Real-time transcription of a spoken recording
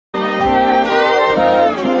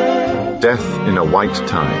Death in a White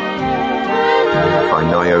Tie by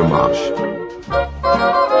Ngaio Marsh.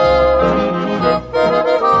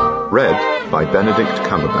 Read by Benedict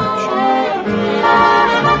Cumberbatch.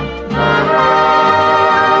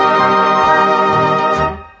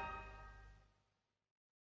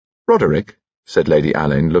 "Roderick," said Lady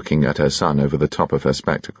Alleyn, looking at her son over the top of her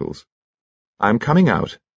spectacles, "I am coming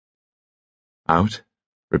out." "Out?"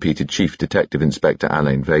 repeated Chief Detective Inspector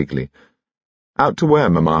Alleyn vaguely. "Out to where,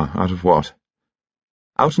 Mamma? Out of what?"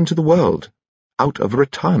 "Out into the world. Out of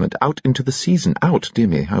retirement. Out into the season. Out, dear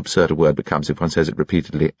me, how absurd a word becomes if one says it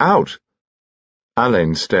repeatedly. Out!"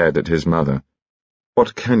 Alleyn stared at his mother.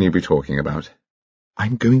 "What can you be talking about?"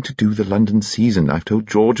 "I'm going to do the London season. I've told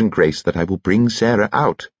George and Grace that I will bring Sarah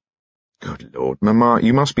out." "Good Lord, Mamma,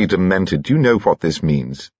 you must be demented. Do you know what this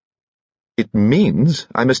means?" "It means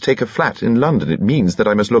I must take a flat in London. It means that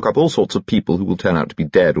I must look up all sorts of people who will turn out to be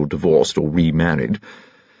dead or divorced or remarried. It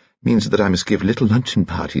means that I must give little luncheon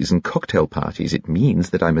parties and cocktail parties. It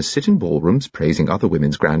means that I must sit in ballrooms praising other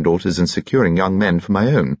women's granddaughters and securing young men for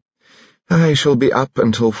my own. I shall be up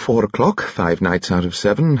until 4 o'clock, 5 nights out of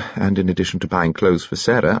 7, and in addition to buying clothes for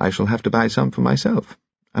Sarah, I shall have to buy some for myself.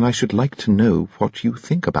 And I should like to know what you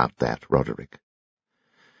think about that, Roderick."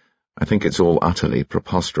 "I think it's all utterly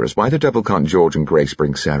preposterous. Why the devil can't George and Grace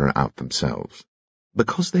bring Sarah out themselves?"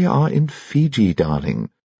 "Because they are in Fiji, darling."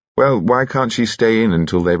 "Well, why can't she stay in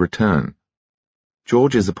until they return?"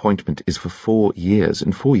 "George's appointment is for 4 years.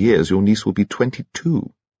 In 4 years your niece will be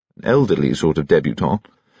 22, an elderly sort of debutante.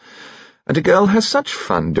 And a girl has such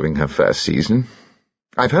fun doing her first season.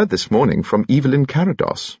 I've heard this morning from Evelyn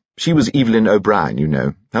Carados. She was Evelyn O'Brien, you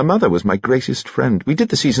know. Her mother was my greatest friend. We did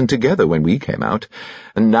the season together when we came out.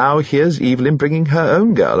 And now here's Evelyn bringing her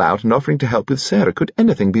own girl out and offering to help with Sarah. Could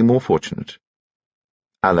anything be more fortunate?"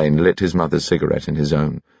 Alleyn lit his mother's cigarette in his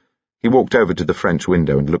own. He walked over to the French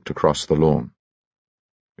window and looked across the lawn.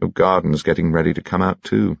 "Your garden's getting ready to come out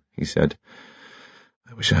too," he said.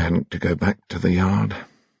 "I wish I hadn't to go back to the yard."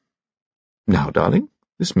 "Now, darling?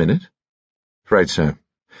 This minute?" "Afraid so.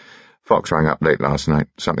 Fox rang up late last night.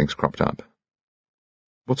 Something's cropped up."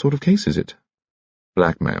 "What sort of case is it?"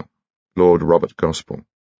 "Blackmail. Lord Robert Gospel."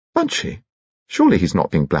 "Bunchy? Surely he's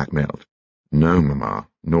not being blackmailed." "No, Mamma,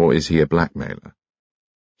 nor is he a blackmailer."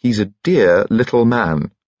 "He's a dear little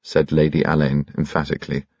man," said Lady Alleyn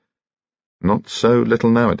emphatically. "Not so little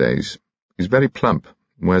nowadays. He's very plump,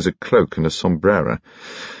 wears a cloak and a sombrero.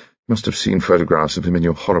 Must have seen photographs of him in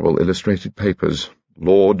your horrible illustrated papers.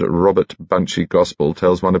 Lord Robert Bunchy Gospel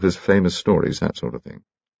tells one of his famous stories, that sort of thing."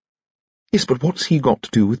 "Yes, but what's he got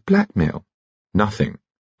to do with blackmail?" "Nothing."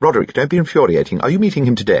 "Roderick, don't be infuriating. Are you meeting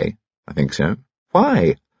him today?" "I think so."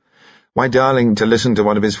 "Why?" "Why, darling, to listen to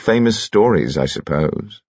one of his famous stories, I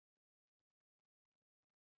suppose."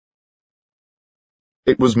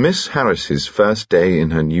 It was Miss Harris's first day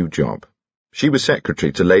in her new job. She was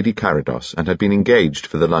secretary to Lady Carados and had been engaged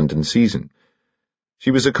for the London season. She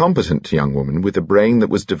was a competent young woman with a brain that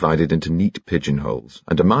was divided into neat pigeonholes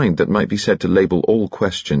and a mind that might be said to label all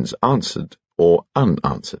questions answered or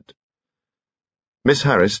unanswered. Miss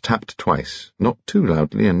Harris tapped twice, not too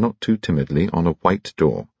loudly and not too timidly, on a white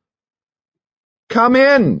door. "Come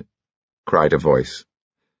in!" cried a voice.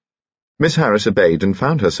 Miss Harris obeyed and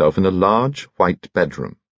found herself in a large, white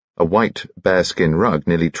bedroom. A white bearskin rug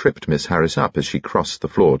nearly tripped Miss Harris up as she crossed the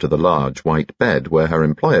floor to the large white bed where her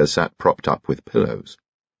employer sat propped up with pillows.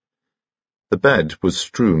 The bed was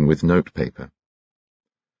strewn with notepaper.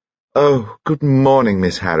 "Oh, good morning,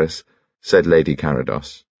 Miss Harris," said Lady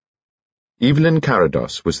Carados. Evelyn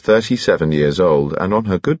Carados was 37 years old and on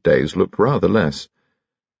her good days looked rather less.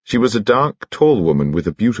 She was a dark, tall woman with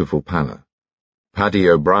a beautiful pallor. Paddy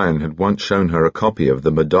O'Brien had once shown her a copy of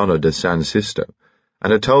the Madonna de San Sisto,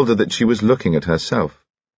 and had told her that she was looking at herself.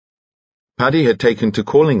 Paddy had taken to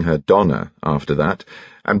calling her Donna after that,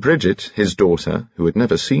 and Bridget, his daughter, who had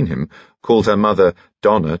never seen him, called her mother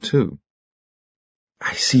Donna too.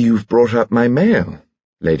 "I see you've brought up my mail,"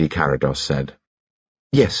 Lady Carados said.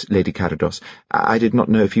 "Yes, Lady Carados. I did not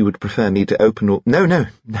know if you would prefer me to open or—" No,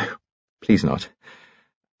 please not.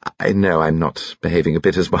 I know I'm not behaving a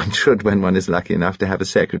bit as one should when one is lucky enough to have a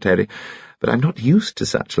secretary, but I'm not used to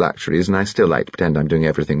such luxuries, and I still like to pretend I'm doing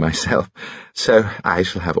everything myself. So I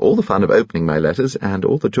shall have all the fun of opening my letters and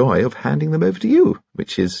all the joy of handing them over to you,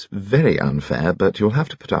 which is very unfair, but you'll have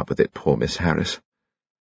to put up with it, poor Miss Harris."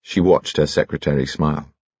 She watched her secretary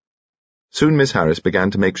smile. Soon Miss Harris began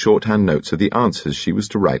to make shorthand notes of the answers she was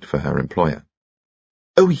to write for her employer.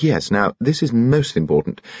 "Oh, yes, now, this is most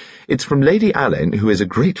important. It's from Lady Alleyn, who is a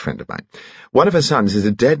great friend of mine. One of her sons is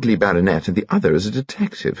a deadly baronet, and the other is a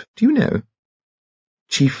detective. Do you know?"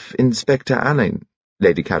 "Chief Inspector Alleyn.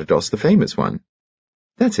 Lady Carados, the famous one.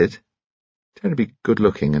 That's it. Terribly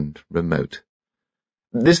good-looking and remote.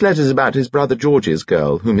 This letter's about his brother George's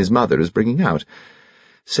girl, whom his mother is bringing out.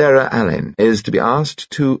 Sarah Alleyn is to be asked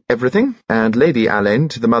to everything, and Lady Alleyn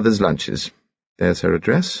to the mother's lunches. There's her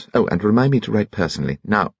address. Oh, and remind me to write personally.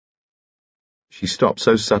 Now—" She stopped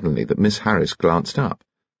so suddenly that Miss Harris glanced up.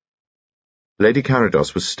 Lady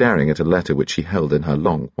Carados was staring at a letter which she held in her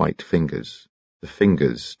long white fingers. The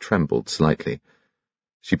fingers trembled slightly.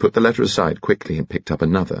 She put the letter aside quickly and picked up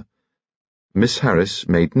another. Miss Harris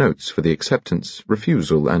made notes for the acceptance,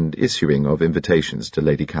 refusal, and issuing of invitations to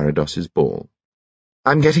Lady Carados's ball.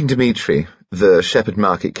 "I'm getting Dmitri, the Shepherd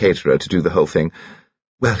Market caterer, to do the whole thing."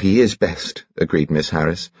 "Well, he is best," agreed Miss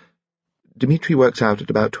Harris. "Dmitri works out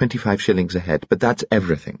at about 25 shillings a head, but that's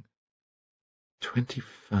everything."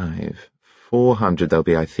 25. 400 there'll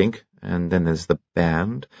be, I think, and then there's the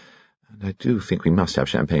band, and I do think we must have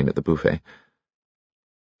champagne at the buffet.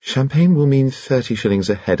 Champagne will mean 30 shillings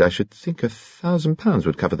a head. I should think £1,000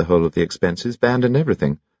 would cover the whole of the expenses, band and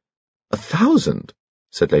everything. 1,000?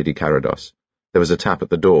 said Lady Carados. There was a tap at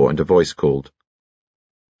the door, and a voice called,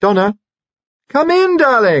 "Donna! Come in,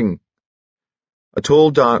 darling!" A tall,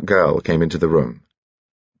 dark girl came into the room.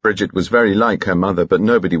 Bridget was very like her mother, but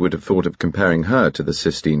nobody would have thought of comparing her to the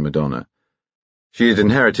Sistine Madonna. She had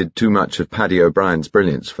inherited too much of Paddy O'Brien's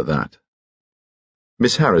brilliance for that.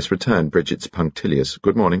 Miss Harris returned Bridget's punctilious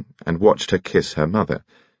good morning and watched her kiss her mother.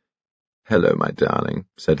 "Hello, my darling,"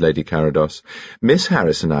 said Lady Carados. "Miss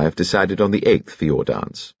Harris and I have decided on the 8th for your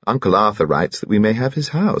dance. Uncle Arthur writes that we may have his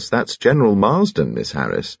house. That's General Marsden, Miss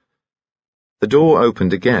Harris." The door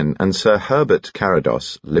opened again, and Sir Herbert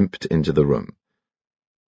Carados limped into the room.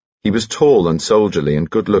 He was tall and soldierly and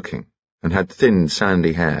good-looking, and had thin,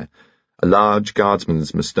 sandy hair, a large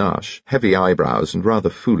guardsman's moustache, heavy eyebrows, and rather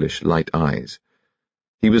foolish, light eyes.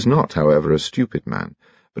 He was not, however, a stupid man,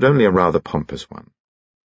 but only a rather pompous one.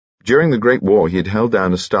 During the Great War he had held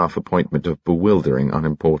down a staff appointment of bewildering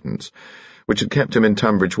unimportance, which had kept him in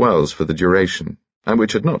Tunbridge Wells for the duration, and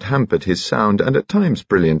which had not hampered his sound and at times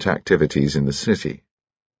brilliant activities in the city.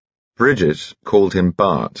 Bridget called him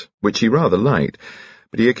Bart, which he rather liked,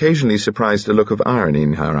 but he occasionally surprised a look of irony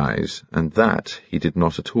in her eyes, and that he did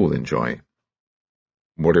not at all enjoy.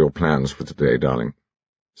 "What are your plans for today, darling?"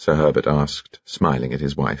 Sir Herbert asked, smiling at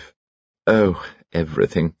his wife. "Oh,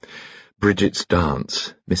 everything. Bridget's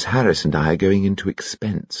dance. Miss Harris and I are going into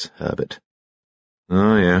expense, Herbert."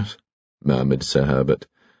 "Oh, yes," murmured Sir Herbert.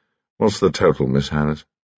 "What's the total, Miss Harris?"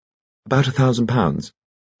 "About £1,000.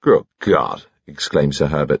 "Good God!" exclaimed Sir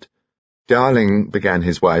Herbert. "Darling," began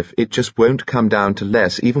his wife, "it just won't come down to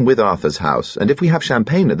less, even with Arthur's house, and if we have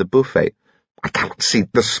champagne at the buffet—" "I cannot see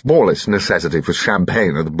the smallest necessity for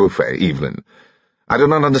champagne at the buffet, Evelyn. I do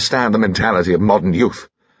not understand the mentality of modern youth.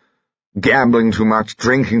 Gambling too much,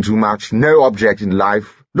 drinking too much, no object in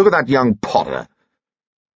life. Look at that young Potter."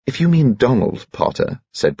 "If you mean Donald Potter,"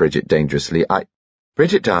 said Bridget dangerously,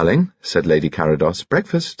 "Bridget, darling," said Lady Carados,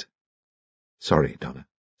 "breakfast." "Sorry, Donna,"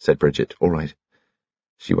 said Bridget. "All right."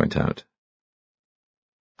 She went out.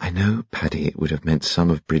 "I know, Paddy, it would have meant some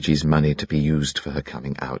of Bridget's money to be used for her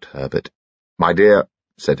coming out, Herbert." "My dear,"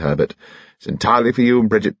 said Herbert, "it's entirely for you and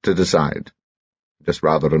Bridget to decide. I'm just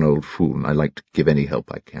rather an old fool, and I like to give any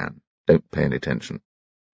help I can. Don't pay any attention."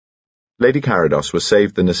 Lady Carados was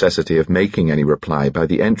saved the necessity of making any reply by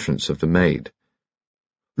the entrance of the maid.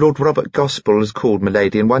 "Lord Robert Gospel has called, my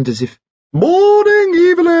lady, and wonders if—" "Morning,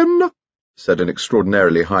 Evelyn," said an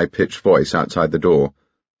extraordinarily high-pitched voice outside the door.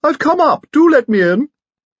 "I've come up. Do let me in."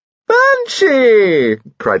 "Banshee!"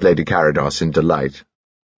 cried Lady Carados in delight,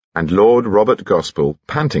 and Lord Robert Gospel,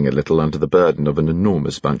 panting a little under the burden of an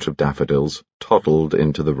enormous bunch of daffodils, toddled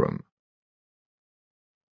into the room.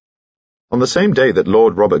 On the same day that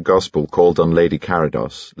Lord Robert Gospel called on Lady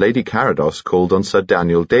Carados called on Sir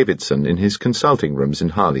Daniel Davidson in his consulting rooms in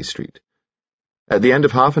Harley Street. At the end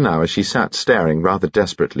of half an hour she sat staring rather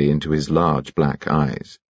desperately into his large black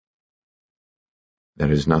eyes.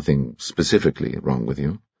 "There is nothing specifically wrong with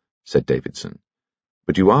you," said Davidson,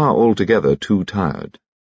 "but you are altogether too tired.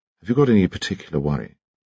 Have you got any particular worry?"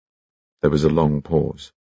 There was a long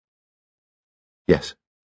pause. "Yes,"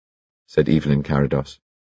 said Evelyn Carados,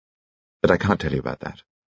 "but I can't tell you about that."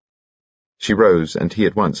 She rose, and he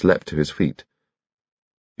at once leapt to his feet.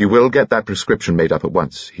 "You will get that prescription made up at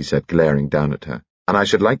once," he said, glaring down at her, "and I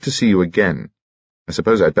should like to see you again. I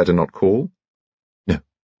suppose I'd better not call?" "No,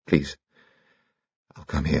 please. I'll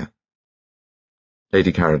come here."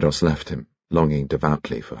 Lady Carados left him, longing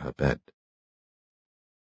devoutly for her bed.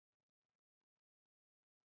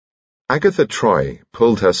 Agatha Troy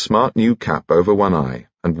pulled her smart new cap over one eye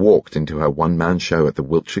and walked into her one-man show at the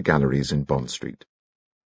Wiltshire Galleries in Bond Street.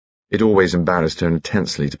 It always embarrassed her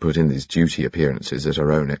intensely to put in these duty appearances at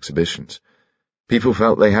her own exhibitions. People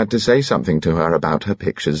felt they had to say something to her about her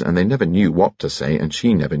pictures, and they never knew what to say, and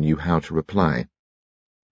she never knew how to reply.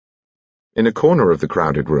 In a corner of the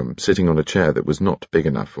crowded room, sitting on a chair that was not big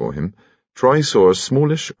enough for him, Troy saw a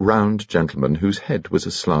smallish, round gentleman whose head was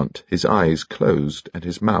aslant, his eyes closed, and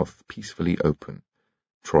his mouth peacefully open.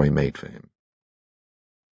 Troy made for him.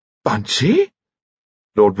 "Bunchy?"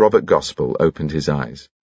 Lord Robert Gospel opened his eyes.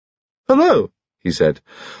 "Hello," he said.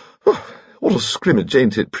 "Oh, what a scrimmage,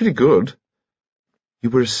 ain't it? Pretty good." "You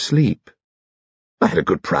were asleep." "I had a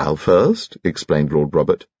good prowl first," explained Lord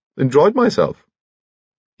Robert. "Enjoyed myself."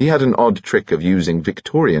 He had an odd trick of using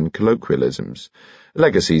Victorian colloquialisms,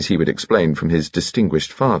 legacies he would explain from his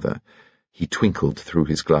distinguished father. He twinkled through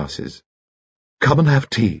his glasses. "Come and have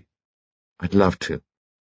tea." "I'd love to."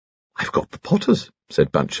 "I've got the Potters,"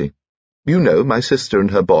 said Bunchy. "You know, my sister and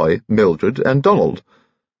her boy, Mildred and Donald.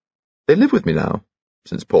 They live with me now,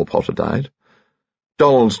 since poor Potter died.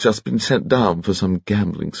 Donald's just been sent down for some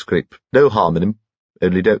gambling scrape. No harm in him,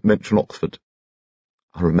 only don't mention Oxford."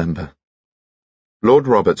 "I'll remember." Lord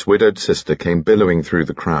Robert's widowed sister came billowing through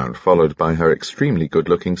the crowd, followed by her extremely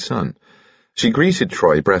good-looking son. She greeted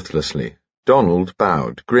Troy breathlessly. Donald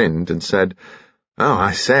bowed, grinned, and said, "Oh,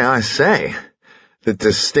 I say. The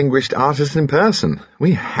distinguished artist in person.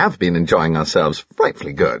 We have been enjoying ourselves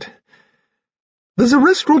frightfully good." "There's a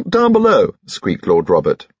restaurant down below," squeaked Lord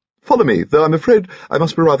Robert. "Follow me, though I'm afraid I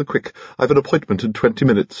must be rather quick. I've an appointment in 20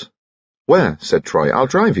 minutes. "Where?" said Troy. "I'll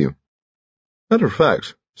drive you." "Matter of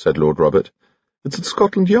fact," said Lord Robert, "it's at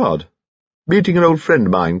Scotland Yard. Meeting an old friend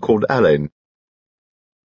of mine called Alleyn."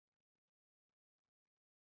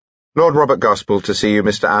 "Lord Robert Gospel to see you,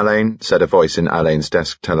 Mr. Alleyn," said a voice in Alleyn's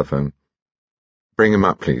desk telephone. "Bring him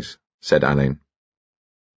up, please," said Alleyn.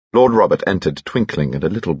 Lord Robert entered, twinkling and a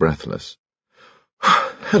little breathless.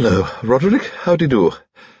 "Hello, Roderick. How do you do?"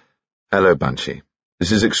 "Hello, Bunchy.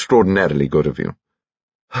 This is extraordinarily good of you."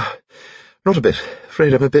 "Not a bit.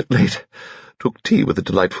 Afraid I'm a bit late. Took tea with a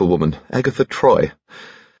delightful woman, Agatha Troy.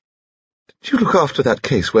 Did you look after that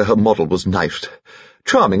case where her model was knifed?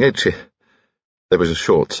 Charming, ain't she?" There was a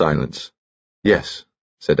short silence. "Yes,"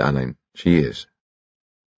 said Alleyn, "she is."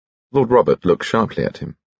 Lord Robert looked sharply at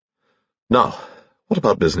him. "Now, what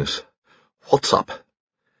about business? What's up?"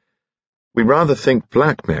 "We rather think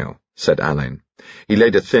blackmail," said Alleyn. He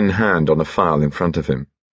laid a thin hand on a file in front of him.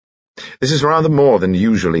 "This is rather more than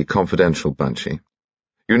usually confidential, Bunchy.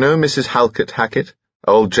 You know Mrs. Halkett Hackett,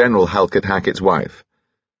 old General Halkett Hackett's wife?"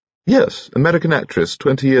 "Yes, American actress,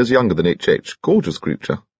 20 years younger than H.H. Gorgeous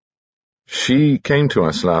creature." "She came to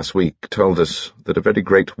us last week, told us that a very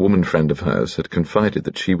great woman friend of hers had confided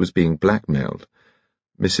that she was being blackmailed.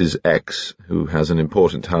 Mrs. X, who has an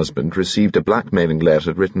important husband, received a blackmailing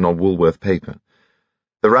letter written on Woolworth paper.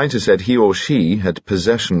 The writer said he or she had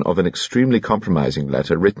possession of an extremely compromising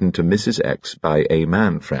letter written to Mrs. X by a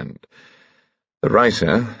man friend. The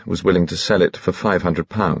writer was willing to sell it for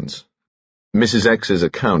 £500. Mrs. X's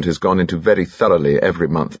account has gone into very thoroughly every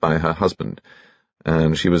month by her husband,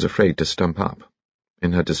 and she was afraid to stump up.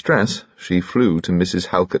 In her distress, she flew to Mrs.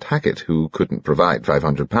 Halkett Hackett, who couldn't provide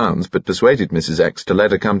 £500, but persuaded Mrs. X to let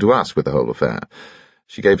her come to us with the whole affair.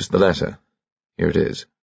 She gave us the letter. Here it is."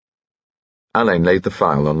 Alleyn laid the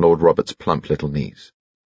file on Lord Robert's plump little knees.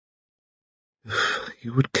 "If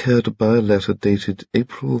you would care to buy a letter dated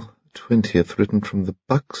April 20th, written from the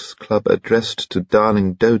Bucks Club, addressed to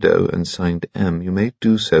Darling Dodo and signed M, you may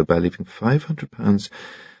do so by leaving £500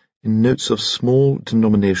 in notes of small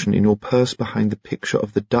denomination in your purse behind the picture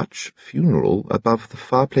of the Dutch funeral above the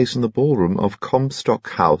fireplace in the ballroom of Comstock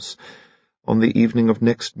House on the evening of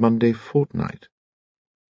next Monday fortnight."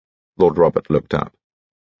 Lord Robert looked up.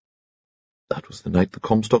 "That was the night the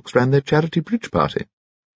Comstocks ran their charity bridge party."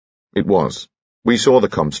 "It was. We saw the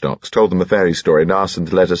Comstocks, told them a fairy story, and asked them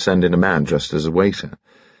to let us send in a man dressed as a waiter.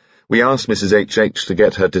 We asked Mrs. H.H. to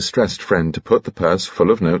get her distressed friend to put the purse full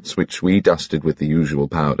of notes, which we dusted with the usual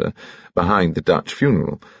powder, behind the Dutch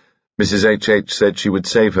funeral. Mrs. H.H. said she would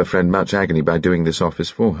save her friend much agony by doing this office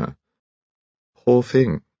for her." "Poor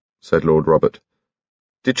thing," said Lord Robert.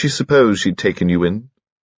 "Did she suppose she'd taken you in?"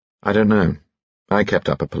 "I don't know. I kept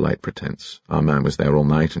up a polite pretense. Our man was there all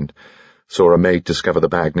night, and saw a maid discover the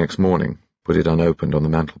bag next morning, put it unopened on the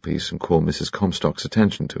mantelpiece, and call Mrs. Comstock's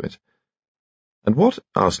attention to it." "And what,"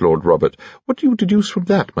 asked Lord Robert, "what do you deduce from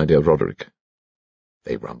that, my dear Roderick?"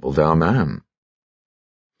 "They rumbled our man."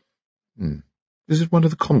 Is it one of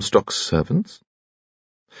the Comstock's servants?"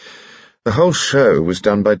 "The whole show was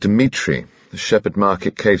done by Dimitri, the Shepherd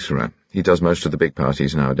Market caterer. He does most of the big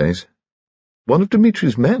parties nowadays." "One of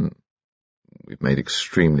Dimitri's men?" We've made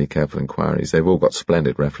extremely careful inquiries. They've all got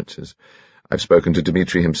splendid references. I've spoken to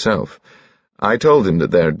Dmitri himself. I told him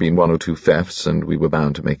that there had been 1 or 2 thefts, and we were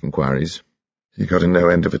bound to make inquiries. He got in no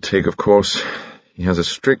end of a tig, of course. He has a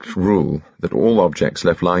strict rule that all objects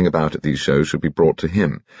left lying about at these shows should be brought to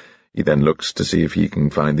him. He then looks to see if he can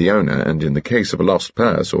find the owner, and in the case of a lost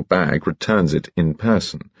purse or bag, returns it in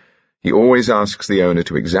person. He always asks the owner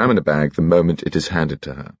to examine a bag the moment it is handed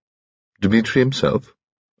to her. Dmitri himself?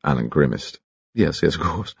 Alleyn grimaced. Yes, of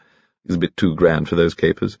course. He's a bit too grand for those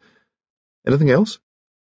capers. Anything else?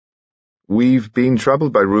 We've been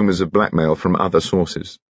troubled by rumours of blackmail from other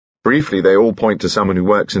sources. Briefly, they all point to someone who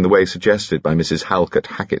works in the way suggested by Mrs. Halkett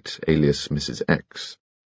Hackett, alias Mrs. X.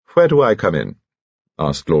 Where do I come in?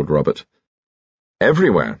 Asked Lord Robert.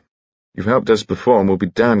 Everywhere. You've helped us before, and we'll be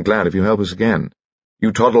damned glad if you help us again.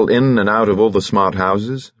 You toddle in and out of all the smart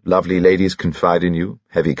houses. Lovely ladies confide in you.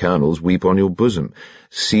 Heavy colonels weep on your bosom.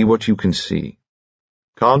 See what you can see.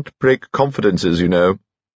 Can't break confidences, you know.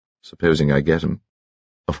 Supposing I get 'em.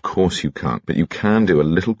 Of course you can't, but you can do a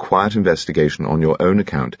little quiet investigation on your own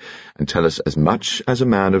account and tell us as much as a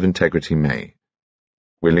man of integrity may.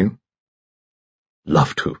 Will you?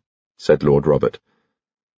 Love to, said Lord Robert.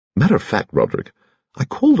 Matter of fact, Roderick, I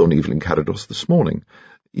called on Evelyn Carados this morning.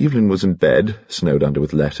 Evelyn was in bed, snowed under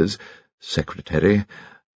with letters. Secretary,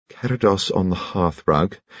 Carados on the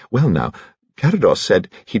hearthrug. Well now, Carados said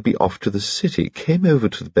he'd be off to the city, came over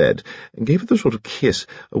to the bed, and gave her the sort of kiss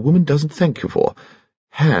a woman doesn't thank you for.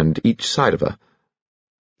 Hand each side of her.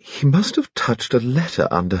 He must have touched a letter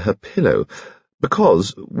under her pillow,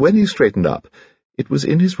 because, when he straightened up, it was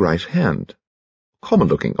in his right hand.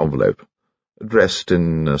 Common-looking envelope, addressed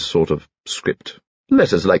in a sort of script.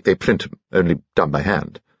 Letters like they print 'em, only done by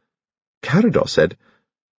hand. Carados said,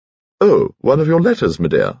 "Oh, one of your letters, my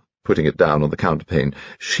dear," putting it down on the counterpane.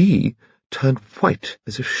 She turned white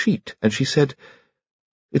as a sheet, and she said,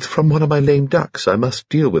 "It's from one of my lame ducks, I must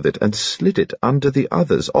deal with it," and slid it under the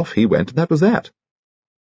others. Off he went, and that was that.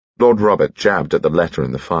 Lord Robert jabbed at the letter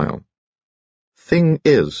in the file. "Thing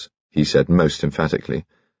is," he said most emphatically,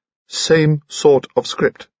 "same sort of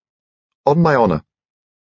script. On my honour."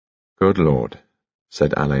 "Good Lord,"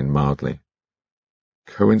 said Alleyn mildly.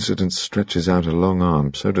 "Coincidence stretches out a long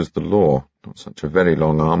arm, so does the law. Not such a very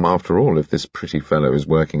long arm, after all, if this pretty fellow is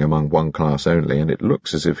working among one class only, and it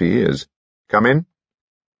looks as if he is. Come in."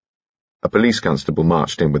 A police constable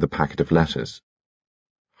marched in with a packet of letters.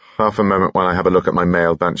 "Half a moment while I have a look at my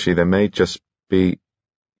mail, Banshee. There may just be—"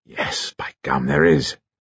 "Yes, by gum, there is."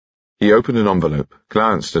 He opened an envelope,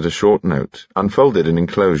 glanced at a short note, unfolded an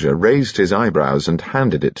enclosure, raised his eyebrows, and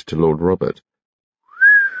handed it to Lord Robert.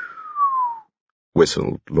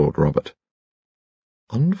 Whistled Lord Robert.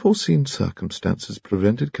 "Unforeseen circumstances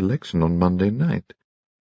prevented collection on Monday night.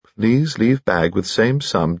 Please leave bag with same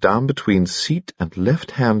sum down between seat and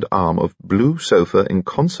left-hand arm of blue sofa in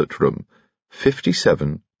concert room,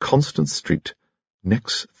 57 Constance Street,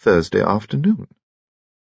 next Thursday afternoon."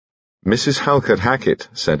 "Mrs. Halkett Hackett,"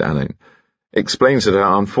 said Alleyn, "explains that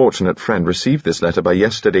our unfortunate friend received this letter by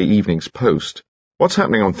yesterday evening's post. What's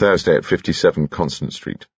happening on Thursday at 57 Constance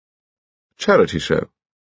Street?" "Charity show.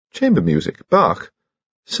 Chamber music. Bach.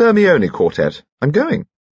 Sermione Quartet. I'm going."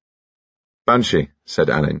 "Banshee," said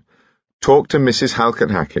Alleyn, "talk to Mrs. Halkett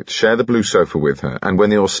Hackett, share the blue sofa with her, and when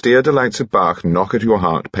the austere delights of Bach knock at your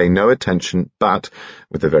heart, pay no attention, but,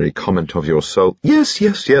 with the very comment of your soul—"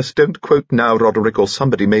 Yes, don't quote now, Roderick, or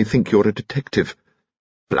somebody may think you're a detective."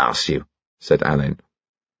 "Blast you," said Alleyn.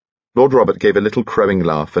 Lord Robert gave a little crowing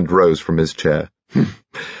laugh and rose from his chair.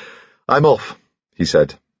 "I'm off," he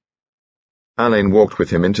said. Alleyn walked with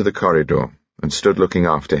him into the corridor and stood looking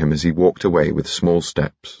after him as he walked away with small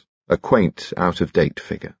steps, a quaint, out-of-date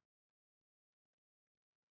figure.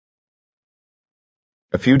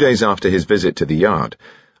 A few days after his visit to the yard,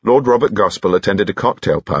 Lord Robert Gospel attended a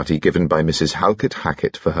cocktail party given by Mrs. Halkett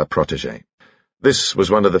Hackett for her protégé. This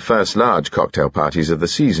was one of the first large cocktail parties of the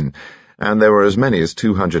season, and there were as many as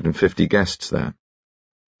 250 guests there.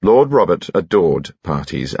 Lord Robert adored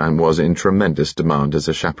parties and was in tremendous demand as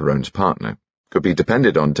a chaperone's partner. Could be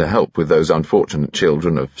depended on to help with those unfortunate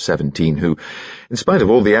children of 17 who, in spite of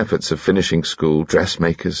all the efforts of finishing school,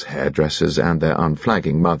 dressmakers, hairdressers, and their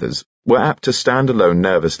unflagging mothers, were apt to stand alone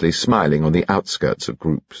nervously smiling on the outskirts of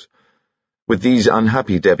groups. With these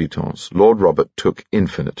unhappy debutantes, Lord Robert took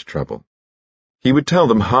infinite trouble. He would tell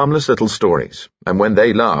them harmless little stories, and when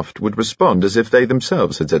they laughed, would respond as if they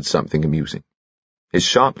themselves had said something amusing. His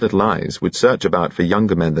sharp little eyes would search about for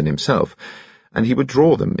younger men than himself, and he would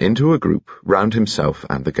draw them into a group round himself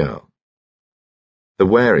and the girl. The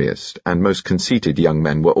wariest and most conceited young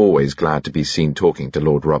men were always glad to be seen talking to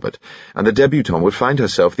Lord Robert, and the debutante would find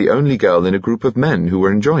herself the only girl in a group of men who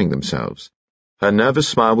were enjoying themselves. Her nervous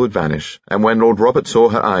smile would vanish, and when Lord Robert saw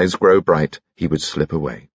her eyes grow bright, he would slip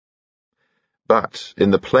away. But in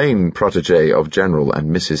the plain protégé of General and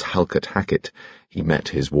Mrs. Halkett Hackett, he met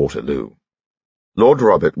his Waterloo. Lord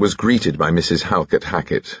Robert was greeted by Mrs. Halkett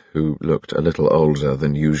Hackett, who looked a little older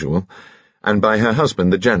than usual, and by her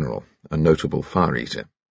husband the General, a notable far-eater.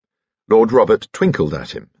 Lord Robert twinkled at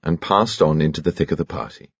him and passed on into the thick of the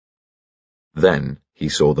party. Then he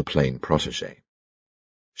saw the plain protégé.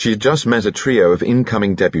 She had just met a trio of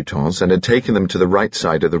incoming debutantes and had taken them to the right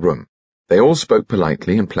side of the room. They all spoke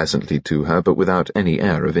politely and pleasantly to her, but without any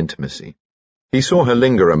air of intimacy. He saw her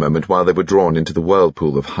linger a moment while they were drawn into the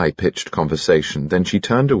whirlpool of high-pitched conversation, then she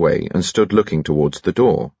turned away and stood looking towards the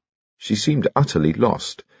door. She seemed utterly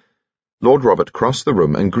lost. Lord Robert crossed the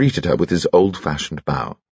room and greeted her with his old-fashioned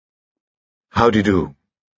bow. "How do you do?"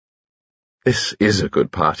 "This is a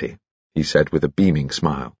good party," he said with a beaming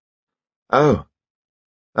smile. Oh,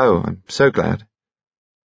 I'm so glad."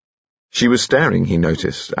 She was staring, he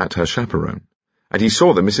noticed, at her chaperone, and he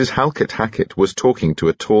saw that Mrs. Halkett Hackett was talking to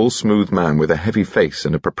a tall, smooth man with a heavy face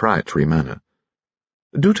and a proprietary manner.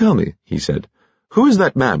 "Do tell me," he said, "who is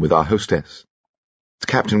that man with our hostess?" "It's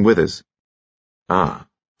Captain Withers." "Ah,"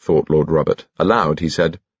 thought Lord Robert. Aloud he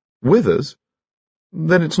said, "Withers?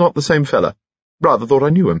 Then it's not the same fella. Rather thought I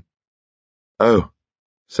knew him." "Oh,"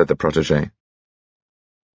 said the protégé.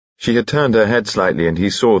 She had turned her head slightly, and he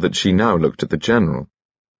saw that she now looked at the General.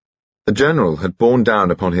 The General had borne down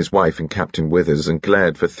upon his wife and Captain Withers and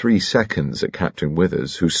glared for 3 seconds at Captain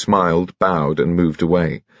Withers, who smiled, bowed, and moved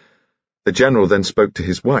away. The General then spoke to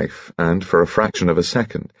his wife, and, for a fraction of a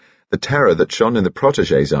second, the terror that shone in the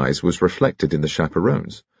protégé's eyes was reflected in the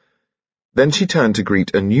chaperone's. Then she turned to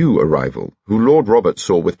greet a new arrival, who Lord Robert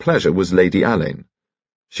saw with pleasure was Lady Alleyn.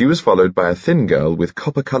 She was followed by a thin girl with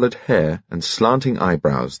copper-coloured hair and slanting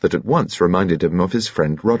eyebrows that at once reminded him of his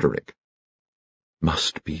friend Roderick.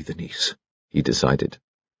 Must be the niece, he decided.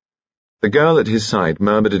 The girl at his side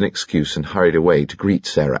murmured an excuse and hurried away to greet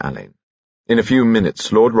Sarah Alleyn. In a few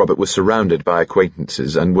minutes Lord Robert was surrounded by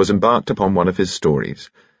acquaintances and was embarked upon one of his stories.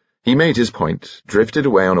 He made his point, drifted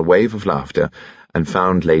away on a wave of laughter, and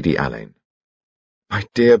found Lady Alleyn. "My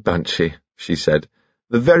dear Bunchy," she said,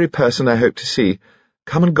 "the very person I hope to see.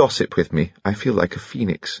 Come and gossip with me. I feel like a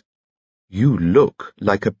phoenix." "You look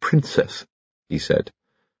like a princess," he said.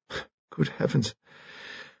 "Good heavens,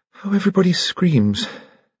 how everybody screams.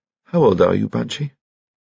 How old are you, Bunchy?"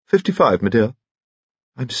 55, my dear."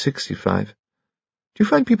 "I'm 65. Do you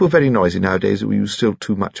find people very noisy nowadays, or are you still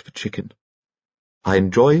too much of a chicken?" "I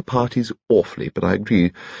enjoy parties awfully, but I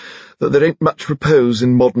agree that there ain't much repose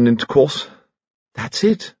in modern intercourse." "That's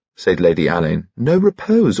it," said Lady Alleyn. "No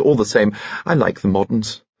repose. All the same, I like the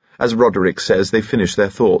moderns. As Roderick says, they finish their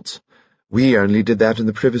thoughts. We only did that in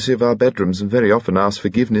the privacy of our bedrooms, and very often asked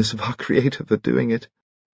forgiveness of our Creator for doing it."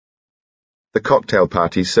 The cocktail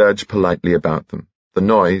party surged politely about them. The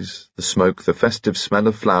noise, the smoke, the festive smell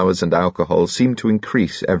of flowers and alcohol seemed to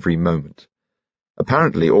increase every moment.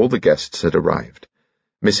 Apparently all the guests had arrived.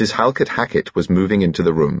 Mrs. Halkett Hackett was moving into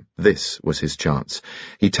the room. This was his chance.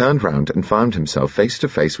 He turned round and found himself face to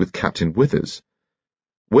face with Captain Withers.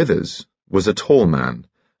 Withers was a tall man,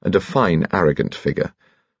 and a fine, arrogant figure.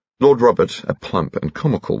 Lord Robert, a plump and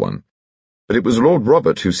comical one. But it was Lord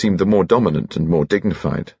Robert who seemed the more dominant and more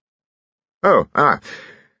dignified.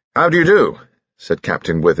 How do you do?" said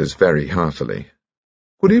Captain Withers very heartily.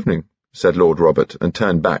 "Good evening," said Lord Robert, and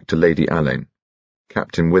turned back to Lady Alleyn.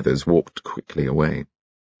 Captain Withers walked quickly away.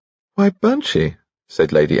 "Why, Bunchy,"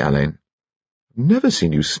 said Lady Alleyn. "I've never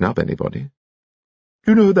seen you snub anybody."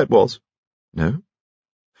 "Do you know who that was?" "No."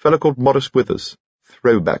 "Fellow called Morris Withers.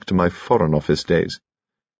 Throwback to my Foreign Office days."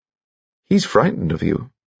 "He's frightened of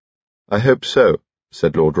you." "I hope so,"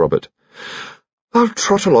 said Lord Robert. "I'll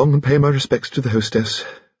trot along and pay my respects to the hostess.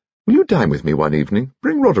 Will you dine with me one evening?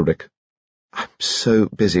 Bring Roderick." "I'm so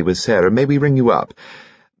busy with Sarah. May we ring you up?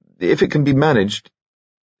 If it can be managed."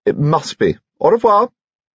 "It must be. Au revoir.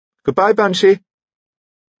 Goodbye, Bunchy."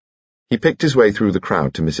 He picked his way through the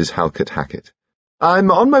crowd to Mrs. Halkett Hackett.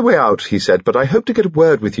 "I'm on my way out," he said, "but I hope to get a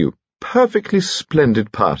word with you. Perfectly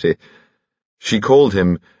splendid party." She called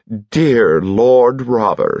him "Dear Lord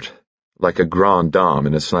Robert," like a grande dame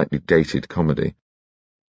in a slightly dated comedy.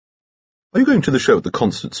 "Are you going to the show at the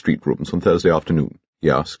Constant Street Rooms on Thursday afternoon?"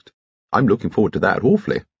 he asked. "I'm looking forward to that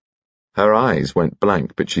awfully." Her eyes went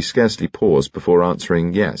blank, but she scarcely paused before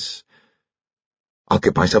answering yes. "I'll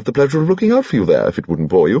give myself the pleasure of looking out for you there, if it wouldn't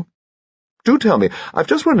bore you." Do tell me. I've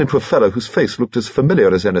just run into a fellow whose face looked as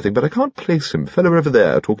familiar as anything, but I can't place him. Fellow over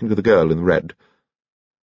there, talking to the girl in red.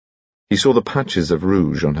 He saw the patches of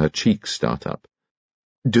rouge on her cheeks start up.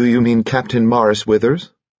 Do you mean Captain Morris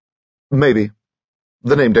Withers? Maybe.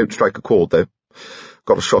 The name don't strike a chord, though.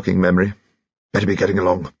 Got a shocking memory. Better be getting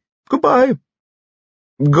along. Goodbye.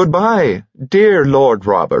 Goodbye, dear Lord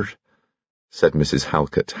Robert, said Mrs.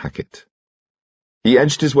 Halkett Hackett. He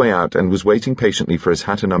edged his way out and was waiting patiently for his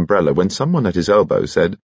hat and umbrella when someone at his elbow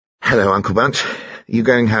said, Hello, Uncle Bunch. You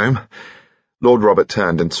going home? Lord Robert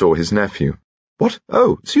turned and saw his nephew. What?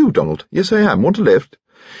 Oh, it's you, Donald. Yes, I am. Want a lift?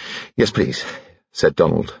 Yes, please, said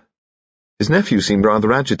Donald. His nephew seemed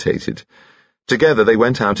rather agitated. Together they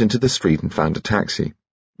went out into the street and found a taxi.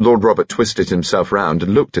 Lord Robert twisted himself round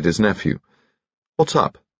and looked at his nephew. What's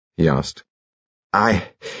up? He asked. I'm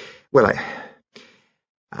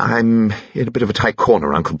in a bit of a tight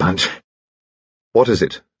corner, Uncle Bunch. What is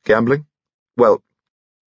it? Gambling? Well,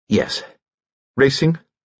 yes. Racing?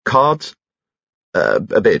 Cards? A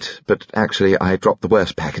bit, but actually I dropped the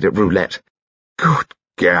worst packet at roulette. Good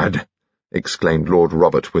gad, exclaimed Lord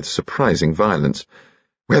Robert with surprising violence.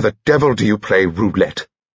 Where the devil do you play roulette?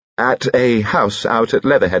 At a house out at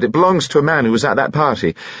Leatherhead. It belongs to a man who was at that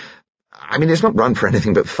party. I mean, it's not run for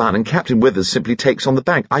anything but fun, and Captain Withers simply takes on the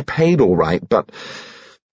bank. I paid all right, but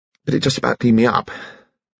it just about cleaned me up.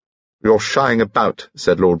 You're shying about,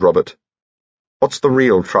 said Lord Robert. What's the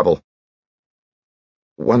real trouble?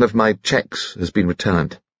 One of my cheques has been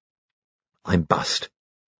returned. I'm bust.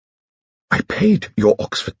 I paid your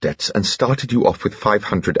Oxford debts and started you off with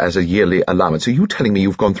 500 as a yearly allowance. Are you telling me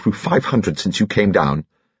you've gone through 500 since you came down?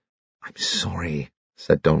 I'm sorry,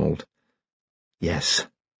 said Donald. Yes.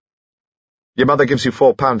 Your mother gives you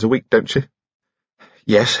 £4 a week, don't she?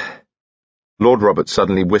 Yes. Lord Robert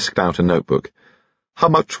suddenly whisked out a notebook. How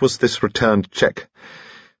much was this returned cheque?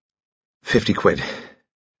 50 quid.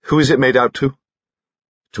 Who is it made out to?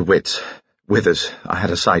 To Withers. I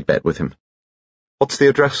had a side bet with him. What's the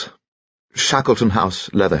address? Shackleton House,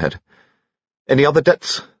 Leatherhead. Any other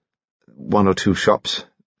debts? 1 or 2 shops,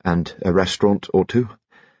 and a restaurant or 2.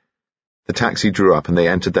 The taxi drew up and they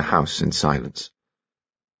entered the house in silence.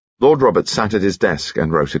 Lord Robert sat at his desk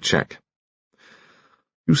and wrote a cheque.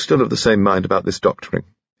 You still have the same mind about this doctoring?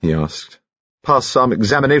 He asked. Passed some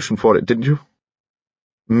examination for it, didn't you?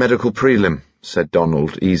 Medical prelim, said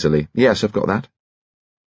Donald easily. Yes, I've got that.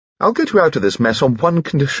 I'll get you out of this mess on one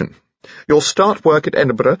condition. You'll start work at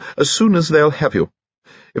Edinburgh as soon as they'll have you.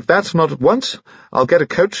 If that's not at once, I'll get a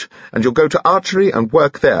coach, and you'll go to archery and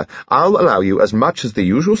work there. I'll allow you as much as the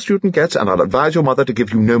usual student gets, and I'll advise your mother to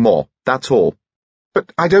give you no more. That's all.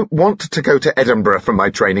 But I don't want to go to Edinburgh for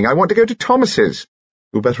my training. I want to go to Thomas's.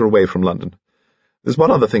 You're better away from London. There's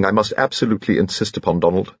one other thing I must absolutely insist upon,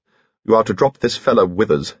 Donald. You are to drop this fellow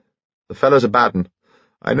Withers. The fellow's a bad un.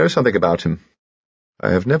 I know something about him.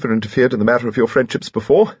 I have never interfered in the matter of your friendships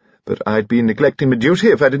before, but I'd be neglecting my duty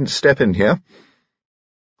if I didn't step in here.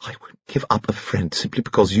 I won't give up a friend simply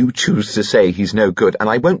because you choose to say he's no good, and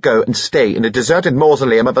I won't go and stay in a deserted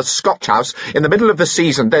mausoleum of a Scotch house in the middle of the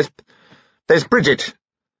season. There's Bridget.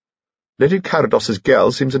 Lady Carados's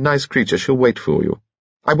girl seems a nice creature. She'll wait for you.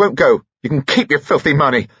 I won't go. You can keep your filthy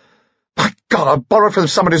money. By God, I'll borrow from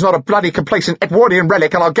someone who's not a bloody complacent Edwardian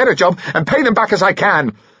relic, and I'll get a job and pay them back as I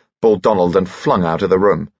can, bawled Donald and flung out of the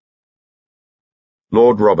room.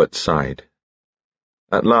 Lord Robert sighed.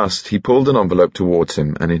 At last he pulled an envelope towards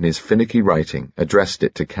him and in his finicky writing addressed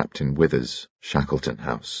it to Captain Withers, Shackleton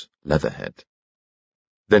House, Leatherhead.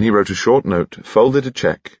 Then he wrote a short note, folded a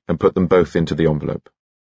cheque, and put them both into the envelope.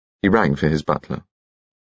 He rang for his butler.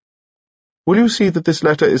 Will you see that this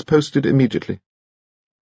letter is posted immediately?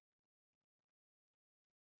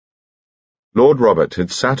 Lord Robert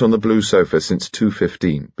had sat on the blue sofa since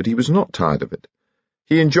 2:15, but he was not tired of it.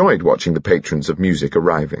 He enjoyed watching the patrons of music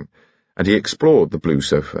arriving, and he explored the blue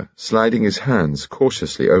sofa, sliding his hands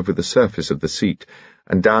cautiously over the surface of the seat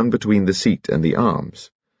and down between the seat and the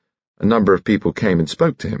arms. A number of people came and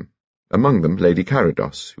spoke to him, among them Lady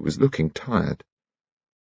Carados, who was looking tired.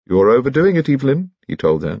 "You're overdoing it, Evelyn," he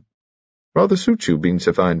told her. "Rather suits you, being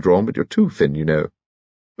so fine drawn, but you're too thin, you know.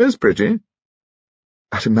 Where's Bridgie?"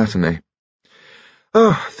 "At a matinee."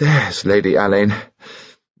 "Oh, there's Lady Alleyn.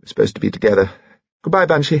 We're supposed to be together. Goodbye,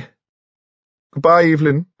 Banshee." "Goodbye,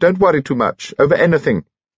 Evelyn. Don't worry too much, over anything."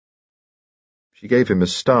 She gave him a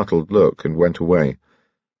startled look and went away.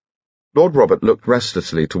 Lord Robert looked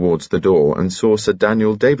restlessly towards the door and saw Sir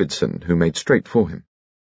Daniel Davidson, who made straight for him.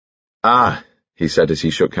 "Ah," he said as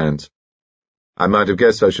he shook hands. "I might have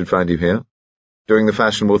guessed I should find you here. Doing the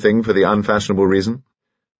fashionable thing for the unfashionable reason.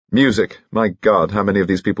 Music. My God, how many of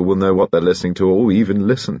these people will know what they're listening to, or even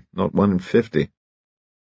listen? Not 1 in 50.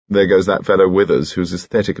 There goes that fellow Withers, whose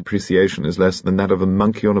aesthetic appreciation is less than that of a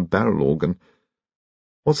monkey on a barrel organ.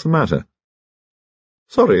 What's the matter?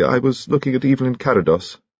 Sorry, I was looking at Evelyn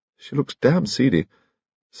Carados. She looks damn seedy,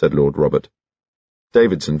 said Lord Robert.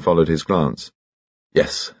 Davidson followed his glance.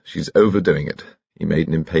 Yes, she's overdoing it. He made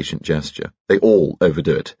an impatient gesture. They all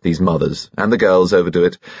overdo it, these mothers, and the girls overdo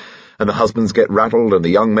it, and the husbands get rattled, and the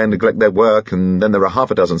young men neglect their work, and then there are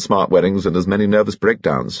half a dozen smart weddings and as many nervous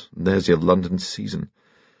breakdowns. And there's your London season.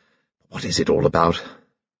 What is it all about?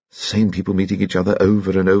 Sane people meeting each other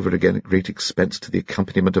over and over again at great expense to the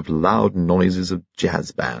accompaniment of loud noises of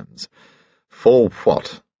jazz bands. For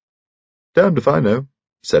what? Damned if I know,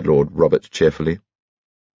 said Lord Robert cheerfully.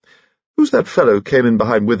 Who's that fellow came in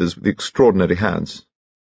behind Withers with the extraordinary hands?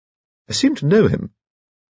 I seem to know him.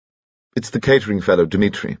 It's the catering fellow,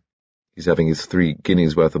 Dimitri. He's having his 3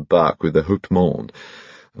 guineas worth of bark with the haute monde,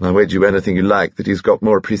 and I wager you anything you like that he's got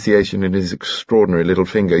more appreciation in his extraordinary little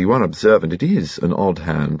finger. You are observant, it is an odd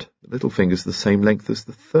hand. The little finger's the same length as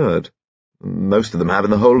the third. Most of them have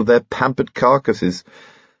in the whole of their pampered carcasses.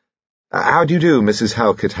 How do you do, Mrs.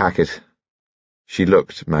 Halkett Hackett? She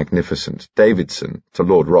looked magnificent. Davidson, to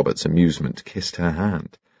Lord Robert's amusement, kissed her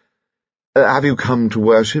hand. Have you come to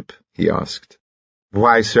worship? He asked.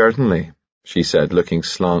 Why, certainly, she said, looking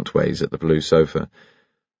slantways at the blue sofa.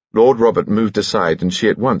 Lord Robert moved aside, and she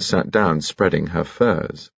at once sat down, spreading her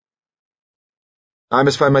furs. I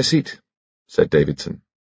must find my seat, said Davidson.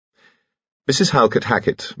 Mrs. Halkett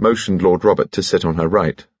Hackett motioned Lord Robert to sit on her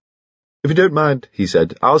right. If you don't mind, he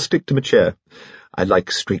said, I'll stick to my chair. I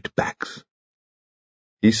like straight backs.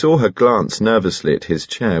 He saw her glance nervously at his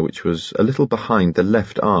chair, which was a little behind the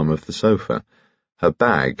left arm of the sofa. Her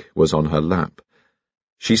bag was on her lap.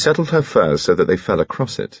 She settled her furs so that they fell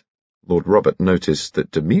across it. Lord Robert noticed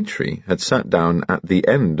that Dimitri had sat down at the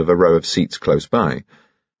end of a row of seats close by.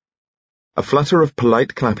 A flutter of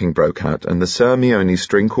polite clapping broke out, and the Sir Meone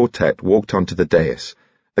string quartet walked onto the dais.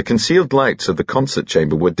 The concealed lights of the concert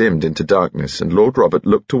chamber were dimmed into darkness, and Lord Robert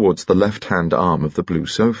looked towards the left-hand arm of the blue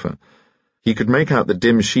sofa. He could make out the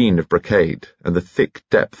dim sheen of brocade, and the thick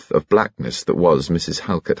depth of blackness that was Mrs.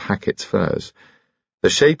 Halkett Hackett's furs. The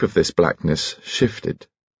shape of this blackness shifted.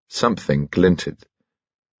 Something glinted.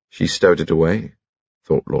 She stowed it away,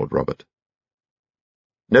 thought Lord Robert.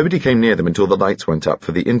 Nobody came near them until the lights went up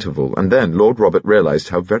for the interval, and then Lord Robert realized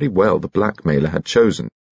how very well the blackmailer had chosen,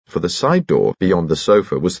 for the side door beyond the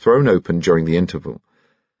sofa was thrown open during the interval,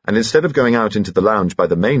 and instead of going out into the lounge by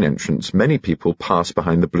the main entrance, many people passed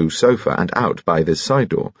behind the blue sofa and out by this side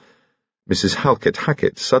door. Mrs. Halkett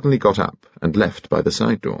Hackett suddenly got up and left by the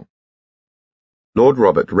side door. Lord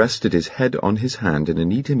Robert rested his head on his hand in a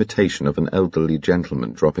neat imitation of an elderly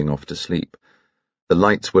gentleman dropping off to sleep. The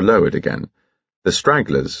lights were lowered again. The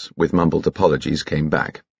stragglers, with mumbled apologies, came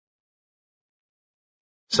back.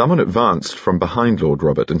 Someone advanced from behind Lord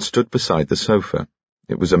Robert and stood beside the sofa.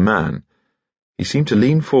 It was a man. He seemed to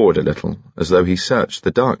lean forward a little, as though he searched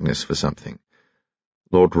the darkness for something.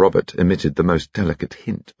 Lord Robert emitted the most delicate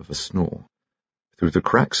hint of a snore. Through the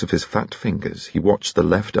cracks of his fat fingers he watched the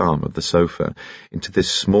left arm of the sofa. Into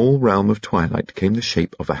this small realm of twilight came the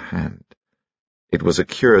shape of a hand. It was a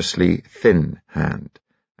curiously thin hand,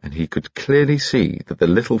 and he could clearly see that the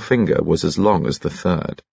little finger was as long as the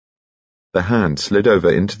third. The hand slid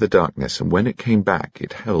over into the darkness, and when it came back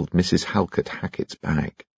it held Mrs. Halkett Hackett's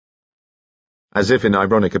bag. As if in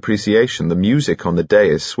ironic appreciation, the music on the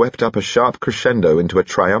dais swept up a sharp crescendo into a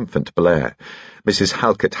triumphant blare. Mrs.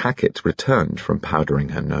 Halkett Hackett returned from powdering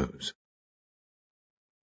her nose.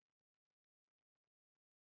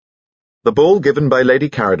 The ball given by Lady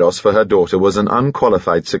Carados for her daughter was an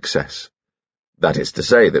unqualified success. That is to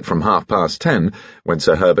say that from 10:30, when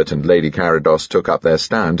Sir Herbert and Lady Carados took up their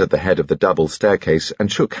stand at the head of the double staircase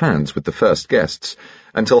and shook hands with the first guests,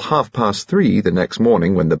 until 3:30 the next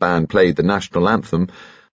morning when the band played the national anthem,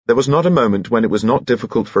 there was not a moment when it was not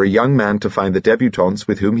difficult for a young man to find the debutantes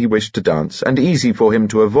with whom he wished to dance, and easy for him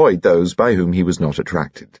to avoid those by whom he was not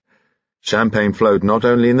attracted. Champagne flowed not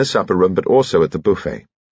only in the supper-room but also at the buffet.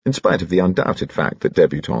 In spite of the undoubted fact that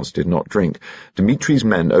debutantes did not drink, Dimitri's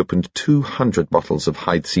men opened 200 bottles of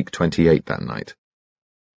Heidsieck 28 that night.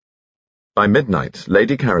 By midnight,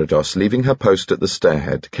 Lady Carados, leaving her post at the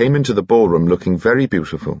stairhead, came into the ballroom looking very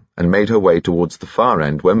beautiful and made her way towards the far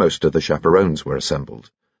end where most of the chaperones were assembled.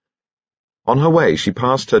 On her way, she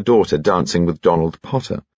passed her daughter dancing with Donald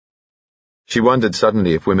Potter. She wondered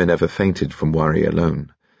suddenly if women ever fainted from worry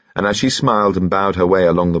alone, and as she smiled and bowed her way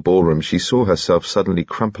along the ballroom, she saw herself suddenly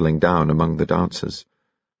crumpling down among the dancers.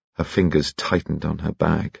 Her fingers tightened on her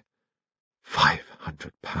bag.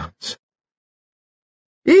 £500.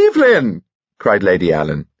 "Evelyn!" cried Lady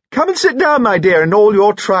Alleyn. "Come and sit down, my dear, in all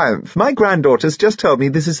your triumph. My granddaughter's just told me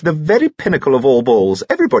this is the very pinnacle of all balls.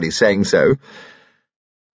 Everybody's saying so."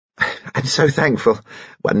 "I'm so thankful.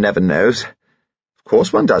 One never knows." "Of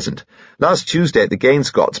course one doesn't. Last Tuesday at the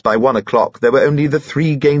Gainscotts, by 1 o'clock, there were only the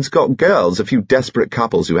 3 Gainscott girls, a few desperate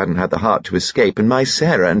couples who hadn't had the heart to escape, and my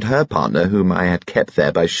Sarah and her partner, whom I had kept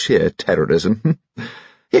there by sheer terrorism.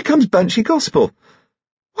 Here comes Bunchy Gospel.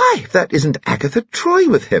 Why, that isn't Agatha Troy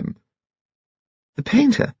with him." "The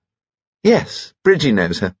painter?" "Yes, Bridgie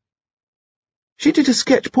knows her. She did a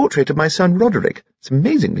sketch portrait of my son Roderick. It's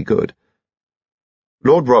amazingly good."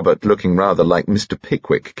 Lord Robert, looking rather like Mr.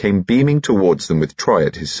 Pickwick, came beaming towards them with Troy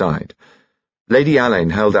at his side. Lady Alleyn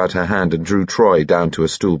held out her hand and drew Troy down to a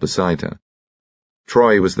stool beside her.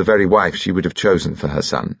 Troy was the very wife she would have chosen for her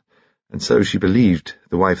son, and so she believed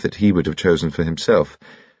the wife that he would have chosen for himself,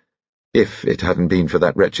 if it hadn't been for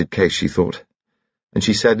that wretched case, she thought. And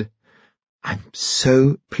she said, "I'm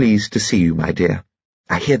so pleased to see you, my dear.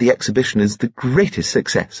 I hear the exhibition is the greatest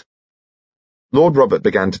success." Lord Robert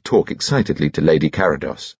began to talk excitedly to Lady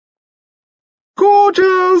Carados.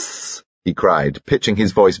 "Gorgeous!" he cried, pitching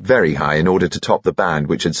his voice very high in order to top the band,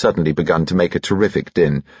 which had suddenly begun to make a terrific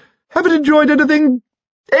din. "Haven't enjoyed anything.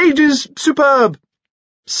 Ages superb.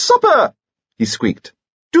 Supper!" he squeaked.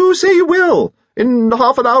 "Do say you will. In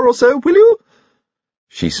half an hour or so, will you?"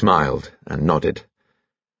 She smiled and nodded.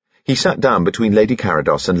 He sat down between Lady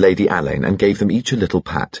Carados and Lady Alleyn and gave them each a little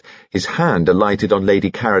pat. His hand alighted on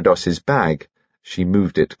Lady Carados's bag. She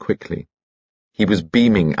moved it quickly. He was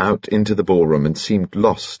beaming out into the ballroom and seemed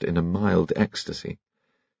lost in a mild ecstasy.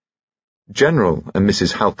 General and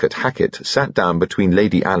Mrs. Halkett Hackett sat down between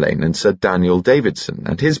Lady Alleyn and Sir Daniel Davidson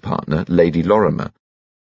and his partner, Lady Lorimer.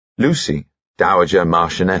 Lucy, Dowager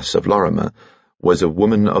Marchioness of Lorimer, was a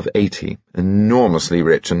woman of 80, enormously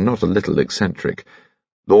rich and not a little eccentric.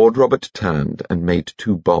 Lord Robert turned and made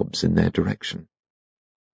 2 bobs in their direction.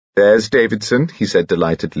 "There's Davidson," he said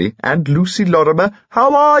delightedly, "and Lucy Lorimer.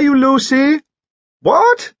 How are you, Lucy?"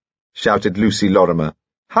 "What?" shouted Lucy Lorimer.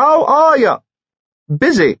 "How are you?"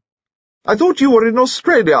 "Busy. I thought you were in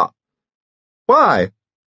Australia." "Why?"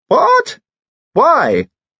 "What?" "Why?"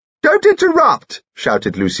 "Don't interrupt,"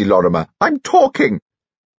 shouted Lucy Lorimer. "I'm talking."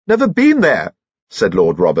 "Never been there," said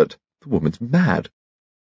Lord Robert. The woman's mad.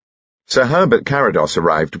 Sir Herbert Carados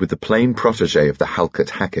arrived with the plain protégé of the Halkett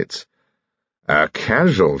Hacketts. "A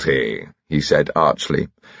casualty," he said archly.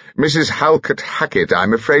 "Mrs. Halkett Hackett,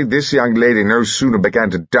 I'm afraid this young lady no sooner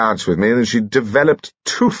began to dance with me than she developed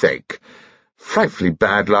toothache. Frightfully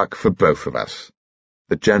bad luck for both of us."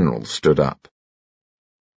 The General stood up.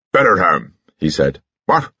 "Better at home," he said.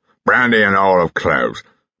 "What? Brandy and olive cloves.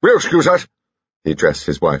 Will you excuse us?" He addressed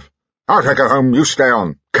his wife. "I'll take her home. You stay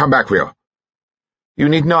on. Come back for you." "You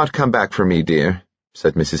need not come back for me, dear,"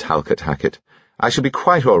 said Mrs. Halkett Hackett. "I shall be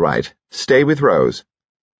quite all right. Stay with Rose."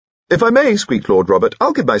 "If I may," squeaked Lord Robert,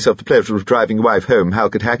 "I'll give myself the pleasure of driving your wife home,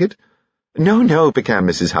 Halkett Hackett." No, began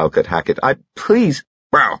Mrs. Halkett Hackett. Please—"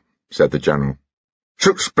 "Well," said the General.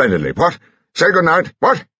 "Suits splendidly. What? Say good night.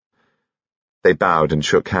 What?" They bowed and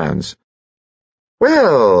shook hands.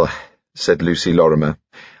 "Well," said Lucy Lorimer,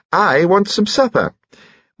 "I want some supper.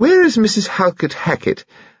 Where is Mrs. Halkett Hackett?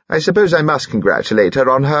 I suppose I must congratulate her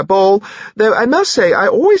on her ball, though I must say I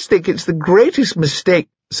always think it's the greatest mistake—"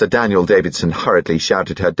 Sir Daniel Davidson hurriedly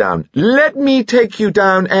shouted her down. "Let me take you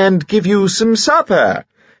down and give you some supper,"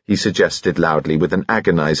 he suggested loudly, with an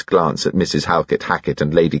agonized glance at Mrs. Halkett Hackett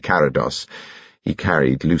and Lady Carados. He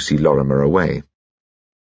carried Lucy Lorimer away.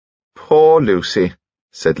 "Poor Lucy,"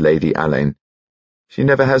 said Lady Alleyn. "She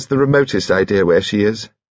never has the remotest idea where she is.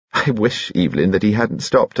 I wish, Evelyn, that he hadn't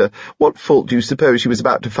stopped her. What fault do you suppose she was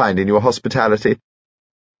about to find in your hospitality?"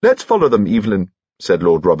 "Let's follow them, Evelyn," said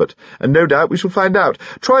Lord Robert, "and no doubt we shall find out.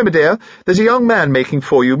 Troy, my dear, there's a young man making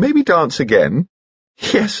for you. May we dance again?"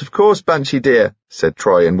 "Yes, of course, Bunchy dear," said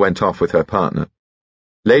Troy, and went off with her partner.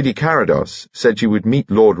 Lady Carados said she would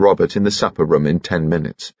meet Lord Robert in the supper-room in 10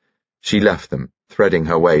 minutes. She left them, threading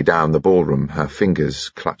her way down the ballroom, her fingers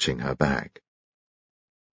clutching her bag.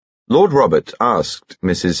 Lord Robert asked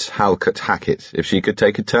Mrs. Halkett Hackett if she could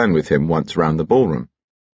take a turn with him once round the ballroom.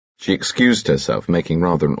 She excused herself, making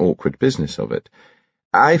rather an awkward business of it.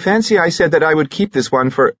 "I fancy I said that I would keep this one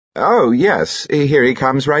for— Oh, yes, here he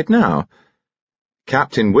comes right now."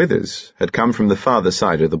 Captain Withers had come from the farther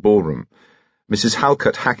side of the ballroom. Mrs.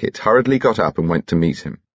 Halkett Hackett hurriedly got up and went to meet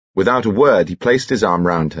him. Without a word, he placed his arm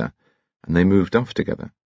round her, and they moved off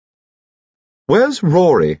together. "Where's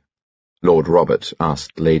Rory?" Lord Robert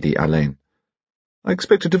asked Lady Alleyn. "I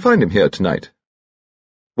expected to find him here tonight."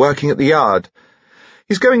 "Working at the yard.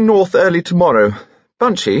 He's going north early tomorrow.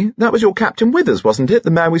 Bunchy, that was your Captain Withers, wasn't it? The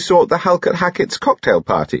man we saw at the Halkett Hackett's cocktail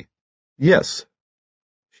party. Yes.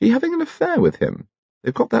 She having an affair with him?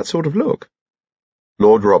 They've got that sort of look.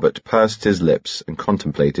 Lord Robert pursed his lips and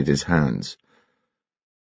contemplated his hands.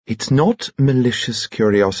 It's not malicious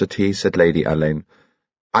curiosity, said Lady Alleyn.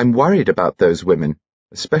 I'm worried about those women,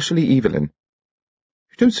 especially Evelyn.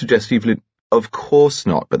 You don't suggest Evelyn— Of course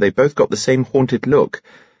not, but they've both got the same haunted look.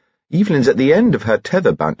 Evelyn's at the end of her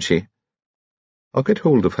tether, Bunchy. I'll get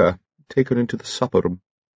hold of her, take her into the supper-room.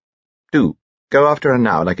 Do, go after her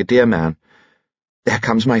now, like a dear man. There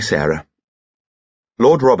comes my Sarah.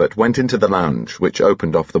 Lord Robert went into the lounge, which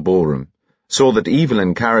opened off the ballroom, saw that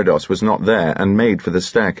Evelyn Carados was not there, and made for the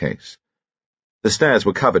staircase. The stairs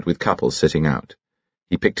were covered with couples sitting out.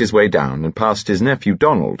 He picked his way down and passed his nephew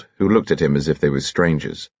Donald, who looked at him as if they were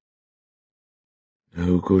strangers.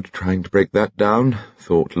 No good trying to break that down,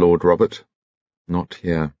 thought Lord Robert. Not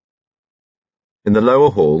here. In the lower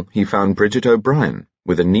hall he found Bridget O'Brien,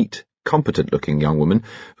 with a neat, competent-looking young woman,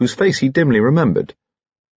 whose face he dimly remembered.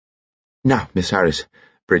 Now, Miss Harris,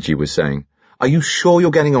 Bridgie was saying, are you sure you're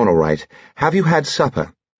getting on all right? Have you had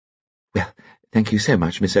supper? Well, thank you so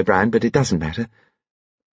much, Miss O'Brien, but it doesn't matter.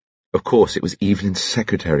 Of course, it was Evelyn's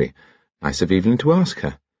secretary. Nice of Evelyn to ask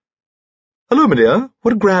her. Hello, my dear.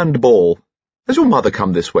 What a grand ball. Has your mother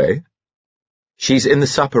come this way? She's in the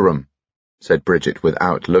supper-room, said Bridget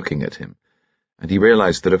without looking at him, and he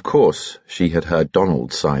realized that, of course, she had heard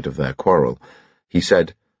Donald's side of their quarrel. He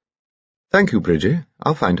said, Thank you, Bridget.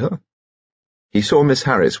 I'll find her. He saw Miss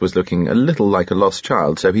Harris was looking a little like a lost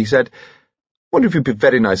child, so he said, Wonder if you'd be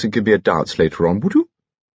very nice and give me a dance later on, would you?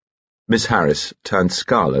 Miss Harris turned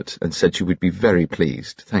scarlet and said she would be very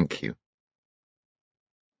pleased, thank you.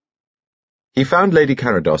 He found Lady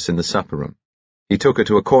Carados in the supper-room. He took her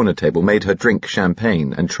to a corner table, made her drink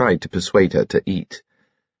champagne, and tried to persuade her to eat.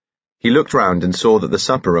 He looked round and saw that the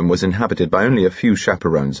supper-room was inhabited by only a few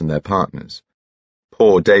chaperones and their partners.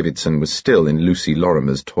 Poor Davidson was still in Lucy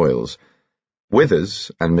Lorimer's toils.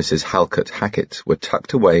 Withers and Mrs. Halkett Hackett were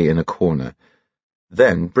tucked away in a corner.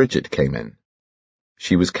 Then Bridget came in.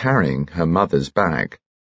 She was carrying her mother's bag.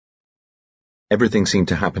 Everything seemed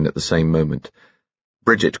to happen at the same moment.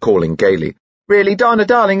 Bridget calling gaily, Really, Donna,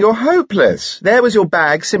 darling, you're hopeless. There was your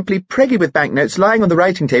bag, simply preggy with banknotes, lying on the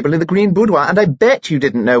writing table in the green boudoir, and I bet you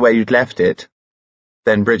didn't know where you'd left it.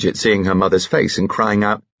 Then Bridget seeing her mother's face and crying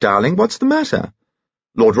out, Darling, what's the matter?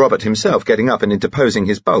 Lord Robert himself getting up and interposing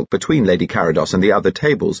his bulk between Lady Carados and the other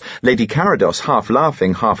tables, Lady Carados half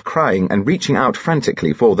laughing, half crying, and reaching out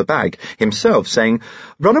frantically for the bag, himself saying,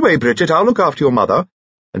 Run away, Bridget, I'll look after your mother,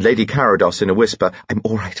 and Lady Carados in a whisper, I'm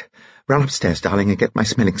all right. Run upstairs, darling, and get my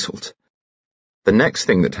smelling salts. The next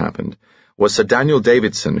thing that happened was Sir Daniel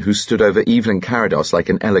Davidson, who stood over Evelyn Carados like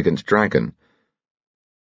an elegant dragon.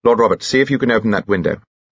 Lord Robert, see if you can open that window.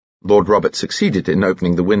 Lord Robert succeeded in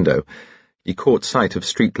opening the window. He caught sight of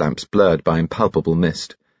street lamps blurred by impalpable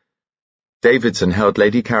mist. Davidson held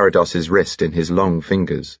Lady Carados's wrist in his long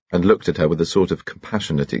fingers and looked at her with a sort of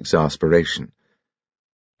compassionate exasperation.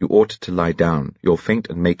 You ought to lie down. You'll faint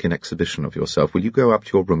and make an exhibition of yourself. Will you go up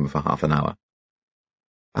to your room for half an hour?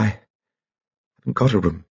 I haven't got a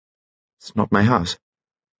room. It's not my house.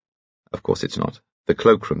 Of course it's not. The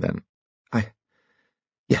cloakroom, then.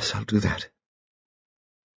 Yes, I'll do that.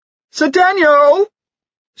 Sir Daniel!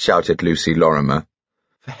 Shouted Lucy Lorimer.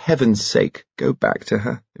 For heaven's sake, go back to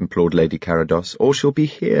her, implored Lady Carados, or she'll be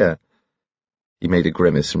here. He made a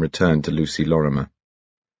grimace and returned to Lucy Lorimer.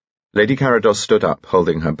 Lady Carados stood up,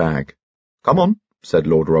 holding her bag. Come on, said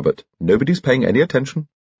Lord Robert. Nobody's paying any attention.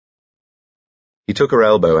 He took her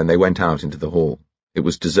elbow and they went out into the hall. It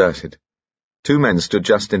was deserted. Two men stood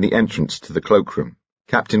just in the entrance to the cloakroom,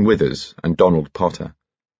 Captain Withers and Donald Potter.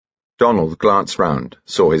 Donald glanced round,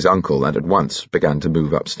 saw his uncle, and at once began to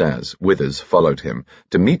move upstairs. Withers followed him.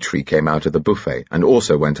 Dmitri came out of the buffet and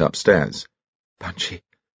also went upstairs. Bunchy,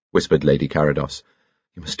 whispered Lady Carados,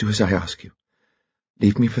 you must do as I ask you.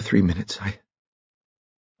 Leave me for 3 minutes.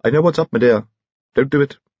 I know what's up, my dear. Don't do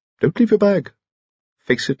it. Don't leave your bag.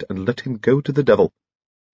 Face it and let him go to the devil.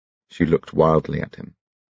 She looked wildly at him.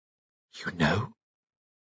 You know?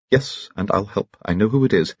 Yes, and I'll help. I know who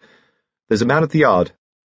it is. There's a man at the yard.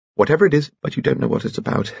 Whatever it is, but you don't know what it's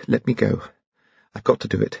about. Let me go. I've got to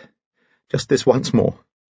do it. Just this once more.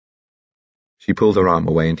 She pulled her arm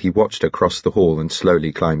away and he watched her cross the hall and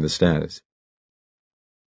slowly climb the stairs.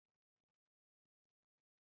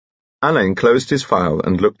 Alleyn closed his file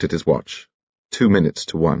and looked at his watch. 2 minutes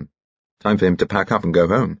to 1. Time for him to pack up and go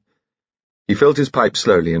home. He filled his pipe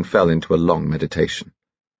slowly and fell into a long meditation.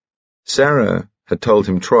 Sarah had told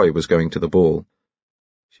him Troy was going to the ball.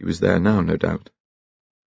 She was there now, no doubt.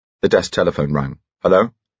 The desk telephone rang.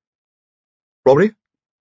 Hello? Rory?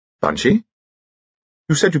 Bunchy?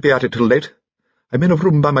 You said you'd be at it till late. I'm in a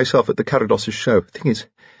room by myself at the Carados' show. Thing is,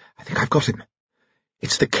 I think I've got him.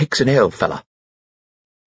 It's the Cakes and Ale fella.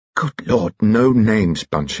 Good Lord, no names,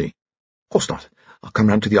 Bunchy. Of course not. I'll come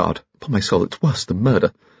round to the yard. Upon my soul, it's worse than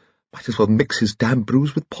murder. Might as well mix his damn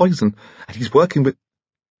brews with poison. And he's working with—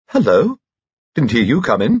 Hello? Didn't hear you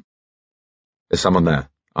come in. Is someone there?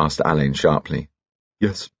 Asked Alleyn sharply.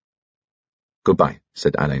 Yes. Goodbye,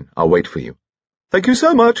 said Alleyn. I'll wait for you. Thank you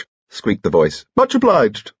so much, squeaked the voice. Much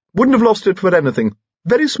obliged. Wouldn't have lost it for anything.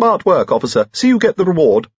 Very smart work, officer. See you get the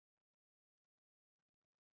reward.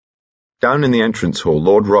 Down in the entrance hall,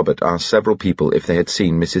 Lord Robert asked several people if they had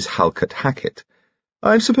seen Mrs. Halkett Hackett.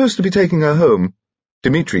 I'm supposed to be taking her home.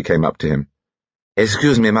 Dimitri came up to him.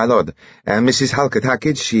 Excuse me, my lord. Mrs. Halkett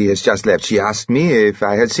Hackett, she has just left. She asked me if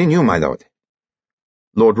I had seen you, my lord.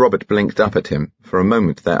 Lord Robert blinked up at him. For a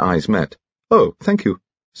moment their eyes met. Oh, thank you,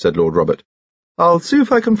 said Lord Robert. I'll see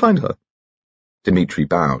if I can find her. Dimitri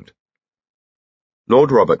bowed.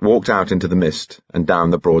 Lord Robert walked out into the mist and down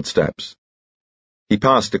the broad steps. He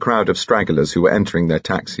passed a crowd of stragglers who were entering their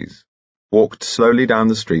taxis, walked slowly down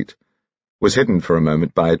the street, was hidden for a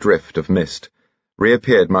moment by a drift of mist,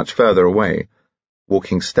 reappeared much further away,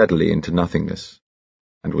 walking steadily into nothingness,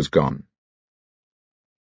 and was gone.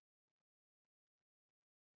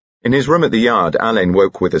 In his room at the yard, Alleyn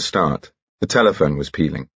woke with a start. The telephone was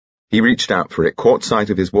pealing. He reached out for it, caught sight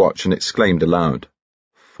of his watch, and exclaimed aloud.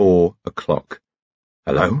 4 o'clock.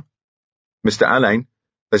 Hello? Mr. Alleyn,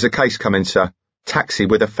 there's a case coming, sir. Taxi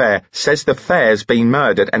with a fare. Says the fare's been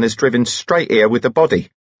murdered and has driven straight here with the body.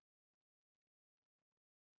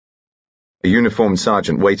 A uniformed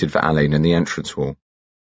sergeant waited for Alleyn in the entrance hall.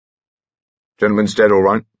 Gentleman's dead, all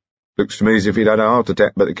right. Looks to me as if he'd had a heart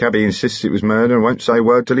attack, but the cabbie insists it was murder and won't say a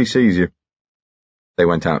word till he sees you. They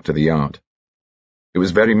went out to the yard. It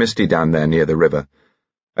was very misty down there near the river.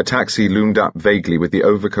 A taxi loomed up vaguely with the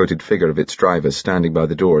overcoated figure of its driver standing by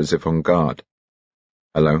the door as if on guard.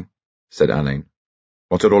 Hello, said Alleyn.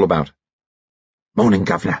 What's it all about? Morning,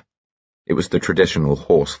 Governor. It was the traditional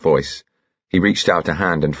hoarse voice. He reached out a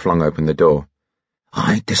hand and flung open the door.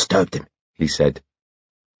 I disturbed him, he said.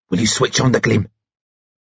 Will you switch on the glim?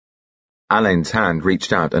 Alleyn's hand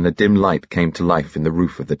reached out and a dim light came to life in the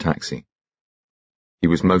roof of the taxi. He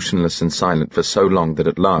was motionless and silent for so long that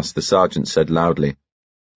at last the sergeant said loudly,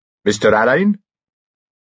 Mr. Alleyn?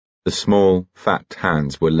 The small, fat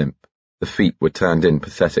hands were limp. The feet were turned in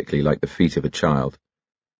pathetically like the feet of a child.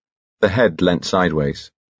 The head leant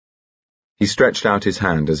sideways. He stretched out his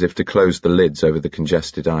hand as if to close the lids over the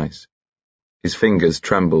congested eyes. His fingers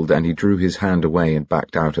trembled and he drew his hand away and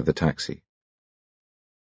backed out of the taxi.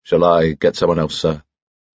 Shall I get someone else, sir?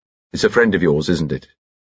 It's a friend of yours, isn't it?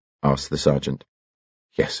 Asked the sergeant.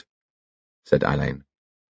 Yes, said Alleyn.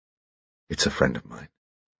 It's a friend of mine.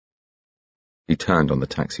 He turned on the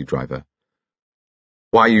taxi driver.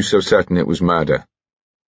 Why are you so certain it was murder?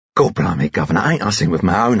 God blimey, Governor, ain't I seen with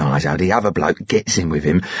my own eyes how the other bloke gets in with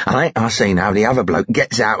him, and ain't I seen how the other bloke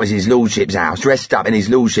gets out of his lordship's house, dressed up in his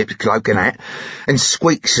lordship's cloak and hat, and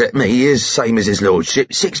squeaks at me as same as his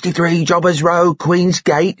lordship, 63 Jobbers Road, Queen's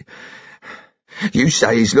Gate. You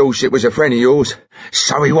say his lordship was a friend of yours,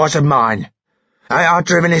 so he was of mine. I've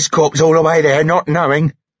driven his corpse all the way there, not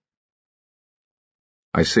knowing.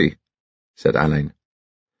 I see, said Alleyn.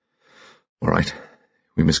 All right,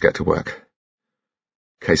 we must get to work.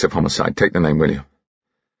 Case of homicide. Take the name, will you?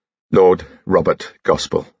 Lord Robert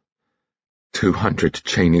Gospel. 200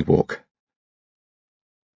 Cheney Walk.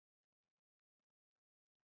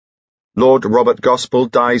 Lord Robert Gospel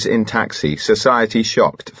dies in taxi. Society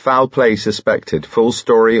shocked. Foul play suspected. Full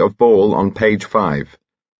story of ball on page 5.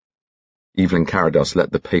 Evelyn Carados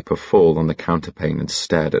let the paper fall on the counterpane and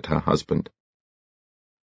stared at her husband.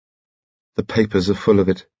 The papers are full of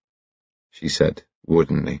it, she said,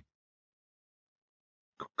 woodenly.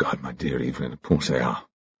 Good God, my dear Evelyn, of course they are.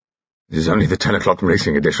 This is only the 10 o'clock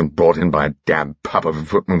racing edition brought in by a damn pup of a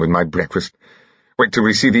footman with my breakfast. Wait till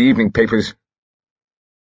we see the evening papers.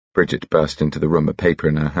 Bridget burst into the room, a paper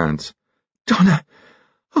in her hands. Donna!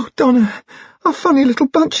 Oh, Donna! Our funny little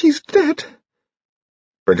Bunchy's dead!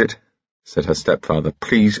 Bridget, said her stepfather,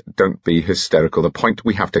 please don't be hysterical. The point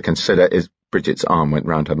we have to consider is— Bridget's arm went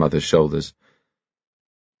round her mother's shoulders.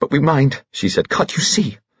 But we mind, she said. Can't you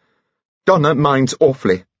see? Donna minds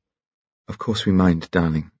awfully. Of course we mind,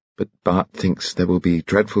 darling, but Bart thinks there will be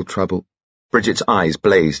dreadful trouble. Bridget's eyes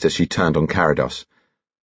blazed as she turned on Carados.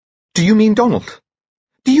 Do you mean Donald?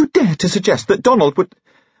 Do you dare to suggest that Donald would—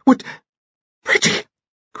 Bridget,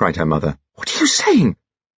 cried her mother, what are you saying?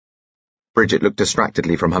 Bridget looked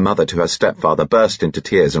distractedly from her mother to her stepfather, burst into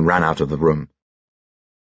tears and ran out of the room.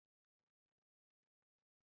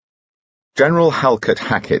 General Halkett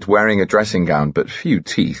Hackett, wearing a dressing gown but few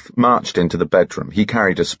teeth, marched into the bedroom. He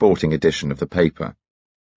carried a sporting edition of the paper.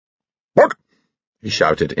 "What?" he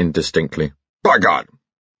shouted indistinctly. "By God!"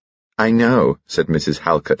 "I know," said Mrs.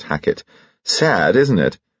 Halkett Hackett. "Sad, isn't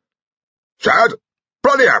it?" "Sad?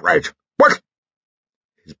 Bloody outrage! What?"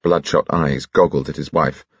 His bloodshot eyes goggled at his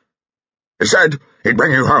wife. "He said he'd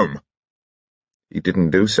bring you home." "He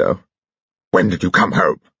didn't do so." "When did you come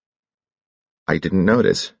home?" "I didn't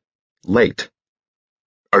notice. Late."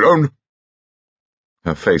 "Alone?"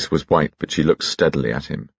 Her face was white, but she looked steadily at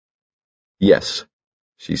him. "Yes,"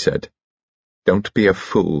 she said. "Don't be a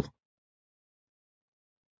fool."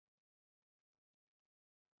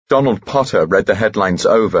 Donald Potter read the headlines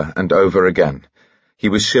over and over again. He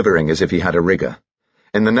was shivering as if he had a rigor.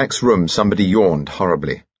 In the next room, somebody yawned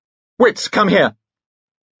horribly. "Wits, come here!"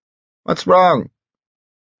 "What's wrong?"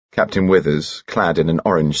 Captain Withers, clad in an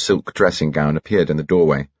orange silk dressing gown, appeared in the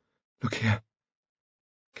doorway. "Look here."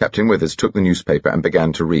 Captain Withers took the newspaper and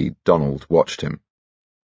began to read. Donald watched him.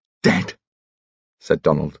 "Dead," said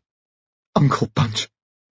Donald. "Uncle Bunch.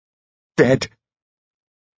 Dead."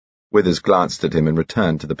 Withers glanced at him and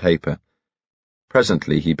returned to the paper.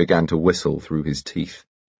 Presently he began to whistle through his teeth.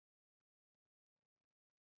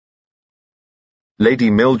 Lady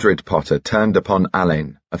Mildred Potter turned upon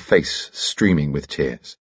Alleyn, a face streaming with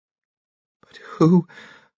tears. "But who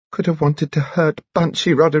could have wanted to hurt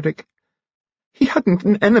Bunchy, Roderick? He hadn't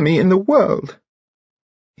an enemy in the world."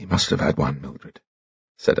 "He must have had one, Mildred,"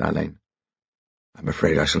 said Alleyn. "I'm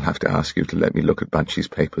afraid I shall have to ask you to let me look at Bunchy's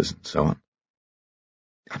papers and so on."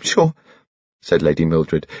 "I'm sure," said Lady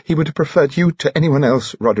Mildred, "he would have preferred you to anyone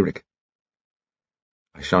else, Roderick."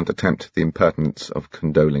 "I shan't attempt the impertinence of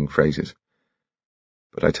condoling phrases.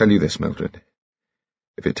 But I tell you this, Mildred,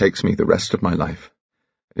 if it takes me the rest of my life,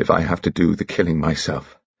 and if I have to do the killing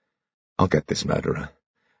myself, I'll get this murderer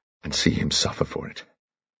and see him suffer for it."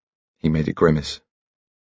 He made a grimace.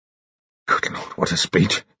 Good Lord, what a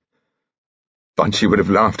speech! Bunchy would have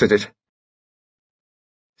laughed at it.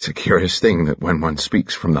 It's a curious thing that when one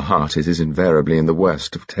speaks from the heart, it is invariably in the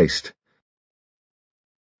worst of taste.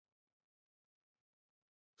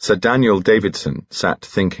 Sir Daniel Davidson sat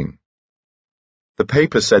thinking. The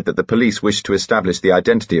paper said that the police wished to establish the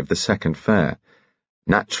identity of the second fare.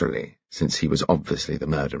 Naturally, since he was obviously the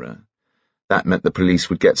murderer. That meant the police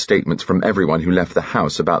would get statements from everyone who left the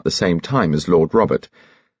house about the same time as Lord Robert.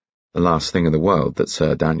 The last thing in the world that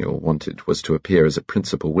Sir Daniel wanted was to appear as a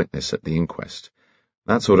principal witness at the inquest.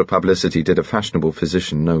 That sort of publicity did a fashionable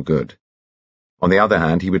physician no good. On the other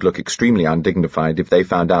hand, he would look extremely undignified if they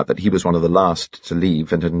found out that he was one of the last to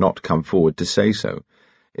leave and had not come forward to say so.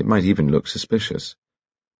 It might even look suspicious.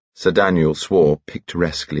 Sir Daniel swore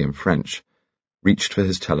picturesquely in French, reached for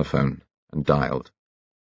his telephone, and dialed.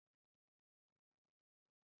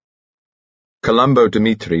 Colombo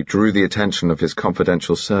Dmitri drew the attention of his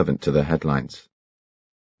confidential servant to the headlines.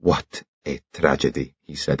 "What a tragedy,"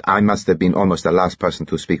 he said. "I must have been almost the last person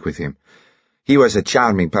to speak with him. He was a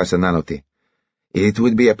charming personality. It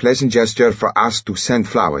would be a pleasant gesture for us to send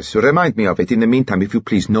flowers. Remind me of it. In the meantime, if you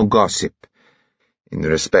please, no gossip. In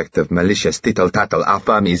respect of malicious tittle-tattle, our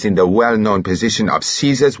firm is in the well-known position of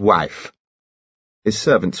Caesar's wife." His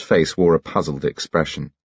servant's face wore a puzzled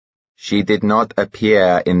expression. "She did not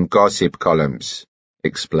appear in gossip columns,"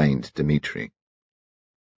 explained Dmitri.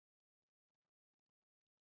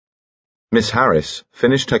 Miss Harris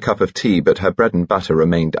finished her cup of tea, but her bread and butter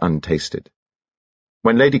remained untasted.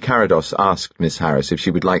 When Lady Carados asked Miss Harris if she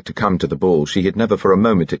would like to come to the ball, she had never for a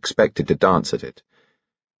moment expected to dance at it.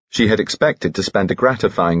 She had expected to spend a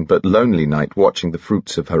gratifying but lonely night watching the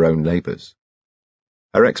fruits of her own labours.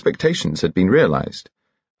 Her expectations had been realised,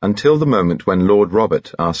 until the moment when Lord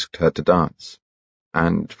Robert asked her to dance,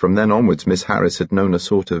 and from then onwards Miss Harris had known a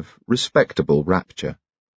sort of respectable rapture.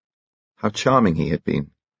 How charming he had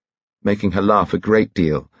been, making her laugh a great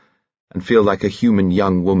deal, and feel like a human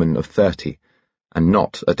young woman of 30, and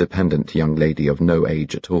not a dependent young lady of no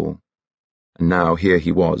age at all. And now here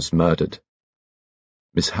he was, murdered.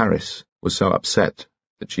 Miss Harris was so upset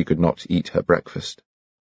that she could not eat her breakfast.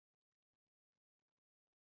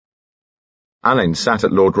 Alleyn sat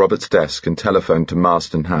at Lord Robert's desk and telephoned to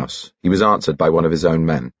Marston House. He was answered by one of his own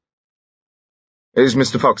men. "Is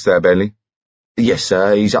Mr. Fox there, Bailey?" "Yes,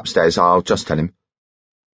 sir, he's upstairs. I'll just tell him."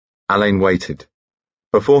 Alleyn waited.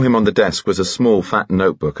 Before him on the desk was a small fat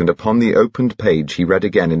notebook, and upon the opened page he read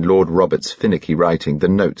again in Lord Robert's finicky writing the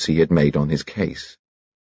notes he had made on his case.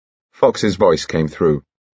 Fox's voice came through.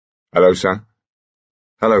 "Hello, sir."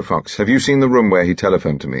 "Hello, Fox. Have you seen the room where he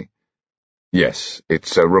telephoned to me?" "Yes,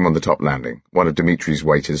 it's a room on the top landing. One of Dimitri's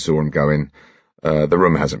waiters saw him go in. The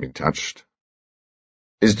room hasn't been touched."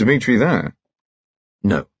 Is Dmitri there?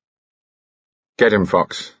 No. Get him,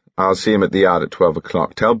 Fox. I'll see him at the yard at 12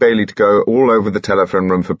 o'clock. Tell Bailey to go all over the telephone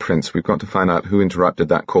room for Prince. We've got to find out who interrupted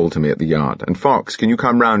that call to me at the yard. And Fox, can you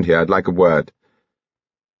come round here? I'd like a word.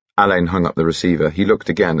 Alleyn hung up the receiver. He looked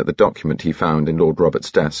again at the document he found in Lord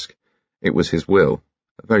Robert's desk. It was his will,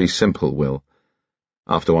 a very simple will.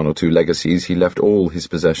 After 1 or 2 legacies, he left all his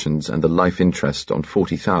possessions and the life interest on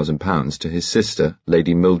 £40,000 to his sister,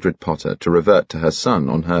 Lady Mildred Potter, to revert to her son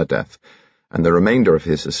on her death, and the remainder of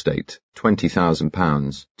his estate,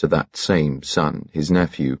 £20,000, to that same son, his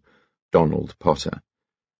nephew, Donald Potter.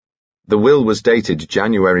 The will was dated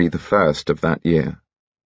January the 1st of that year.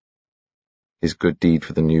 His good deed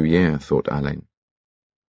for the new year, thought Alleyn.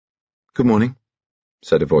 "Good morning,"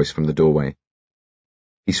 said a voice from the doorway.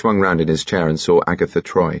 He swung round in his chair and saw Agatha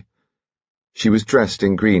Troy. She was dressed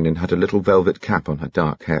in green and had a little velvet cap on her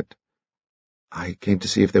dark head. "I came to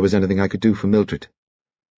see if there was anything I could do for Mildred.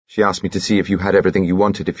 She asked me to see if you had everything you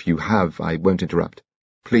wanted. If you have, I won't interrupt."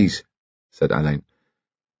 "Please," said Alleyn.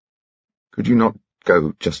 "Could you not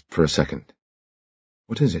go just for a second?"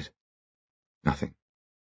 "What is it?" "Nothing.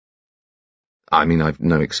 I mean, I've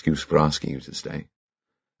no excuse for asking you to stay.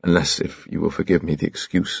 Unless, if you will forgive me, the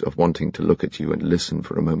excuse of wanting to look at you and listen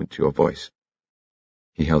for a moment to your voice."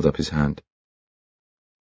 He held up his hand.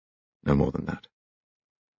 "No more than that.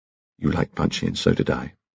 You liked Bunchy, and so did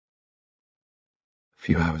I." "A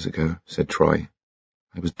few hours ago," said Troy,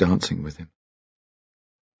 "I was dancing with him."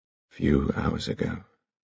 "Few hours ago."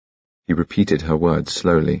 He repeated her words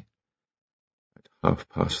slowly. "At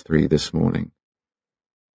 3:30 this morning.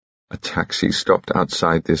 A taxi stopped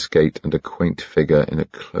outside this gate, and a quaint figure in a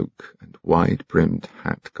cloak and wide-brimmed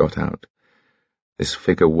hat got out. This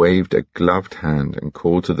figure waved a gloved hand and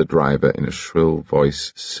called to the driver in a shrill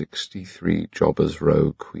voice, 63 Jobbers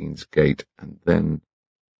Row, Queen's Gate, and then—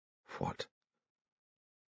 What?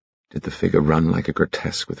 Did the figure run like a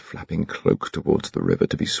grotesque with flapping cloak towards the river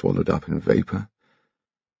to be swallowed up in vapour?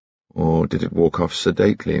 Or did it walk off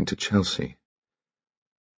sedately into Chelsea?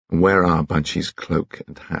 And where are Bunchy's cloak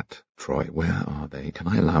and hat, Troy? Where are they? Can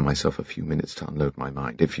I allow myself a few minutes to unload my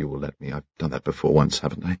mind, if you will let me? I've done that before once,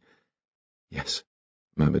 haven't I? Yes,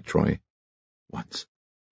 murmured Troy. Once.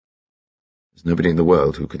 There's nobody in the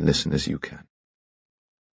world who can listen as you can.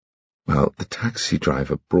 Well, the taxi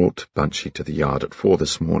driver brought Bunchy to the yard at 4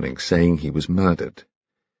 this morning, saying he was murdered.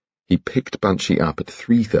 He picked Bunchy up at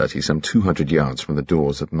 3:30, some 200 yards from the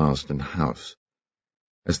doors of Marsden House.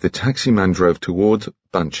 As the taximan drove towards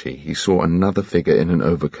Bunchy, he saw another figure in an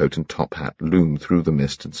overcoat and top hat loom through the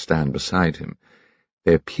mist and stand beside him.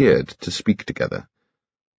 They appeared to speak together.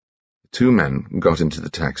 The 2 men got into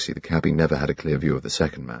the taxi. The cabby never had a clear view of the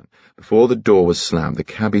second man. Before the door was slammed, the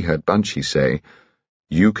cabby heard Bunchy say,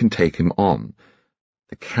 "You can take him on."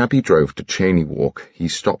 The cabby drove to Cheney Walk. He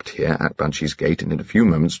stopped here at Bunchy's gate, and in a few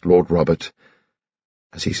moments Lord Robert,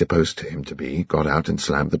 as he supposed him to be, got out and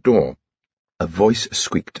slammed the door. A voice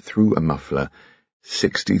squeaked through a muffler,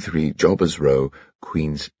 63 Jobbers Row,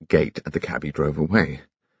 Queen's Gate, and the cabby drove away.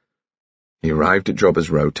 He arrived at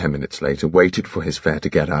Jobbers Row 10 minutes later, waited for his fare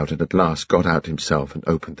to get out, and at last got out himself and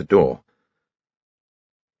opened the door.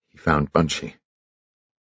 He found Bunchy.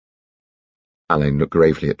 Alleyn looked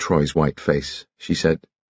gravely at Troy's white face. She said,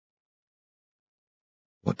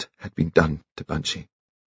 "What had been done to Bunchy?"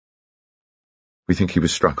 "We think he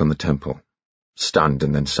was struck on the temple, stunned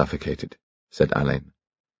and then suffocated," said Alleyn.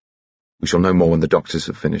 "We shall know more when the doctors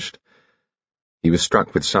have finished. He was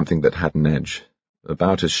struck with something that had an edge,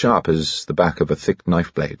 about as sharp as the back of a thick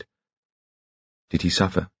knife blade." "Did he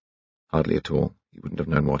suffer?" "Hardly at all. He wouldn't have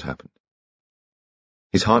known what happened."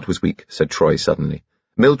 "His heart was weak," said Troy suddenly.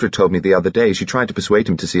 "Mildred told me the other day. She tried to persuade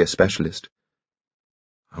him to see a specialist."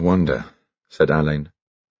 "I wonder," said Alleyn,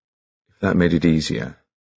 "if that made it easier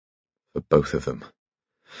for both of them."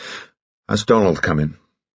 "Has Donald come in?"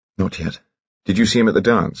 "Not yet." "Did you see him at the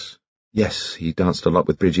dance?" "Yes, he danced a lot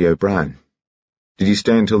with Bridgie O'Brien." "Did he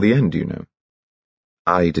stay until the end, do you know?"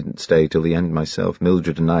 "I didn't stay till the end myself.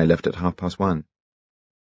 Mildred and I left at 1:30.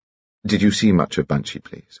 "Did you see much of Bunchy,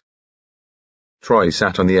 please?" Troy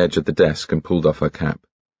sat on the edge of the desk and pulled off her cap.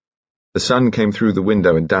 The sun came through the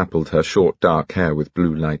window and dappled her short dark hair with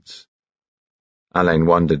blue lights. Alleyn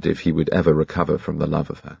wondered if he would ever recover from the love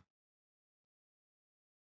of her.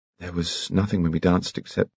 "There was nothing when we danced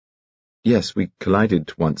except— Yes, we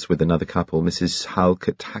collided once with another couple. Mrs.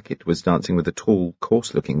 Halkett Hackett was dancing with a tall,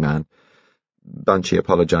 coarse-looking man. Bunchy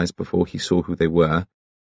apologized before he saw who they were.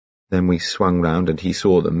 Then we swung round and he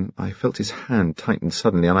saw them. I felt his hand tighten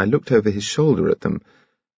suddenly, and I looked over his shoulder at them.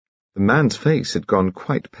 The man's face had gone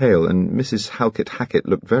quite pale, and Mrs. Halkett Hackett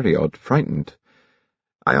looked very odd, frightened.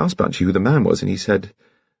 I asked Bunchy who the man was, and he said,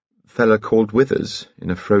 fella called Withers, in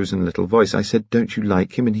a frozen little voice. I said, "Don't you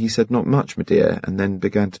like him?" and he said, "Not much, my dear," and then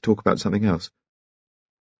began to talk about something else.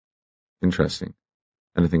 Interesting.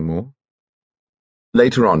 Anything more?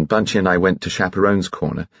 Later on, Bunchy and I went to Chaperone's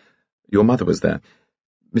Corner. Your mother was there.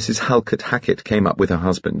 Mrs. Halkett Hackett came up with her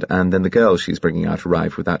husband, and then the girl she's bringing out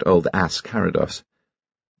arrived with that old ass Carados.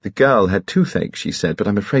 The girl had toothache, she said, but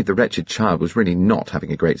I'm afraid the wretched child was really not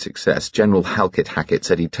having a great success. General Halkett Hackett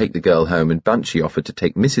said he'd take the girl home, and Bunchy offered to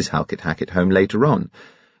take Mrs. Halkett Hackett home later on.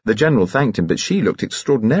 The General thanked him, but she looked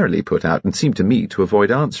extraordinarily put out and seemed to me to avoid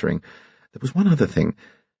answering. There was one other thing.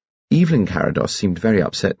 Evelyn Carados seemed very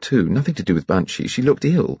upset too, nothing to do with Bunchy. She looked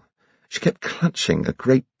ill. She kept clutching a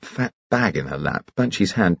great fat bag in her lap.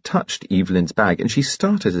 Bunchy's hand touched Evelyn's bag, and she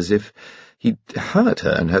started as if he'd hurt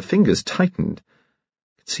her, and her fingers tightened.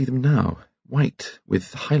 I could see them now, white,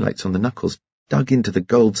 with highlights on the knuckles, dug into the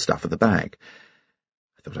gold stuff of the bag.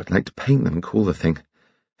 I thought I'd like to paint them and call the thing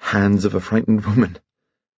Hands of a Frightened Woman.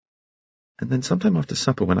 And then sometime after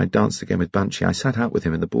supper, when I danced again with Bunchy, I sat out with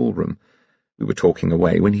him in the ballroom. We were talking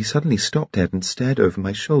away when he suddenly stopped dead and stared over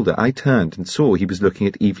my shoulder. I turned and saw he was looking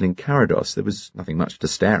at Evelyn Carados. There was nothing much to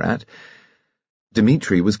stare at.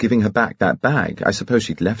 Dmitri was giving her back that bag. I suppose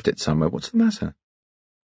she'd left it somewhere. What's the matter?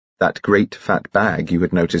 That great fat bag you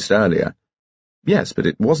had noticed earlier. Yes, but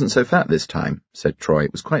it wasn't so fat this time, said Troy.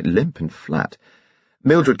 It was quite limp and flat.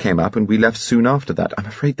 Mildred came up and we left soon after that. I'm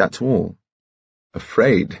afraid that's all.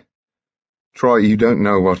 Afraid? Troy, you don't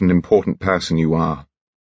know what an important person you are.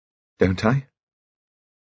 Don't I?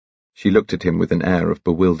 She looked at him with an air of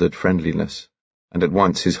bewildered friendliness, and at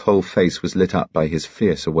once his whole face was lit up by his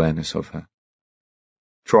fierce awareness of her.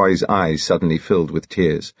 Troy's eyes suddenly filled with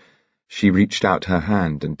tears. She reached out her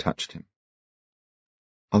hand and touched him.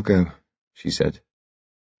 "I'll go," she said.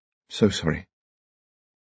 "So sorry."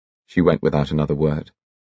 She went without another word.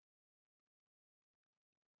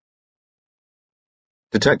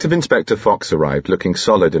 Detective Inspector Fox arrived, looking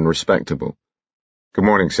solid and respectable. "Good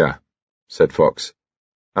morning, sir," said Fox.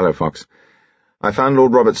 "Hello, Fox. I found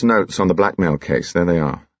Lord Robert's notes on the blackmail case. There they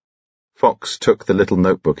are." Fox took the little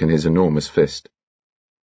notebook in his enormous fist.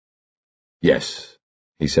 "Yes,"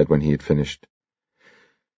 he said when he had finished.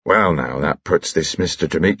 "Well, now, that puts this Mr.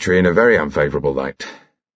 Dmitri in a very unfavourable light."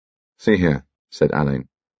 "See here," said Alleyn.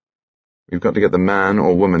 "We've got to get the man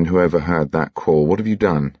or woman who overheard that call. What have you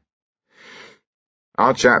done?"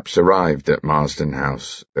 "Our chaps arrived at Marsden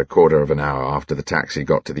House a quarter of an hour after the taxi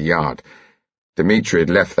got to the yard. Dmitri had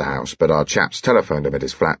left the house, but our chaps telephoned him at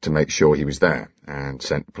his flat to make sure he was there, and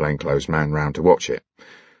sent a plainclothes man round to watch it.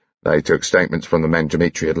 They took statements from the men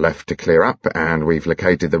Dmitri had left to clear up, and we've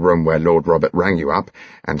located the room where Lord Robert rang you up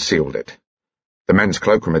and sealed it. The men's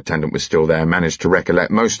cloakroom attendant was still there, managed to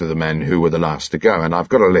recollect most of the men who were the last to go, and I've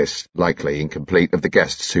got a list, likely incomplete, of the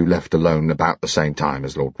guests who left alone about the same time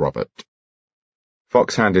as Lord Robert."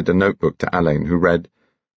 Fox handed a notebook to Alleyn, who read,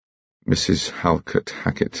 "Mrs. Halkett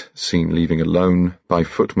Hackett, seen leaving alone, by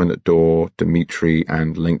footman at door, Dmitri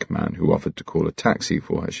and linkman, who offered to call a taxi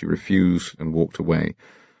for her. She refused and walked away.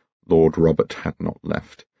 Lord Robert had not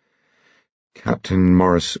left. Captain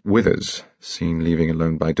Maurice Withers, seen leaving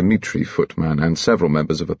alone by Dmitri, footman, and several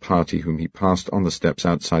members of a party whom he passed on the steps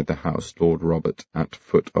outside the house, Lord Robert at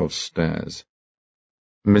foot of stairs.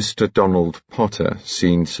 Mr. Donald Potter,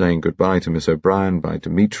 seen saying goodbye to Miss O'Brien by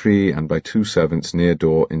Dmitri and by two servants near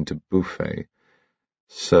door into buffet.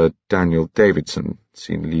 Sir Daniel Davidson,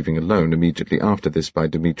 seen leaving alone immediately after this by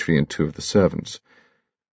Dmitri and two of the servants.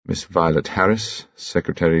 Miss Violet Harris,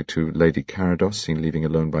 secretary to Lady Carados, seen leaving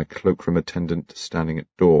alone by cloakroom attendant, standing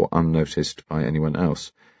at door unnoticed by anyone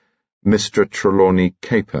else. Mr. Trelawney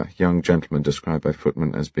Caper, young gentleman described by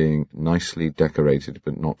footman as being nicely decorated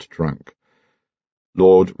but not drunk.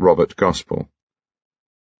 Lord Robert Gospel.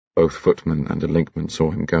 Both footman and a linkman saw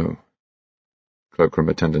him go. Cloakroom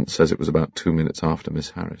attendant says it was about 2 minutes after Miss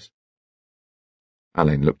Harris."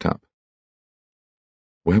 Alleyn looked up.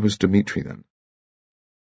 "Where was Dmitri, then?"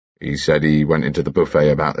 "He said he went into the buffet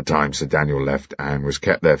about the time Sir Daniel left and was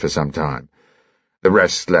kept there for some time. The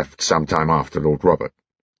rest left some time after Lord Robert."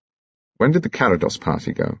 "When did the Carados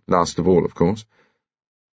party go? Last of all, of course."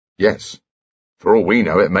 "Yes. For all we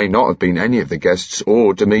know, it may not have been any of the guests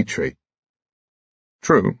or Dmitri."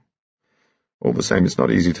 "True. All the same, it's not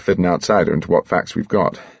easy to fit an outsider into what facts we've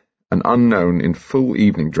got. An unknown in full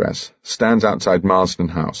evening dress stands outside Marsden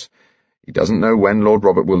House. He doesn't know when Lord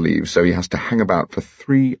Robert will leave, so he has to hang about for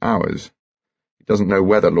 3 hours. He doesn't know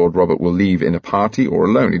whether Lord Robert will leave in a party or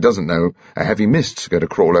alone. He doesn't know a heavy mist's going to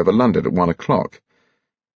crawl over London at 1 o'clock.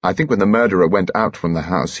 I think when the murderer went out from the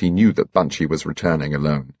house, he knew that Bunchy was returning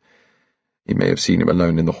alone. He may have seen him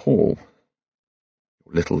alone in the hall.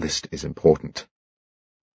 Your little list is important."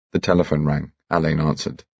 The telephone rang. Alleyn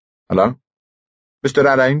answered. "Hello? Mr.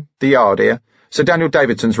 Alleyn, the Yard here. Sir Daniel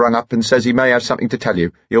Davidson's rung up and says he may have something to tell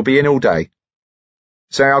you. He'll be in all day."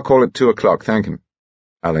 "Say I'll call at 2 o'clock, thank him."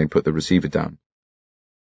 Alleyn put the receiver down.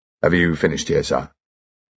 "Have you finished here, sir?"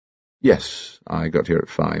 "Yes, I got here at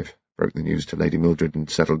 5. Broke the news to Lady Mildred and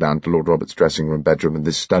settled down to Lord Robert's dressing-room, bedroom and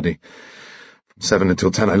this study. From 7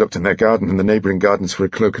 until 10 I looked in their garden and the neighbouring gardens for a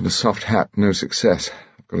cloak and a soft hat. No success.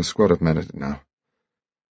 I've got a squad of men at it now."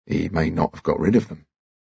 "He may not have got rid of them."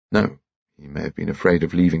 "No, he may have been afraid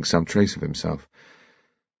of leaving some trace of himself.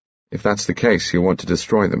 If that's the case, he'll want to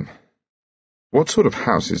destroy them." "What sort of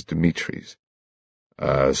house is Dimitri's?"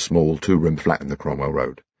 "A small 2-room flat in the Cromwell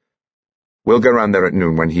Road." "We'll go round there at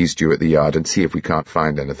noon when he's due at the Yard and see if we can't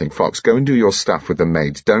find anything. Fox, go and do your stuff with the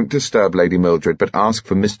maids. Don't disturb Lady Mildred, but ask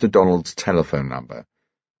for Mr. Donald's telephone number."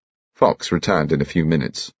 Fox returned in a few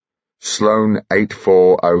minutes. "Sloane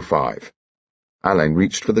 8405. Alleyn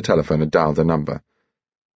reached for the telephone and dialed the number.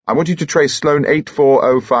 "I want you to trace Sloane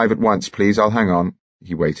 8405 at once, please. I'll hang on."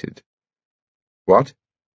 He waited. "What?"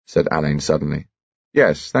 said Alleyn suddenly.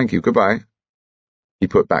 "Yes, thank you. Goodbye." He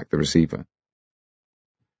put back the receiver.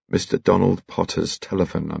 "Mr. Donald Potter's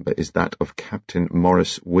telephone number is that of Captain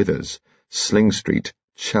Maurice Withers, Sling Street,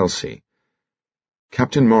 Chelsea.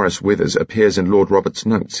 Captain Maurice Withers appears in Lord Robert's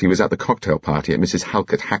notes. He was at the cocktail party at Mrs.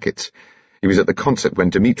 Halkett Hackett's. He was at the concert when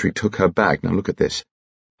Dimitri took her bag. Now look at this."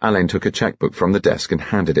 Alleyn took a chequebook from the desk and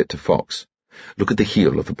handed it to Fox. "Look at the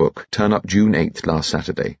heel of the book. Turn up June 8th last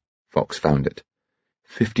Saturday." Fox found it.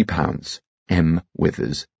 £50. M.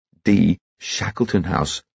 Withers, D. Shackleton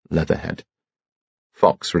House, Leatherhead.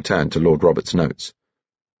 Fox returned to Lord Robert's notes.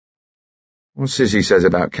 "What Sissy says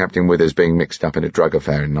about Captain Withers being mixed up in a drug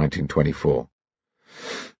affair in 1924.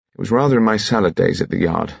 It was rather in my salad days at the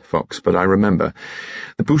Yard, Fox, but I remember.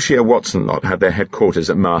 The Bouchier-Watson lot had their headquarters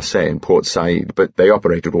at Marseille and Port Said, but they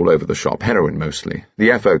operated all over the shop, heroin mostly.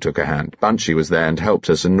 The FO took a hand. Bunchy was there and helped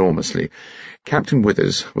us enormously. Captain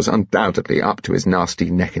Withers was undoubtedly up to his nasty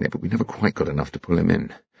neck in it, but we never quite got enough to pull him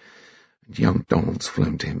in. And young Donald's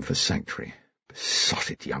flown to him for sanctuary.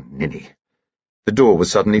 Besotted young ninny." The door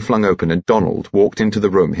was suddenly flung open and Donald walked into the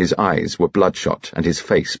room. His eyes were bloodshot and his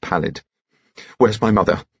face pallid. "Where's my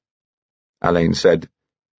mother?" Alleyn said.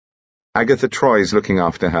 "Agatha Troy's looking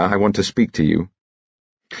after her. I want to speak to you."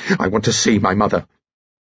 "I want to see my mother."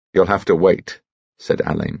 "You'll have to wait," said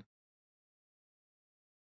Alleyn.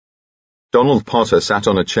 Donald Potter sat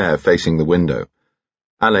on a chair facing the window.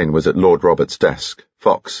 Alleyn was at Lord Robert's desk.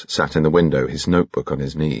 Fox sat in the window, his notebook on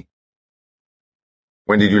his knee.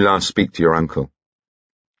 "When did you last speak to your uncle?"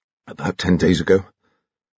 "About 10 days ago."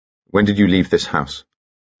 "When did you leave this house?"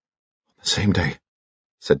 "The same day,"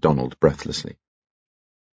 said Donald breathlessly.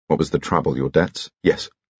 "What was the trouble, your debts?" "Yes."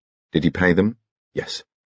 "Did he pay them?" "Yes."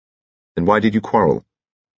 "Then why did you quarrel?"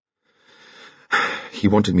 "He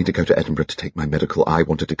wanted me to go to Edinburgh to take my medical. I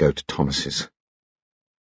wanted to go to Thomas's."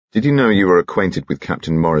 "Did he know you were acquainted with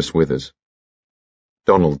Captain Maurice Withers?"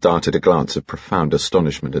 Donald darted a glance of profound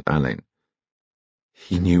astonishment at Alleyn.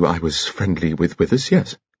 "He knew I was friendly with Withers,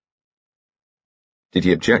 yes." "Did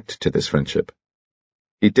he object to this friendship?"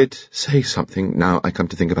 "He did say something, now I come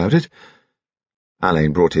to think about it."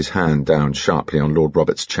 Alleyn brought his hand down sharply on Lord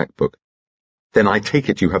Robert's cheque-book. "Then I take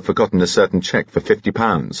it you have forgotten a certain cheque for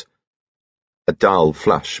 £50. A dull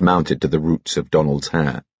flush mounted to the roots of Donald's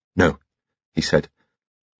hair. "No," he said.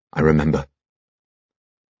 "I remember."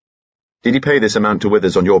 "Did he pay this amount to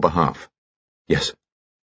Withers on your behalf?" "Yes."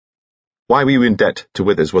 "Why were you in debt to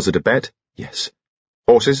Withers? Was it a bet?" "Yes."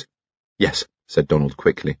 "Horses?" "Yes," said Donald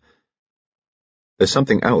quickly. "There's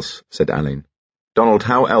something else," said Alleyn. "Donald,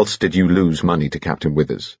 how else did you lose money to Captain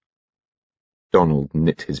Withers?" Donald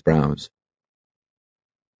knit his brows.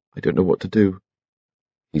 "I don't know what to do,"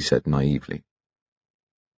 he said naively.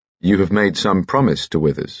 "You have made some promise to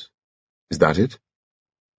Withers. Is that it?"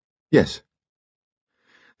 "Yes."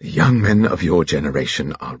 "The young men of your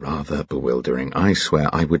generation are rather bewildering. I swear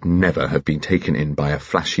I would never have been taken in by a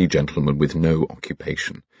flashy gentleman with no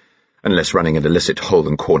occupation, unless running an illicit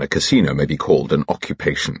hole-and-corner casino may be called an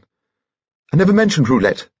occupation." "I never mentioned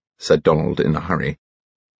roulette," said Donald in a hurry.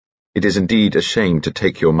 "It is indeed a shame to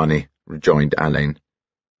take your money," rejoined Alleyn.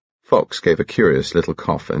 Fox gave a curious little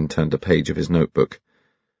cough and turned a page of his notebook.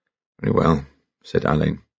 "Very well," said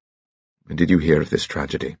Alleyn. "When did you hear of this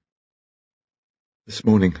tragedy?" "This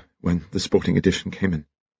morning, when the sporting edition came in."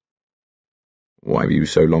 "Why were you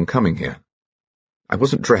so long coming here?" "I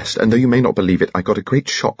wasn't dressed, and though you may not believe it, I got a great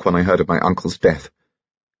shock when I heard of my uncle's death."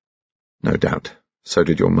 "No doubt. So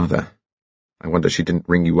did your mother. I wonder she didn't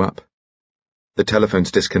ring you up." "The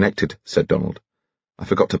telephone's disconnected," said Donald. "I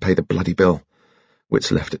forgot to pay the bloody bill.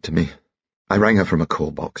 Wits left it to me. I rang her from a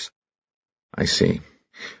call box. I see.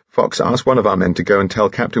 Fox, ask one of our men to go and tell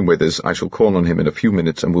Captain Withers I shall call on him in a few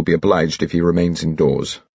minutes and will be obliged if he remains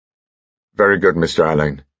indoors. Very good, Mr.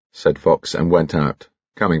 Alleyn, said Fox, and went out,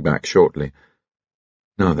 coming back shortly.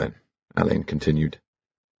 Now then, Alleyn continued,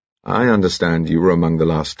 I understand you were among the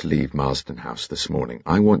last to leave Marsden House this morning.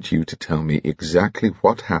 I want you to tell me exactly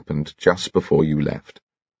what happened just before you left.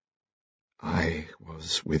 I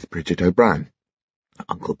was with Bridget O'Brien.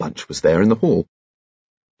 Uncle Bunch was there in the hall.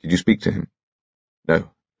 Did you speak to him? No.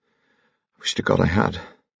 I wish to God I had.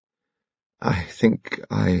 I think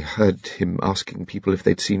I heard him asking people if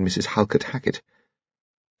they'd seen Mrs. Halkett Hackett.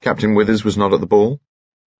 Captain Withers was not at the ball?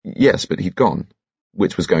 Yes, but he'd gone.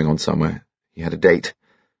 Which was going on somewhere. He had a date.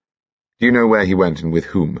 Do you know where he went and with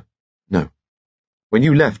whom? No. When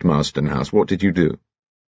you left Marsden House, what did you do?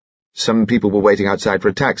 Some people were waiting outside for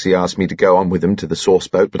a taxi, asked me to go on with them to the sauce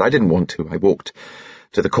boat, but I didn't want to. I walked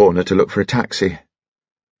to the corner to look for a taxi.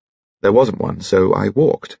 There wasn't one, so I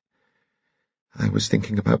walked. I was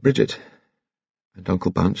thinking about Bridget, and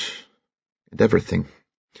Uncle Bunch, and everything.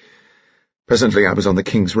 Presently I was on the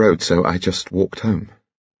King's Road, so I just walked home.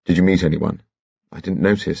 Did you meet anyone? I didn't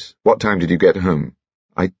notice. What time did you get home?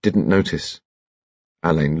 I didn't notice.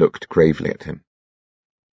 Alleyn looked gravely at him.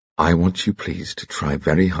 I want you, please, to try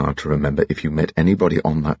very hard to remember if you met anybody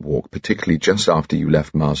on that walk, particularly just after you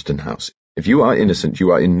left Marsden House. If you are innocent,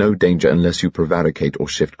 you are in no danger unless you prevaricate or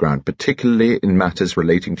shift ground, particularly in matters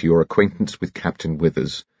relating to your acquaintance with Captain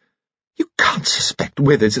Withers. You can't suspect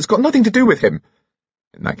Withers. It's got nothing to do with him.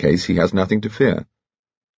 In that case, he has nothing to fear.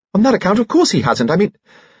 On that account, of course he hasn't. I mean...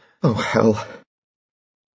 Oh, hell.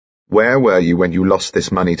 Where were you when you lost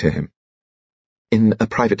this money to him? In a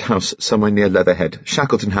private house somewhere near Leatherhead.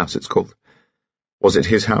 Shackleton House, it's called. Was it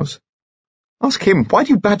his house? Ask him. Why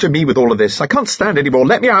do you badger me with all of this? I can't stand any more.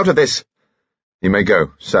 Let me out of this. You may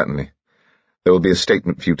go, certainly. There will be a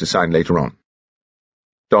statement for you to sign later on.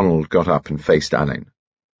 Donald got up and faced Alleyn.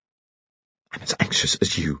 I'm as anxious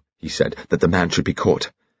as you, he said, that the man should be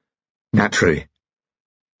caught. Naturally.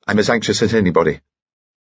 I'm as anxious as anybody.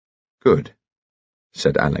 Good,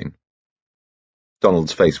 said Alleyn.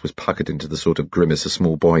 Donald's face was puckered into the sort of grimace a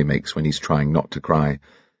small boy makes when he's trying not to cry.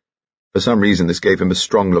 For some reason this gave him a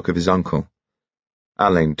strong look of his uncle.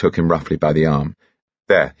 Alleyn took him roughly by the arm.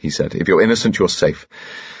 "There," he said, "if you're innocent, you're safe.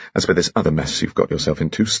 As for this other mess you've got yourself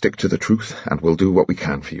into, stick to the truth, and we'll do what we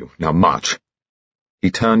can for you. Now march."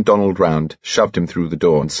 He turned Donald round, shoved him through the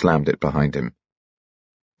door, and slammed it behind him.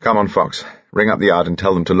 "Come on, Fox. Ring up the yard and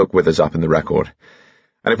tell them to look Withers up in the record.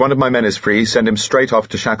 And if one of my men is free, send him straight off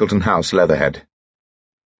to Shackleton House, Leatherhead."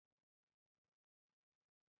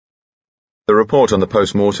 The report on the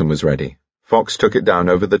post-mortem was ready. Fox took it down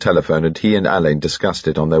over the telephone, and he and Alleyn discussed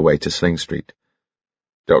it on their way to Sling Street.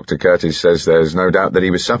 "Dr. Curtis says there's no doubt that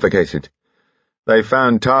he was suffocated. They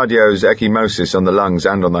found Tardio's ecchymosis on the lungs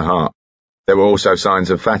and on the heart. There were also signs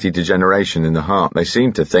of fatty degeneration in the heart. They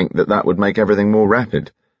seemed to think that that would make everything more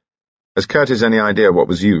rapid. Has Curtis any idea what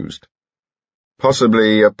was used?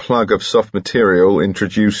 Possibly a plug of soft material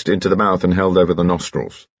introduced into the mouth and held over the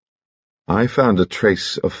nostrils. I found a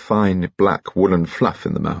trace of fine black woolen fluff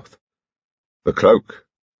in the mouth. The cloak?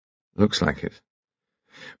 Looks like it.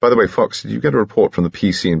 By the way, Fox, did you get a report from the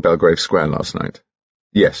PC in Belgrave Square last night?"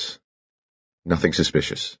 "Yes. Nothing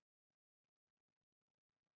suspicious."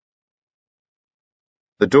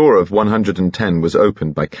 The door of 110 was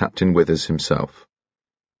opened by Captain Withers himself.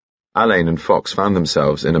 Alleyn and Fox found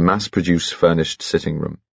themselves in a mass-produced furnished sitting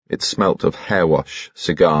room. It smelt of hair-wash,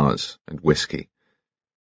 cigars, and whiskey.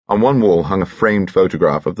 On one wall hung a framed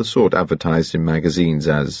photograph of the sort advertised in magazines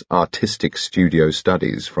as artistic studio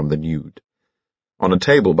studies from the nude. On a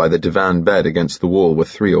table by the divan bed against the wall were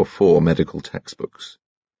 3 or 4 medical textbooks.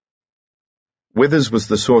 Withers was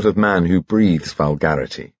the sort of man who breathes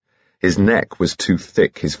vulgarity. His neck was too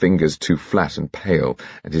thick, his fingers too flat and pale,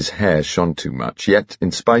 and his hair shone too much, yet,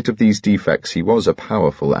 in spite of these defects, he was a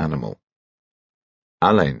powerful animal.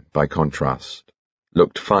 Alleyn, by contrast,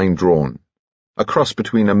 looked fine-drawn, a cross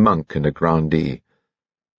between a monk and a grandee.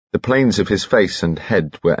 The planes of his face and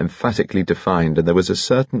head were emphatically defined, and there was a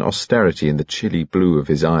certain austerity in the chilly blue of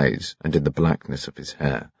his eyes and in the blackness of his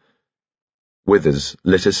hair. Withers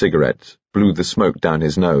lit a cigarette, blew the smoke down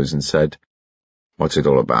his nose, and said, "What's it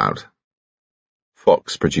all about?"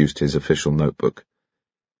 Fox produced his official notebook.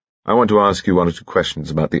 "I want to ask you 1 or 2 questions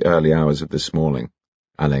about the early hours of this morning,"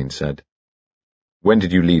 Alleyn said. "When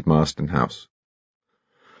did you leave Marsden House?"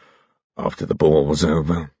 "After the ball was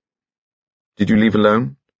over." "Did you leave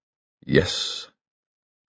alone?" "Yes."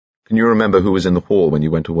 "Can you remember who was in the hall when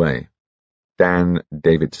you went away?" "Dan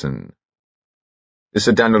Davidson." "Is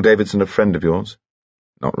Sir Daniel Davidson a friend of yours?"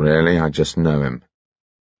 Not really, I just know him.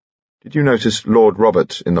 Did you notice Lord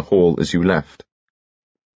Robert in the hall as you left?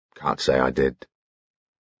 Can't say I did.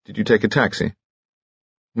 Did you take a taxi?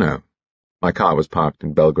 No. My car was parked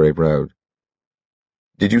in Belgrave Road.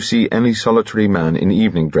 Did you see any solitary man in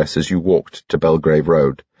evening dress as you walked to Belgrave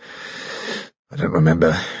Road? I don't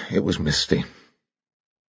remember. It was misty.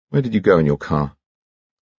 Where did you go in your car?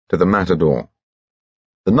 To the Matador.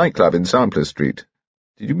 The nightclub in Sampler Street.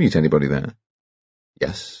 Did you meet anybody there?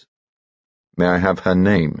 Yes. May I have her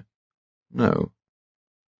name? No.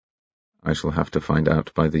 I shall have to find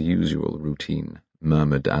out by the usual routine,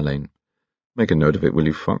 murmured Alleyn. Make a note of it, will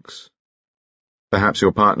you, Fox? Perhaps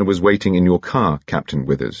your partner was waiting in your car, Captain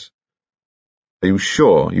Withers. Are you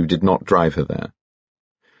sure you did not drive her there?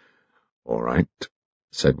 All right,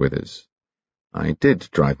 said Withers. I did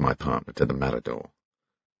drive my partner to the Matador,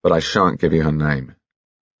 but I shan't give you her name.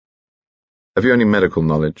 Have you any medical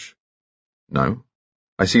knowledge? No.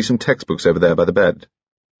 I see some textbooks over there by the bed.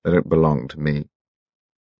 They don't belong to me.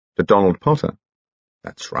 To Donald Potter?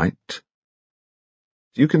 That's right.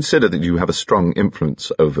 Do you consider that you have a strong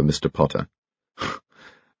influence over Mr. Potter?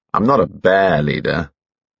 I'm not a bear leader.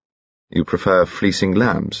 You prefer fleecing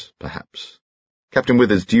lambs, perhaps? Captain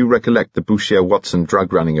Withers, do you recollect the Bouchier-Watson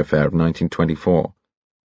drug-running affair of 1924?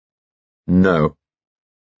 No.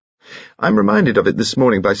 I'm reminded of it this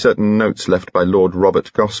morning by certain notes left by Lord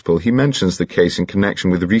Robert Gospel. He mentions the case in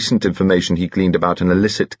connection with recent information he gleaned about an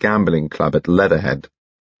illicit gambling club at Leatherhead.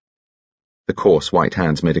 The coarse white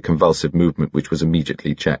hands made a convulsive movement which was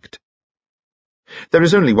immediately checked. There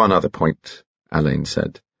is only one other point, Alleyn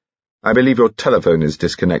said. I believe your telephone is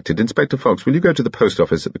disconnected. Inspector Fox, will you go to the post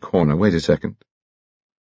office at the corner? Wait a second.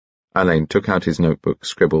 Alleyn took out his notebook,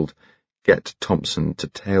 scribbled, "Get Thompson to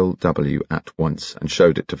tail W at once," and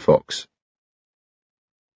showed it to Fox.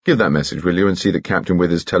 Give that message, will you, and see that Captain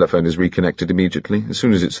Withers' telephone is reconnected immediately. As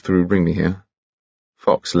soon as it's through, ring me here.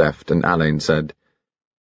 Fox left, and Alleyn said,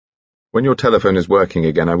 When your telephone is working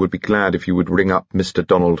again, I would be glad if you would ring up Mr.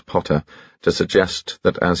 Donald Potter to suggest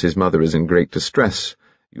that as his mother is in great distress,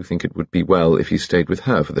 you think it would be well if he stayed with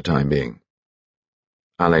her for the time being.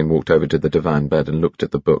 Alleyn walked over to the divan bed and looked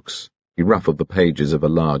at the books. He ruffled the pages of a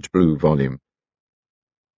large blue volume.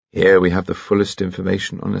 Here we have the fullest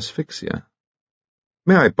information on asphyxia.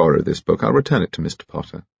 May I borrow this book? I'll return it to Mr.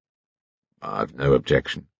 Potter. I've no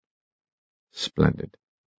objection. Splendid.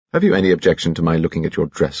 Have you any objection to my looking at your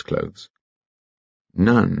dress clothes?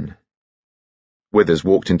 None. Withers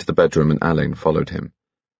walked into the bedroom and Alleyn followed him.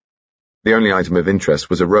 The only item of interest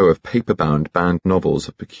was a row of paper-bound banned novels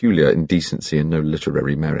of peculiar indecency and no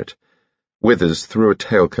literary merit. Withers threw a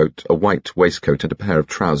tailcoat, a white waistcoat, and a pair of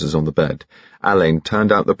trousers on the bed. Alleyn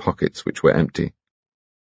turned out the pockets, which were empty.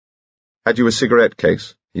 Had you a cigarette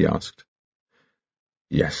case? He asked.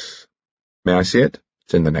 Yes. May I see it?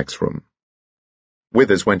 It's in the next room.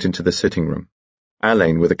 Withers went into the sitting room.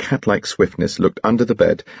 Alleyn, with a cat-like swiftness, looked under the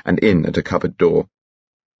bed and in at a cupboard door.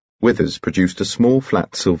 Withers produced a small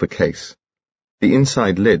flat silver case. The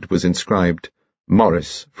inside lid was inscribed,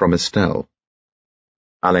 Morris from Estelle.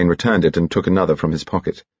 Alleyn returned it and took another from his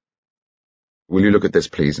pocket. Will you look at this,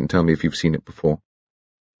 please, and tell me if you've seen it before?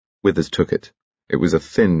 Withers took it. It was a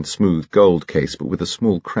thin, smooth gold case, but with a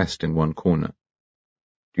small crest in one corner.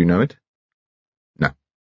 Do you know it? No.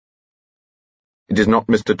 It is not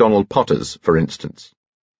Mr. Donald Potter's, for instance.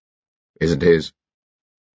 Isn't his?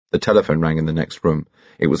 The telephone rang in the next room.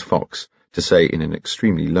 It was Fox, to say in an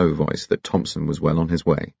extremely low voice that Thompson was well on his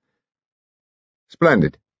way.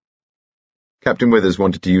 Splendid. Captain Withers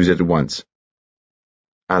wanted to use it at once.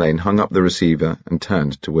 Alleyn hung up the receiver and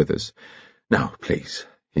turned to Withers. Now, please,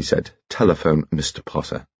 he said, telephone Mr.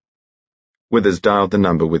 Potter. Withers dialed the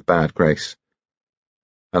number with bad grace.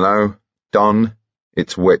 Hello, Don,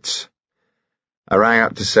 it's Wits. I rang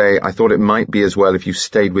up to say I thought it might be as well if you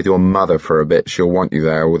stayed with your mother for a bit. She'll want you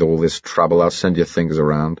there with all this trouble. I'll send your things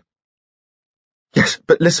around. Yes,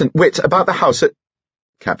 but listen, Wits, about the house at...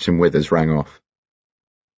 Captain Withers rang off.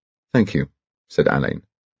 Thank you, said Alleyn.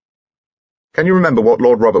 Can you remember what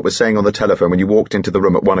Lord Robert was saying on the telephone when you walked into the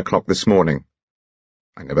room at 1 o'clock this morning?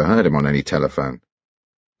 I never heard him on any telephone.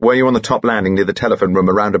 Were you on the top landing near the telephone room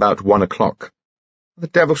around about 1 o'clock? The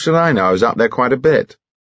devil should I know? I was up there quite a bit.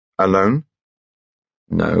 Alone?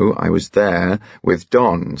 No, I was there with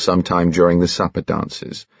Don sometime during the supper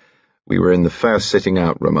dances. We were in the first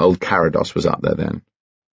sitting-out room. Old Carados was up there then.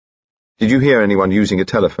 Did you hear anyone using a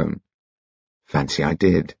telephone? Fancy I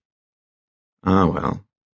did. Ah, well.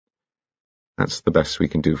 That's the best we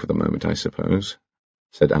can do for the moment, I suppose,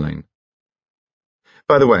 said Alleyn.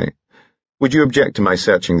 By the way, would you object to my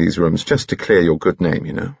searching these rooms just to clear your good name,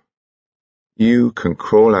 you know? You can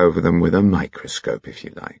crawl over them with a microscope if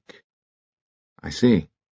you like. I see.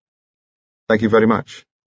 Thank you very much.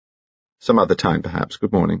 Some other time, perhaps.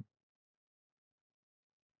 Good morning.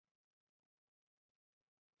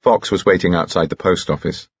 Fox was waiting outside the post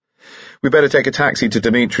office. "We better take a taxi to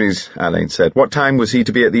Dimitri's," Alleyn said. "What time was he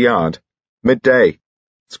to be at the yard?" "Midday.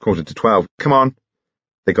 It's 11:45. Come on."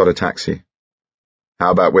 They got a taxi.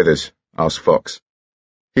 "How about Withers?" asked Fox.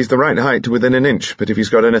 "He's the right height to within an inch, but if he's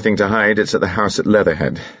got anything to hide, it's at the house at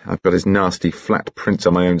Leatherhead. I've got his nasty flat prints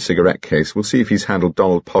on my own cigarette case. We'll see if he's handled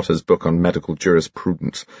Donald Potter's book on medical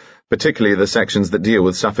jurisprudence, particularly the sections that deal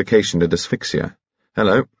with suffocation and asphyxia.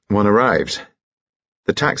 Hello, one arrived."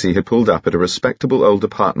 The taxi had pulled up at a respectable old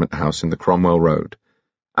apartment house in the Cromwell Road.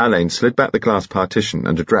 Alleyn slid back the glass partition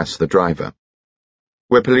and addressed the driver.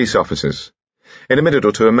 "We're police officers. In a minute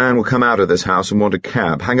or two a man will come out of this house and want a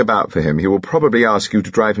cab. Hang about for him. He will probably ask you to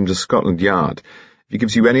drive him to Scotland Yard. If he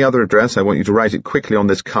gives you any other address, I want you to write it quickly on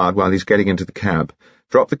this card while he's getting into the cab.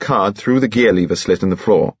 Drop the card through the gear lever slit in the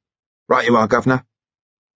floor. Right you are, Governor.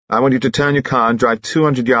 I want you to turn your car and drive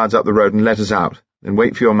 200 yards up the road and let us out. Then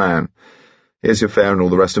wait for your man. Here's your fare and all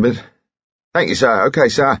the rest of it." "Thank you, sir. OK,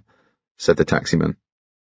 sir," said the taximan.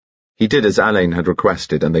 He did as Alleyn had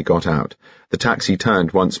requested, and they got out. The taxi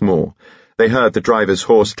turned once more. They heard the driver's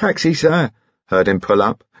hoarse, "Taxi, sir," heard him pull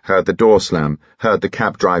up, heard the door slam, heard the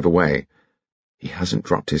cab drive away. "He hasn't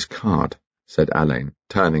dropped his card," said Alleyn,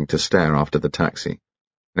 turning to stare after the taxi.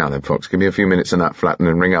 "Now then, Fox, give me a few minutes in that flat and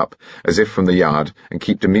then ring up, as if from the yard, and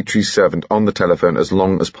keep Dimitri's servant on the telephone as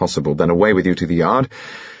long as possible. Then away with you to the yard.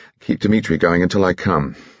 Keep Dimitri going until I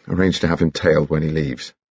come. Arrange to have him tailed when he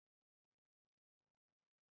leaves."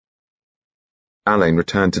 Alleyn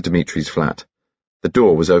returned to Dimitri's flat. The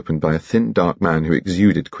door was opened by a thin, dark man who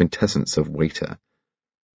exuded quintessence of waiter.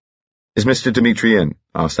 "Is Mr. Dimitri in?"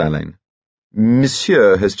 asked Alleyn.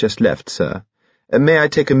 "Monsieur has just left, sir. May I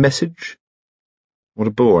take a message?" "What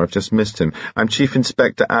a bore, I've just missed him. I'm Chief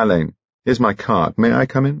Inspector Alleyn. Here's my card. May I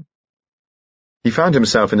come in?" He found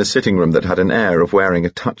himself in a sitting room that had an air of wearing a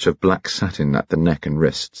touch of black satin at the neck and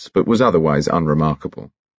wrists, but was otherwise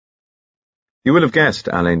unremarkable. "You will have guessed,"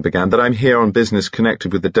 Alleyn began, "that I'm here on business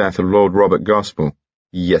connected with the death of Lord Robert Gospel."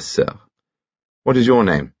 "Yes, sir." "What is your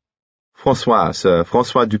name?" "François, sir.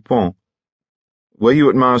 François Dupont." "Were you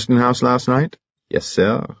at Marsden House last night?" "Yes,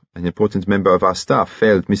 sir. An important member of our staff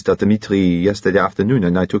failed Mr. Dimitri yesterday afternoon,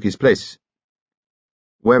 and I took his place."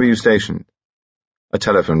 "Where were you stationed?" A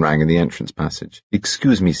telephone rang in the entrance passage.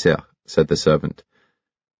 "Excuse me, sir," said the servant.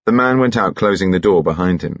 The man went out, closing the door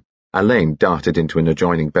behind him. Alleyn darted into an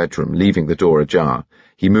adjoining bedroom, leaving the door ajar.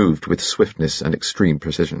 He moved with swiftness and extreme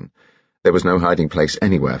precision. There was no hiding place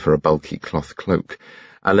anywhere for a bulky cloth cloak.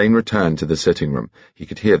 Alleyn returned to the sitting room. He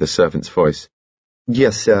could hear the servant's voice.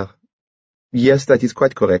 "Yes, sir. Yes, that is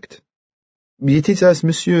quite correct. It is as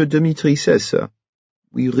Monsieur Dimitri says, sir.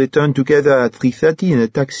 We returned together at 3:30 in a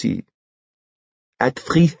taxi." "At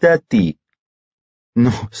 3:30?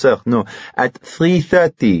 "No, sir, no. At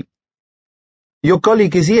 3:30. Your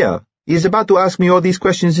colleague is here. He is about to ask me all these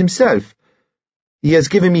questions himself. He has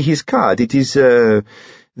given me his card. It is,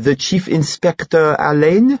 the Chief Inspector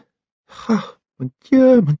Alleyn." "Ah, mon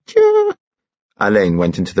Dieu, mon Dieu." Alleyn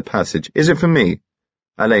went into the passage. "Is it for me?"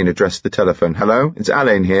 Alleyn addressed the telephone. "Hello, it's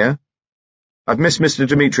Alleyn here. I've missed Mr.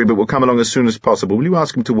 Dimitri, but will come along as soon as possible. Will you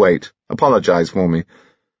ask him to wait? Apologize for me."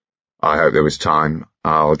 "I hope there was time.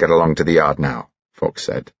 I'll get along to the yard now," Fox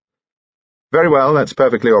said. "Very well, that's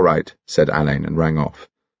perfectly all right," said Alleyn, and rang off.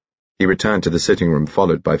 He returned to the sitting room,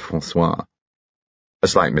 followed by François. "A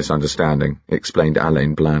slight misunderstanding," explained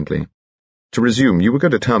Alleyn blandly. "To resume, you were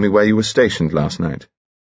going to tell me where you were stationed last night."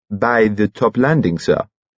 "By the top landing, sir."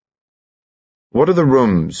 "What are the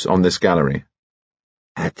rooms on this gallery?"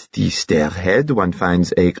 "At the stairhead one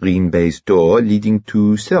finds a green baize door leading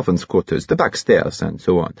to servants' quarters, the back stairs, and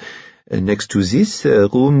so on. Next to this, a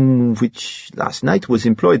room which last night was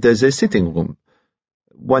employed as a sitting room.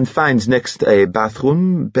 One finds next a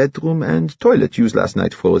bathroom, bedroom, and toilet used last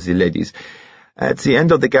night for the ladies. At the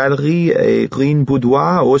end of the gallery, a green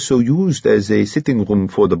boudoir also used as a sitting room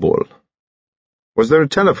for the ball." "Was there a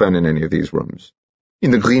telephone in any of these rooms?"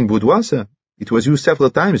 "In the green boudoir, sir. It was used several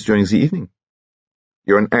times during the evening."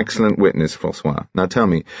 "You're an excellent witness, François. Now tell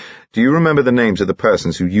me, do you remember the names of the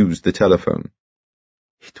persons who used the telephone?"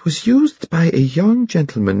 "It was used by a young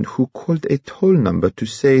gentleman who called a toll number to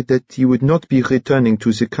say that he would not be returning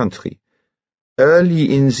to the country. Early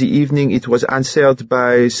in the evening it was answered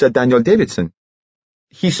by Sir Daniel Davidson.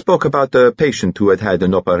 He spoke about a patient who had had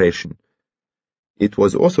an operation. It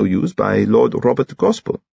was also used by Lord Robert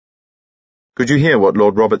Gospel." "Could you hear what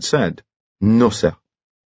Lord Robert said?" "No, sir."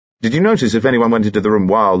 Did you notice if anyone went into the room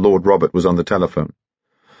while Lord Robert was on the telephone?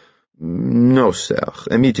 No, sir.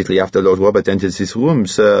 Immediately after Lord Robert entered this room,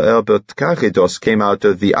 Sir Herbert Carrados came out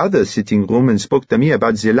of the other sitting room and spoke to me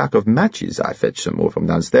about the lack of matches. I fetched some more from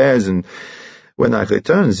downstairs, and when I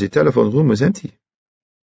returned, the telephone room was empty.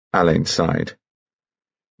 Alleyn sighed.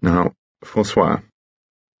 Now, François,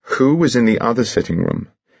 who was in the other sitting room,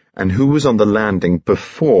 and who was on the landing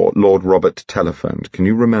before Lord Robert telephoned? Can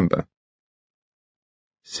you remember?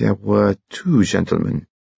 There were two gentlemen.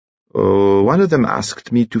 One of them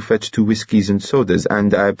asked me to fetch 2 whiskies and sodas,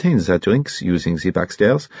 and I obtained their drinks using the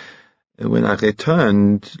backstairs. When I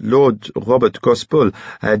returned, Lord Robert Gospel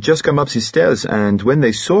had just come up the stairs, and when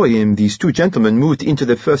they saw him, these 2 gentlemen moved into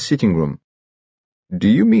the first sitting room. Do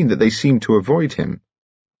you mean that they seemed to avoid him?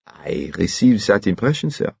 I received that impression,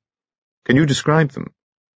 sir. Can you describe them?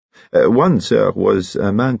 One, sir, was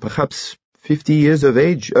a man perhaps 50 years of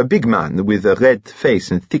age, a big man with a red face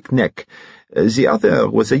and thick neck. The other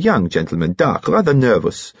was a young gentleman, dark, rather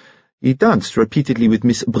nervous. He danced repeatedly with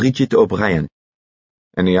Miss Bridget O'Brien.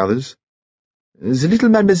 Any others? The little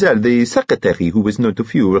mademoiselle, the secretary, who was known to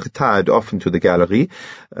few, retired often to the gallery.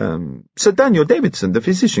 Sir Daniel Davidson, the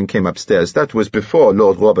physician, came upstairs. That was before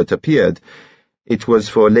Lord Robert appeared. It was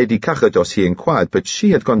for Lady Carrados he inquired, but she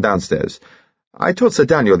had gone downstairs. I told Sir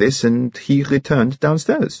Daniel this, and he returned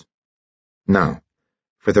downstairs. Now,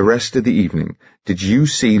 for the rest of the evening, did you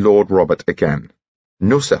see Lord Robert again?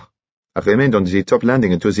 No, sir. I remained on the top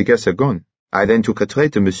landing until the guests had gone. I then took a tray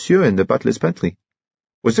to Monsieur in the butler's pantry.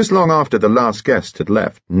 Was this long after the last guest had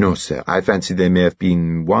left? No, sir. I fancy there may have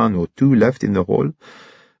been 1 or 2 left in the hall.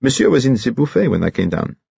 Monsieur was in the buffet when I came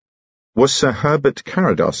down. Was Sir Herbert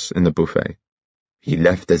Carrados in the buffet? He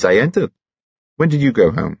left as I entered. When did you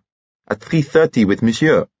go home? At 3:30 with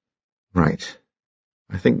Monsieur. Right.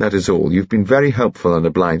 I think that is all. You've been very helpful and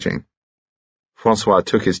obliging. François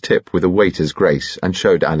took his tip with a waiter's grace and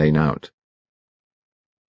showed Alleyn out.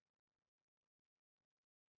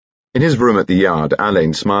 In his room at the Yard,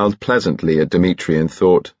 Alleyn smiled pleasantly at Dimitri and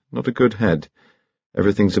thought, not a good head.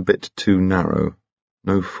 Everything's a bit too narrow.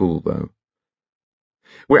 No fool, though.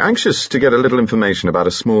 We're anxious to get a little information about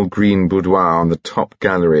a small green boudoir on the top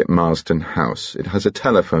gallery at Marsden House. It has a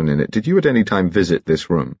telephone in it. Did you at any time visit this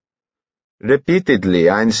room? Repeatedly.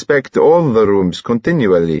 I inspect all the rooms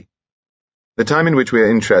continually. The time in which we are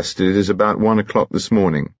interested is about 1 o'clock this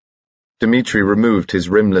morning. Dimitri removed his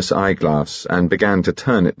rimless eyeglass and began to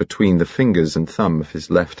turn it between the fingers and thumb of his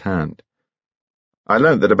left hand. I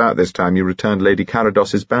learnt that about this time you returned Lady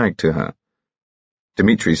Carrados's bag to her.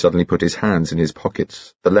 Dimitri suddenly put his hands in his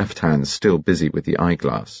pockets, the left hand still busy with the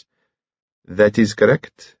eyeglass. That is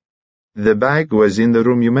correct. The bag was in the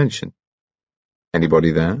room you mentioned.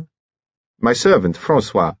 Anybody there? My servant,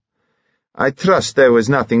 François. I trust there was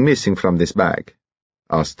nothing missing from this bag,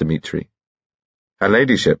 asked Dimitri. Her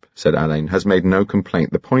ladyship, said Alleyn, has made no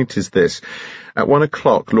complaint. The point is this. At 1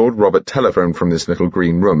 o'clock, Lord Robert telephoned from this little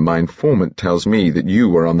green room. My informant tells me that you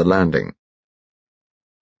were on the landing.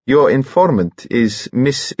 Your informant is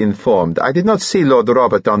misinformed. I did not see Lord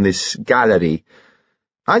Robert on this gallery.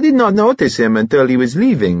 I did not notice him until he was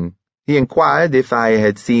leaving. He inquired if I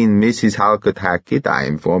had seen Mrs. Halkett Hackett. I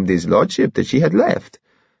informed his lordship that she had left.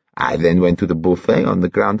 I then went to the buffet on the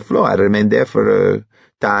ground floor. I remained there for a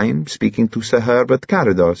time, speaking to Sir Herbert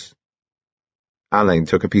Carrados. Alleyn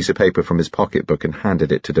took a piece of paper from his pocketbook and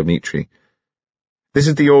handed it to Dimitri. This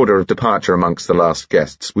is the order of departure amongst the last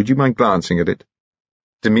guests. Would you mind glancing at it?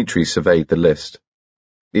 Dimitri surveyed the list.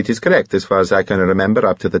 It is correct as far as I can remember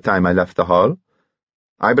up to the time I left the hall.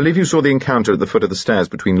 I believe you saw the encounter at the foot of the stairs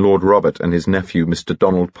between Lord Robert and his nephew, Mr.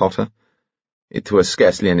 Donald Potter. It was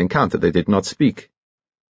scarcely an encounter. They did not speak.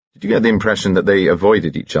 Did you get the impression that they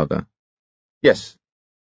avoided each other? Yes.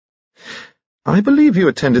 I believe you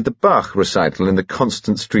attended the Bach recital in the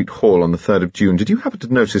Constant Street Hall on the 3rd of June. Did you happen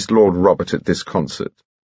to notice Lord Robert at this concert?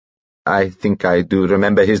 I think I do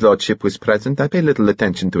remember his lordship was present. I pay little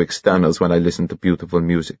attention to externals when I listen to beautiful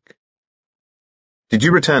music. Did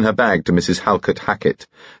you return her bag to Mrs. Halkett Hackett?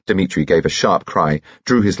 Dimitri gave a sharp cry,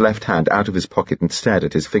 drew his left hand out of his pocket and stared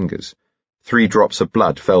at his fingers. 3 drops of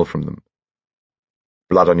blood fell from them.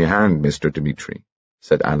 Blood on your hand, Mr. Dimitri,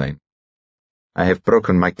 said Alleyn. I have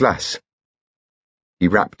broken my glass. He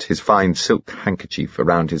wrapped his fine silk handkerchief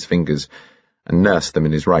around his fingers and nursed them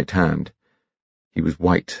in his right hand. He was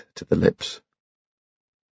white to the lips.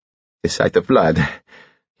 The sight of blood,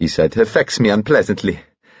 he said, affects me unpleasantly.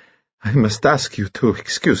 I must ask you to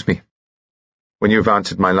excuse me. When you have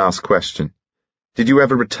answered my last question, did you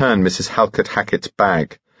ever return Mrs. Halkett Hackett's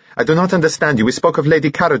bag? I do not understand you. We spoke of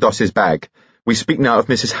Lady Carrados's bag. We speak now of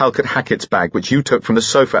Mrs. Halkett Hackett's bag, which you took from the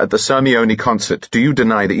sofa at the Sirmione concert. Do you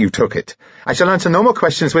deny that you took it? I shall answer no more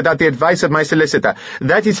questions without the advice of my solicitor.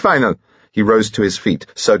 That is final. He rose to his feet.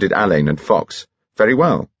 So did Alleyn and Fox. Very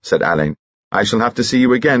well, said Alleyn. I shall have to see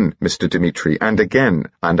you again, Mr. Dimitri, and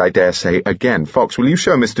I dare say again. Fox, will you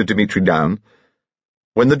show Mr. Dimitri down?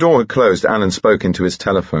 When the door had closed, Alan spoke into his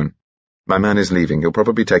telephone. My man is leaving. He'll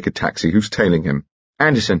probably take a taxi. Who's tailing him?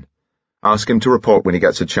 Anderson. Ask him to report when he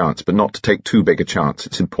gets a chance, but not to take too big a chance.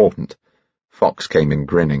 It's important. Fox came in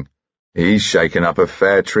grinning. He's shaken up a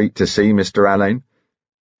fair treat to see, Mr. Alleyn.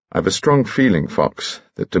 I've a strong feeling, Fox,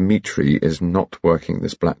 that Dimitri is not working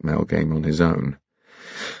this blackmail game on his own.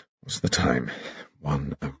 What's the time?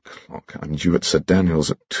 1 o'clock. I'm due at Sir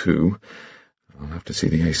Daniel's at 2. I'll have to see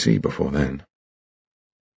the AC before then.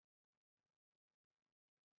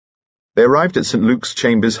 They arrived at St. Luke's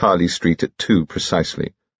Chambers, Harley Street at 2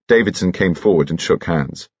 precisely. Davidson came forward and shook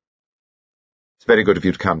hands. It's very good of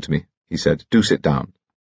you to come to me, he said. Do sit down.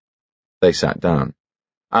 They sat down.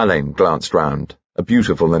 Alleyn glanced round, a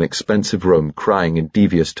beautiful and expensive room crying in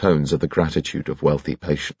devious tones of the gratitude of wealthy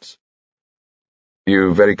patients.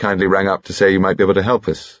 You very kindly rang up to say you might be able to help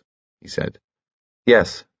us, he said.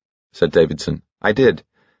 Yes, said Davidson. I did.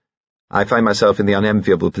 I find myself in the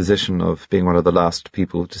unenviable position of being one of the last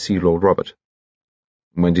people to see Lord Robert.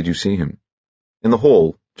 When did you see him? In the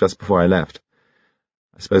hall, just before I left.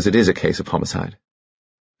 I suppose it is a case of homicide.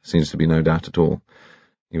 Seems to be no doubt at all.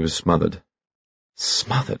 He was smothered.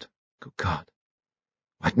 Smothered? Good God.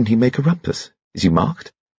 Why didn't he make a rumpus? Is he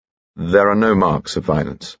marked? There are no marks of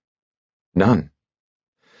violence. None.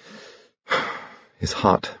 His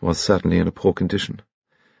heart was certainly in a poor condition.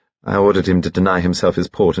 I ordered him to deny himself his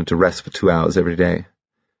port and to rest for 2 hours every day.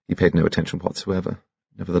 He paid no attention whatsoever.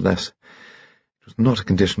 Nevertheless, it was not a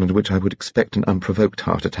condition under which I would expect an unprovoked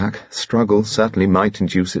heart attack. Struggle certainly might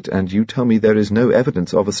induce it, and you tell me there is no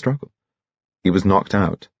evidence of a struggle. He was knocked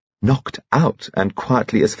out. Knocked out and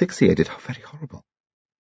quietly asphyxiated. How very horrible.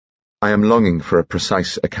 I am longing for a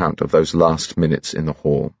precise account of those last minutes in the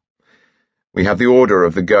hall. We have the order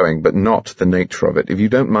of the going, but not the nature of it. If you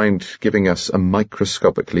don't mind giving us a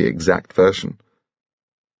microscopically exact version.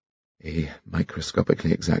 A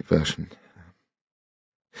microscopically exact version.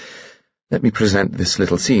 Let me present this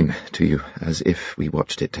little scene to you, as if we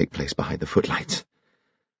watched it take place behind the footlights.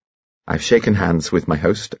 I've shaken hands with my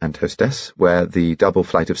host and hostess, where the double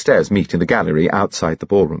flight of stairs meet in the gallery outside the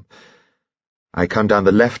ballroom. I come down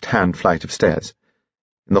the left-hand flight of stairs.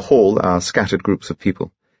 In the hall are scattered groups of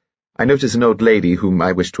people. I notice an old lady whom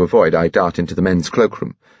I wish to avoid. I dart into the men's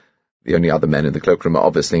cloakroom. The only other men in the cloakroom are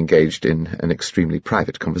obviously engaged in an extremely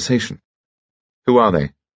private conversation. Who are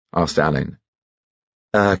they? Asked Alleyn.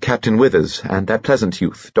 Captain Withers and that pleasant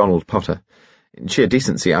youth, Donald Potter. In sheer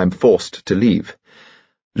decency, I am forced to leave.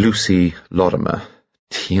 Lucy Lorimer.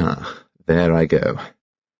 Tiens, there I go.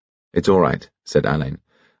 It's all right, said Alleyn.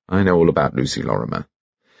 I know all about Lucy Lorimer.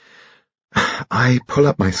 I pull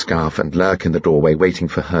up my scarf and lurk in the doorway, waiting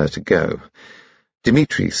for her to go.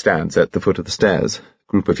 Dimitri stands at the foot of the stairs. A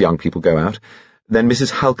group of young people go out. Then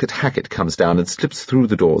Mrs. Halkett Hackett comes down and slips through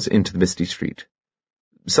the doors into the misty street.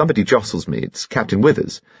 Somebody jostles me. It's Captain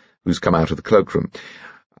Withers, who's come out of the cloakroom.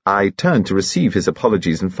 I turn to receive his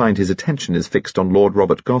apologies and find his attention is fixed on Lord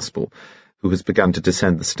Robert Gospel, who has begun to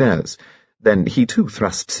descend the stairs. Then he too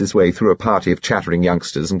thrusts his way through a party of chattering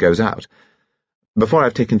youngsters and goes out. Before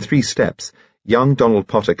I've taken 3 steps, young Donald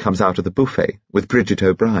Potter comes out of the buffet with Bridget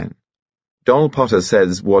O'Brien. Donald Potter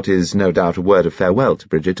says what is no doubt a word of farewell to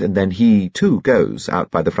Bridget, and then he too goes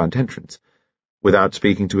out by the front entrance. Without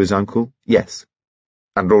speaking to his uncle? Yes.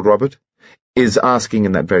 And Lord Robert is asking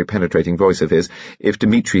in that very penetrating voice of his if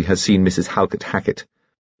Dimitri has seen Mrs. Halkett Hackett,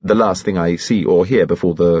 the last thing I see or hear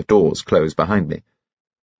before the doors close behind me.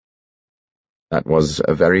 That was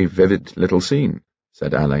a very vivid little scene,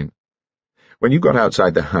 said Alleyn. When you got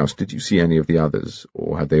outside the house, did you see any of the others,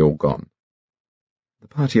 or had they all gone? The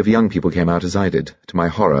party of young people came out as I did. To my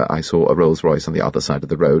horror, I saw a Rolls-Royce on the other side of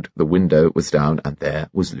the road. The window was down, and there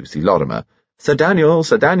was Lucy Lorimer. Sir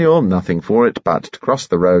Daniel, nothing for it but to cross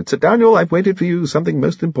the road. Sir Daniel, I've waited for you. Something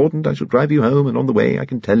most important. I shall drive you home, and on the way I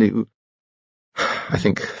can tell you. I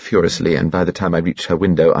think furiously, and by the time I reach her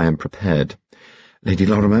window I am prepared. Lady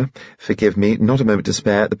Lorimer, forgive me, not a moment to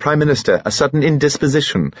spare. The Prime Minister, a sudden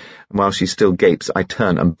indisposition. And while she still gapes, I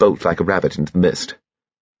turn and bolt like a rabbit into the mist.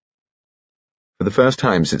 For the first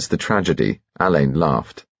time since the tragedy, Alleyn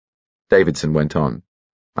laughed. Davidson went on.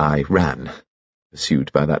 I ran,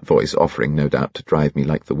 pursued by that voice, offering no doubt to drive me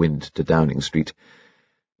like the wind to Downing Street.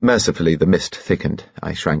 Mercifully, the mist thickened.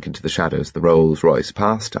 I shrank into the shadows. The Rolls-Royce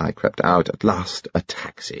passed. I crept out. At last, a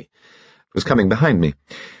taxi. It was coming behind me.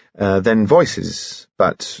 Then voices,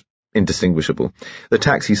 but indistinguishable. The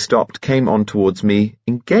taxi stopped, came on towards me,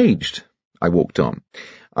 engaged. I walked on.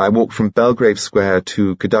 I walked from Belgrave Square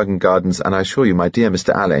to Cadogan Gardens, and I assure you, my dear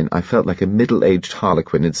Mr. Alleyn, I felt like a middle-aged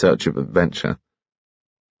harlequin in search of adventure.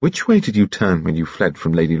 Which way did you turn when you fled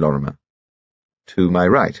from Lady Lorimer? To my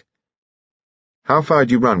right. How far had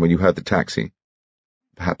you run when you heard the taxi?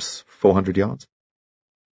 Perhaps 400 yards.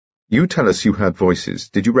 You tell us you heard voices.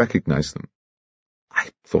 Did you recognize them? I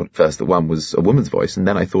thought at first that one was a woman's voice, and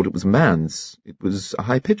then I thought it was a man's. It was a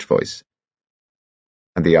high-pitched voice.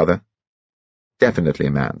 And the other? Definitely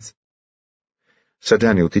a man's. Sir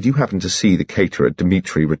Daniel, did you happen to see the caterer,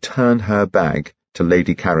 Dimitri, return her bag to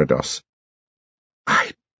Lady Carados?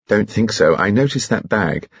 I don't think so. I noticed that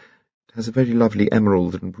bag. It has a very lovely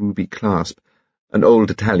emerald and ruby clasp, an old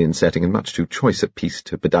Italian setting, and much too choice a piece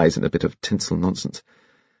to bedizen a bit of tinsel nonsense.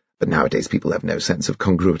 But nowadays people have no sense of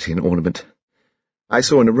congruity in ornament. I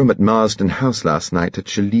saw in a room at Marsden House last night a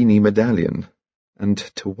Cellini medallion, and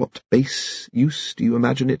to what base use do you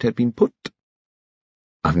imagine it had been put?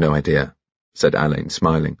 I've no idea, said Alleyn,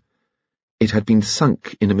 smiling. It had been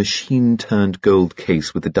sunk in a machine-turned gold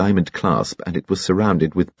case with a diamond clasp, and it was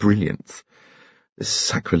surrounded with brilliants. This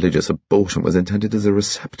sacrilegious abortion was intended as a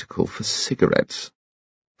receptacle for cigarettes.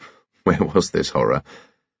 Where was this horror?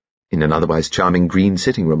 In an otherwise charming green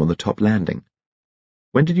sitting room on the top landing.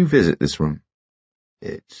 When did you visit this room?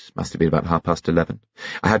 It must have been about 11:30.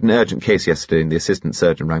 I had an urgent case yesterday, and the assistant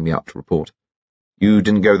surgeon rang me up to report. You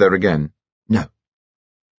didn't go there again? No.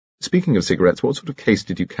 Speaking of cigarettes, what sort of case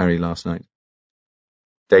did you carry last night?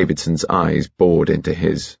 Davidson's eyes bored into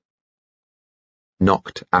his.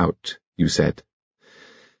 Knocked out, you said.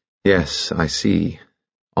 Yes, I see.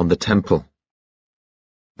 On the temple.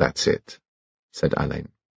 That's it, said Alleyn.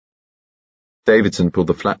 Davidson pulled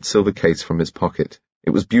the flat silver case from his pocket.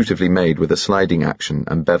 It was beautifully made with a sliding action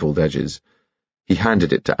and beveled edges. He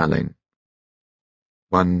handed it to Alleyn.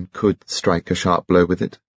 One could strike a sharp blow with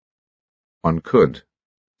it? One could,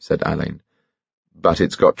 said Alleyn. But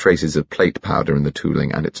it's got traces of plate powder in the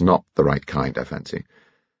tooling, and it's not the right kind, I fancy.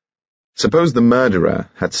 Suppose the murderer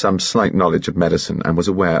had some slight knowledge of medicine and was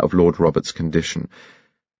aware of Lord Robert's condition.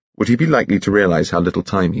 Would he be likely to realize how little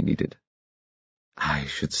time he needed? I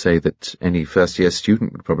should say that any first-year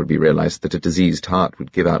student would probably realize that a diseased heart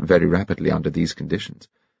would give out very rapidly under these conditions.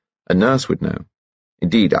 A nurse would know.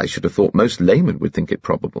 Indeed, I should have thought most laymen would think it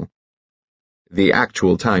probable. The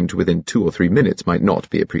actual time to within 2 or 3 minutes might not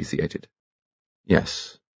be appreciated.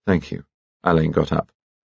 Yes, thank you. Alleyn got up.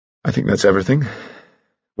 I think that's everything.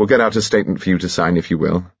 We'll get out a statement for you to sign if you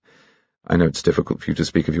will. I know it's difficult for you to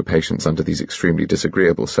speak of your patients under these extremely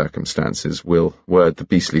disagreeable circumstances. We'll word the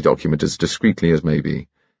beastly document as discreetly as may be.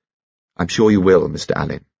 I'm sure you will, Mr.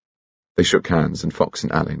 Alleyn. They shook hands, and Fox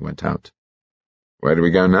and Alleyn went out. Where do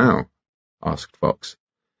we go now? Asked Fox.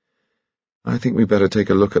 I think we'd better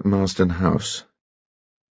take a look at Marsden House.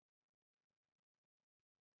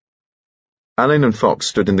 Alleyn and Fox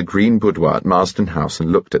stood in the green boudoir at Marsden House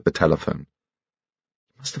and looked at the telephone.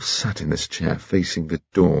 He must have sat in this chair facing the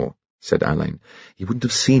door, said Alleyn. He wouldn't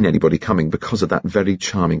have seen anybody coming because of that very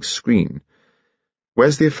charming screen.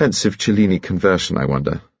 Where's the offensive Cellini conversion, I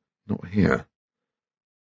wonder? Not here.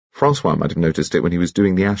 Francois might have noticed it when he was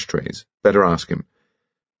doing the ashtrays. Better ask him.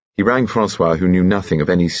 He rang Francois, who knew nothing of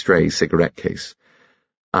any stray cigarette case.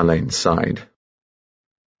 Alleyn sighed.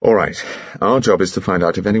 All right, our job is to find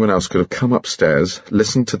out if anyone else could have come upstairs,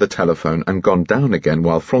 listened to the telephone, and gone down again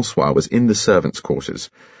while Francois was in the servants' quarters.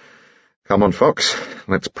 Come on, Fox,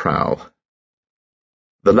 let's prowl.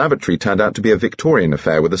 The lavatory turned out to be a Victorian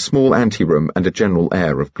affair with a small anteroom and a general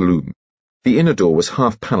air of gloom. The inner door was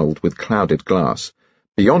half-panelled with clouded glass.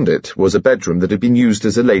 Beyond it was a bedroom that had been used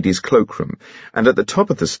as a lady's cloakroom, and at the top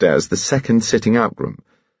of the stairs the second sitting-out room.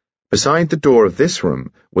 Beside the door of this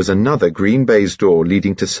room was another green baize door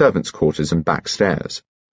leading to servants' quarters and back stairs.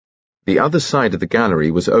 The other side of the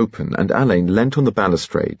gallery was open, and Alleyn leant on the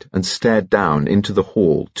balustrade and stared down into the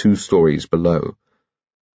hall 2 stories below.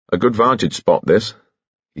 A good vantage spot, this,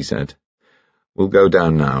 he said. We'll go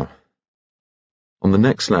down now. On the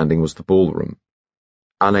next landing was the ballroom.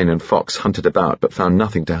 Alleyn and Fox hunted about but found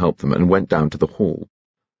nothing to help them and went down to the hall.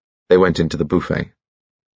 They went into the buffet.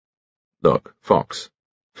 Look, Fox.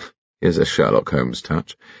 Here's a Sherlock Holmes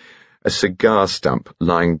touch. A cigar stump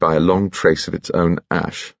lying by a long trace of its own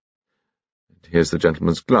ash. And here's the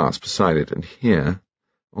gentleman's glass beside it, and here,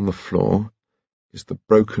 on the floor, is the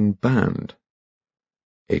broken band.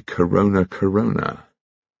 A Corona.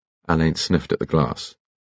 Alleyn sniffed at the glass.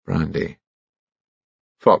 Brandy.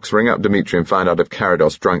 Fox, ring up Dimitri and find out if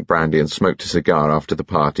Carados drank brandy and smoked a cigar after the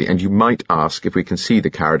party, and you might ask if we can see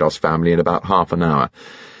the Carados family in about half an hour.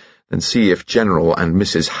 and see if General and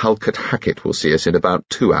Mrs. Halkett Hackett will see us in about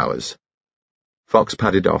 2 hours. Fox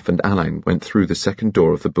padded off, and Alleyn went through the second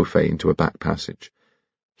door of the buffet into a back passage.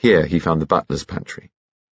 Here he found the butler's pantry.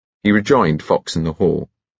 He rejoined Fox in the hall.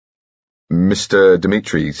 "Mr.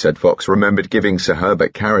 Dmitri," said Fox, "remembered giving Sir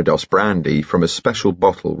Herbert Carados brandy from a special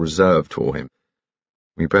bottle reserved for him."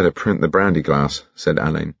 "We better print the brandy glass," said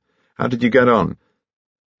Alleyn. "How did you get on?"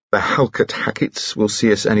 "The Halkett Hacketts will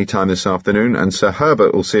see us any time this afternoon, and Sir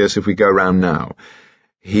Herbert will see us if we go round now.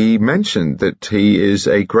 He mentioned that he is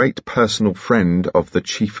a great personal friend of the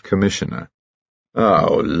Chief Commissioner."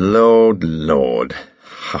 "Oh, Lord, Lord,"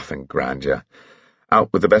 huffing grandeur.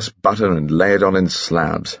 "Out with the best butter and lay it on in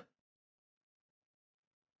slabs."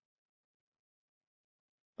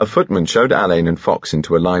 A footman showed Alleyn and Fox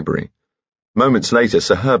into a library. Moments later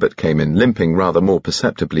Sir Herbert came in, limping rather more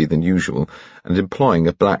perceptibly than usual, and employing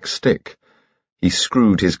a black stick. He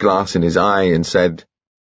screwed his glass in his eye and said,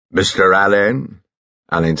 "Mr. Alleyn?"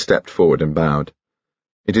 Alleyn stepped forward and bowed.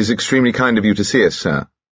 "It is extremely kind of you to see us, sir,"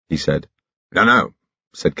 he said. No,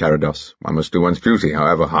 said Carados. "One must do one's duty,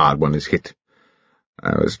 however hard one is hit.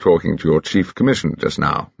 I was talking to your Chief Commissioner just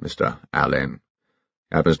now, Mr. Alleyn.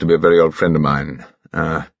 He happens to be a very old friend of mine.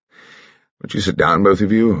 Would you sit down, both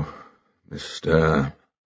of you? Mr.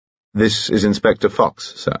 This is Inspector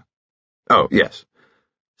Fox, sir." "Oh, yes,"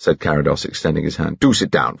 said Carados, extending his hand. "Do sit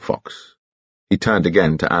down, Fox." He turned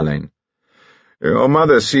again to Alleyn. "Your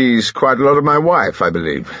mother sees quite a lot of my wife, I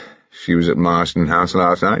believe. She was at Marston House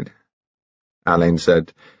last night." Alleyn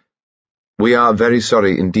said, "We are very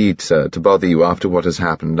sorry indeed, sir, to bother you after what has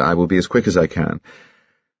happened. I will be as quick as I can.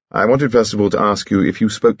 I wanted first of all to ask you if you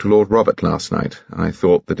spoke to Lord Robert last night. I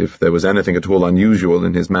thought that if there was anything at all unusual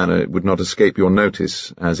in his manner it would not escape your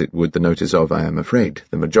notice, as it would the notice of, I am afraid,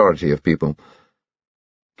 the majority of people."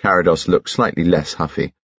 Carados looked slightly less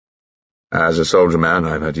huffy. "As a soldier man,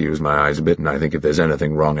 I've had to use my eyes a bit, and I think if there's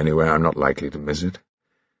anything wrong anywhere, I'm not likely to miss it.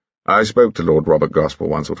 I spoke to Lord Robert Gospel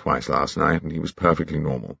once or twice last night, and he was perfectly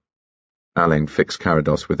normal." Alleyn fixed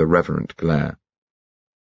Carados with a reverent glare.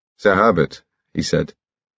 "Sir Herbert," he said,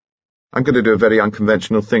 "I'm going to do a very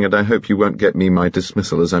unconventional thing, and I hope you won't get me my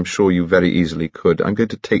dismissal, as I'm sure you very easily could. I'm going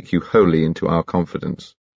to take you wholly into our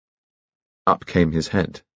confidence." Up came his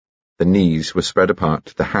head. The knees were spread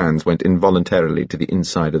apart, the hands went involuntarily to the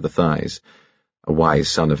inside of the thighs. A wise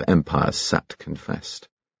son of empire sat confessed.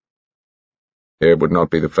 "It would not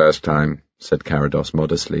be the first time," said Carados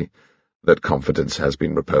modestly, "that confidence has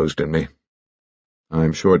been reposed in me."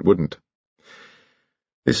 "I'm sure it wouldn't.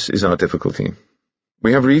 This is our difficulty.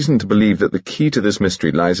 We have reason to believe that the key to this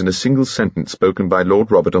mystery lies in a single sentence spoken by Lord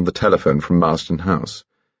Robert on the telephone from Marston House.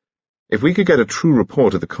 If we could get a true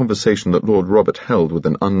report of the conversation that Lord Robert held with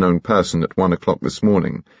an unknown person at 1 o'clock this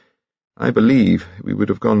morning, I believe we would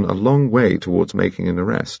have gone a long way towards making an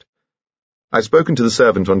arrest. I've spoken to the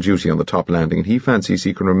servant on duty on the top landing, and he fancies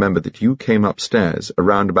he can remember that you came upstairs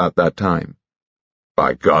around about that time."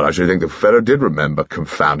 "By God, I should think the fellow did remember,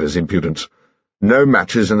 confound his impudence. No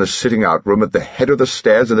matches in the sitting-out room at the head of the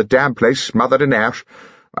stairs, and the damn place smothered in ash.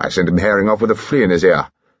 I sent him herring off with a flea in his ear."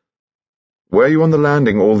 "Were you on the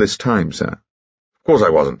landing all this time, sir?" "Of course I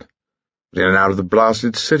wasn't. In and out of the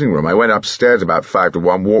blasted sitting room. I went upstairs about 5 to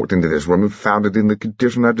 1, walked into this room, and found it in the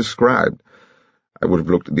condition I've described. I would have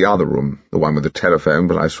looked at the other room, the one with the telephone,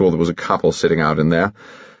 but I saw there was a couple sitting out in there.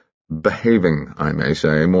 Behaving, I may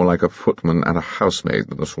say, more like a footman and a housemaid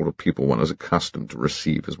than the sort of people one is accustomed to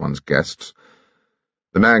receive as one's guests.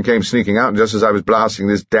 The man came sneaking out just as I was blasting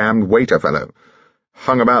this damned waiter fellow.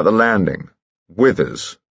 Hung about the landing.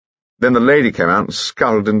 Withers. Then the lady came out and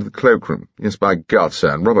scuttled into the cloakroom. Yes, by God,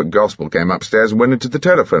 sir, and Robert Gospel came upstairs and went into the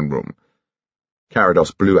telephone room."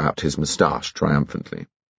 Carados blew out his moustache triumphantly.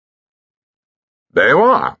 "There you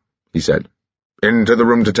are," he said. "Into the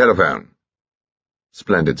room to telephone."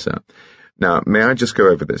 "Splendid, sir. Now, may I just go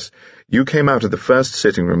over this? You came out of the first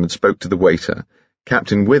sitting room and spoke to the waiter.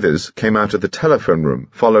 Captain Withers came out of the telephone room,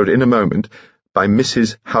 followed in a moment by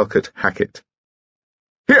Mrs. Halkett Hackett."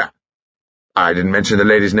 "Here! I didn't mention the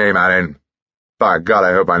lady's name, Alleyn. By God,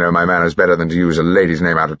 I hope I know my manners better than to use a lady's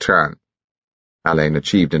name out of turn." Alleyn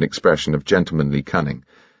achieved an expression of gentlemanly cunning.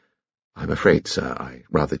 "I'm afraid, sir, I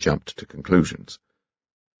rather jumped to conclusions."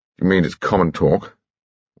 "You mean it's common talk?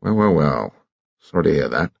 Well. Sorry to hear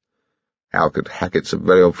that. Halkett Hackett's a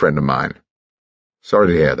very old friend of mine. Sorry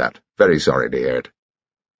to hear that. Very sorry to hear it."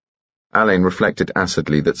 Alleyn reflected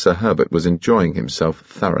acidly that Sir Herbert was enjoying himself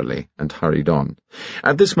thoroughly, and hurried on.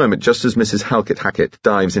 At this moment, just as Mrs. Halkett Hackett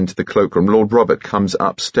dives into the cloakroom, Lord Robert comes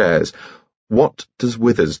upstairs. What does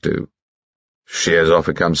Withers do? Shears off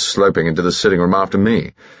and comes sloping into the sitting-room after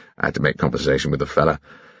me. I had to make conversation with the fella.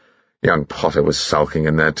 Young Potter was sulking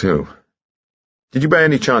in there too. Did you by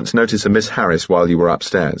any chance notice a Miss Harris while you were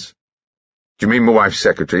upstairs? Do you mean my wife's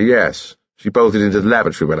secretary? Yes. She bolted into the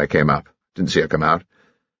lavatory when I came up. Didn't see her come out.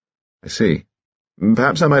 I see.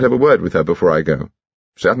 Perhaps I might have a word with her before I go.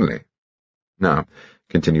 Certainly. Now,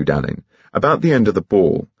 continued Alleyn, about the end of the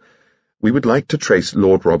ball, we would like to trace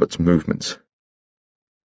Lord Robert's movements.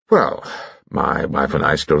 Well, my wife and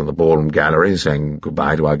I stood in the ballroom gallery saying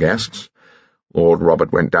goodbye to our guests. Lord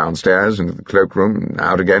Robert went downstairs into the cloakroom and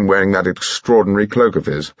out again wearing that extraordinary cloak of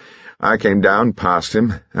his. I came down, past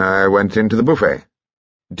him. I went into the buffet.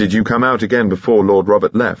 Did you come out again before Lord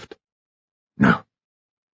Robert left? No.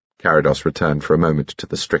 Carados returned for a moment to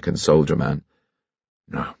the stricken soldier-man.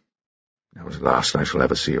 No. That was the last I shall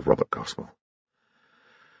ever see of Robert Gospel.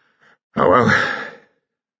 Oh, well.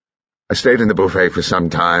 I stayed in the buffet for some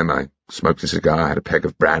time. I smoked a cigar, had a peg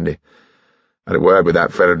of brandy, had a word with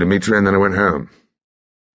that fellow Dimitri, and then I went home.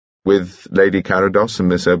 With Lady Carados and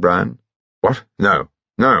Miss O'Brien? What? No.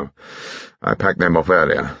 I packed them off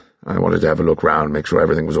earlier. I wanted to have a look round, make sure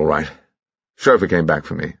everything was all right. Chauffeur came back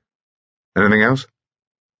for me. Anything else?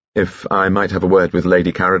 If I might have a word with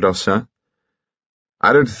Lady Carados, sir?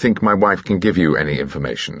 I don't think my wife can give you any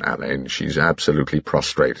information, Alleyn. She's absolutely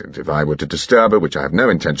prostrated. If I were to disturb her, which I have no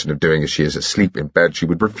intention of doing as she is asleep in bed, she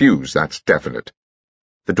would refuse, that's definite.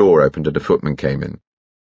 The door opened and a footman came in.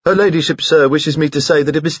 Her ladyship, sir, wishes me to say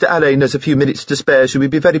that if Mr. Alleyn has a few minutes to spare, she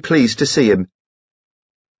would be very pleased to see him.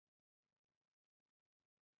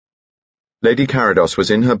 Lady Carados was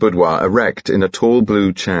in her boudoir, erect in a tall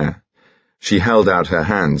blue chair. She held out her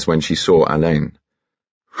hands when she saw Alleyn.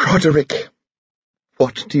 Roderick,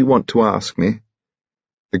 what do you want to ask me?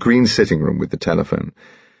 The green sitting room with the telephone.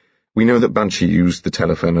 We know that Bunchy used the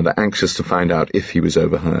telephone and are anxious to find out if he was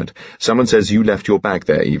overheard. Someone says you left your bag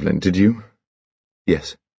there, Evelyn, did you?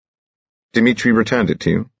 Yes. Dimitri returned it to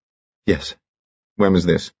you? Yes. When was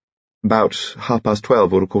this? About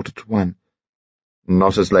 12:30 or 1:45.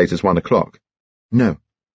 Not as late as 1 o'clock? No.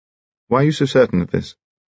 Why are you so certain of this?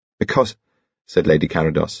 Because, said Lady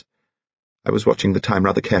Carados, I was watching the time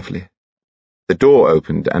rather carefully. The door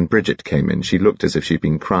opened and Bridget came in. She looked as if she'd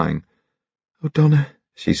been crying. Oh, Donna,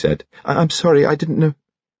 she said, I'm sorry, I didn't know.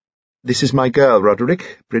 This is my girl,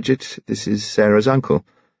 Roderick. Bridget, this is Sarah's uncle.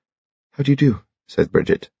 How do you do? Said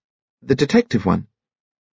Bridget. The detective one.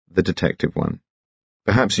 The detective one.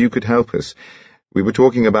 Perhaps you could help us. We were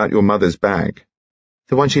talking about your mother's bag.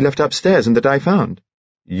 The one she left upstairs and that I found.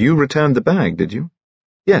 You returned the bag, did you?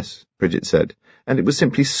 Yes, Bridget said, and it was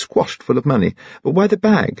simply squashed full of money. But why the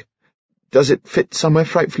bag? Does it fit somewhere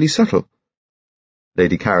frightfully subtle?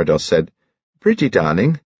 Lady Carados said, Bridgie,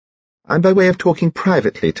 darling, I'm by way of talking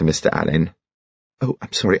privately to Mr. Alleyn. Oh,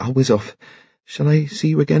 I'm sorry, I'll whiz off. Shall I see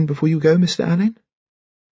you again before you go, Mr. Alleyn?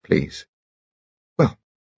 Please. Well,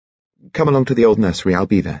 come along to the old nursery, I'll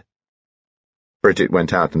be there. Bridget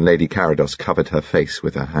went out and Lady Carados covered her face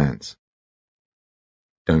with her hands.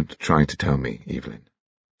 Don't try to tell me, Evelyn,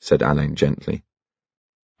 said Alleyn gently.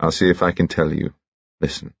 I'll see if I can tell you.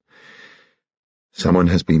 Listen. Someone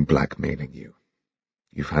has been blackmailing you.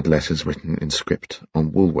 You've had letters written in script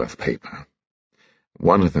on Woolworth paper.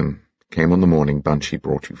 One of them came on the morning Bunchy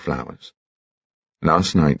brought you flowers.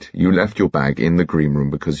 Last night you left your bag in the green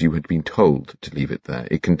room because you had been told to leave it there.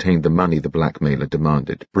 It contained the money the blackmailer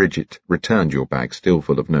demanded. Bridget returned your bag still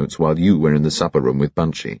full of notes while you were in the supper room with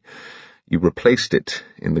Bunchy. You replaced it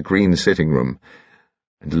in the green sitting room,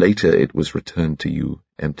 and later it was returned to you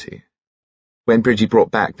empty. When Bridgie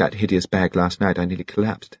brought back that hideous bag last night, I nearly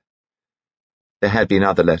collapsed. There had been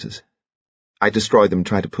other letters. I destroyed them and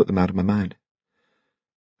tried to put them out of my mind.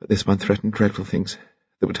 But this one threatened dreadful things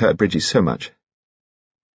that would hurt Bridgie so much.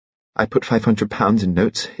 I put £500 in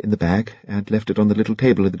notes in the bag and left it on the little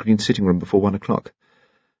table in the green sitting room before 1 o'clock.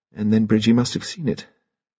 And then Bridgie must have seen it.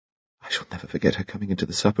 I shall never forget her coming into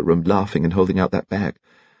the supper room, laughing and holding out that bag.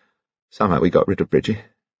 Somehow we got rid of Bridgie.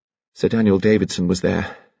 Sir Daniel Davidson was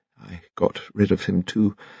there. I got rid of him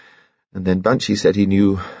too. And then Bunchy said he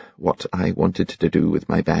knew what I wanted to do with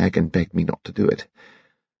my bag and begged me not to do it.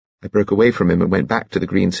 I broke away from him and went back to the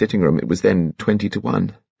green sitting room. It was then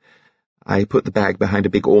 20-1. I put the bag behind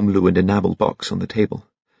a big ormolu and enamel box on the table.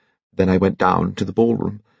 Then I went down to the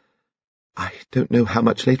ballroom. I don't know how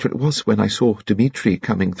much later it was when I saw Dimitri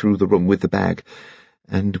coming through the room with the bag,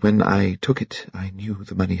 and when I took it, I knew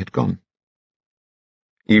the money had gone.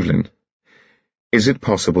 Evelyn, is it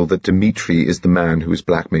possible that Dimitri is the man who is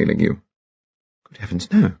blackmailing you? Good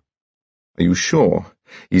heavens, no. Are you sure?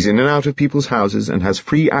 He's in and out of people's houses and has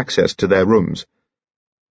free access to their rooms.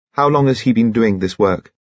 How long has he been doing this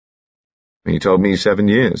work? He told me 7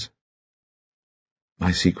 years.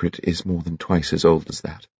 My secret is more than twice as old as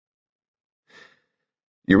that.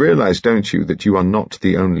 You realise, don't you, that you are not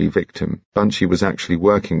the only victim? Bunchy was actually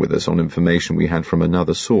working with us on information we had from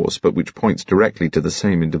another source, but which points directly to the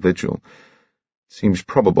same individual. It seems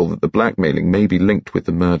probable that the blackmailing may be linked with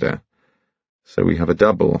the murder, so we have a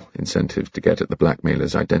double incentive to get at the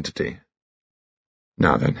blackmailer's identity.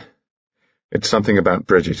 Now then, it's something about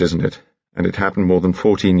Bridget, isn't it? And it happened more than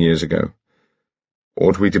 14 years ago.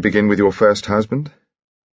 Ought we to begin with your first husband?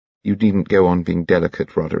 You needn't go on being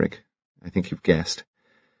delicate, Roderick. I think you've guessed.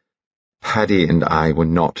 Paddy and I were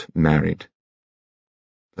not married.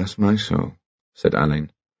 Bless my soul, said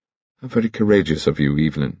Alleyn. How very courageous of you,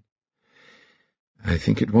 Evelyn. I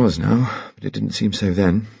think it was now, but it didn't seem so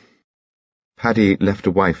then. Paddy left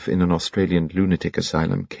a wife in an Australian lunatic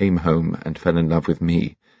asylum, came home, and fell in love with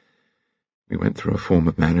me. We went through a form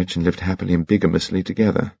of marriage and lived happily and bigamously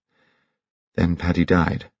together. Then Paddy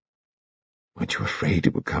died. Weren't you afraid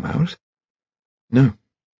it would come out? No.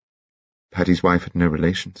 Paddy's wife had no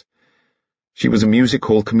relations. She was a music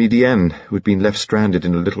hall comedienne who had been left stranded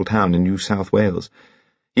in a little town in New South Wales.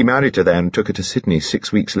 He married her there and took her to Sydney.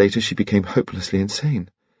 6 weeks later she became hopelessly insane.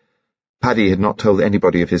 Paddy had not told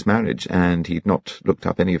anybody of his marriage, and he had not looked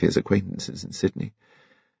up any of his acquaintances in Sydney.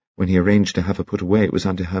 When he arranged to have her put away, it was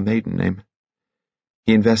under her maiden name.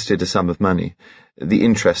 He invested a sum of money, the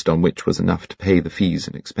interest on which was enough to pay the fees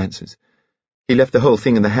and expenses. He left the whole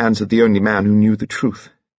thing in the hands of the only man who knew the truth,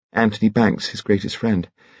 Anthony Banks, his greatest friend.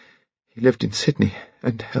 He lived in Sydney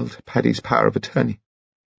and held Paddy's power of attorney.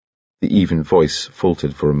 The even voice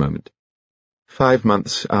faltered for a moment. 5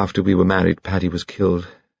 months after we were married, Paddy was killed.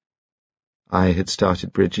 I had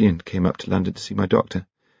started Bridgie and came up to London to see my doctor.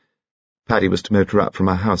 Paddy was to motor up from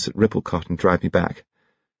our house at Ripplecott and drive me back.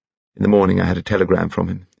 In the morning I had a telegram from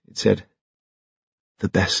him. It said, "The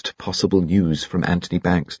best possible news from Anthony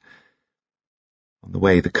Banks." On the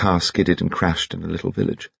way the car skidded and crashed in a little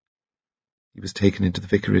village. He was taken into the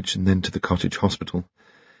vicarage and then to the cottage hospital.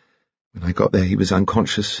 When I got there he was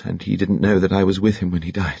unconscious, and he didn't know that I was with him when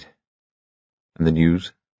he died. And the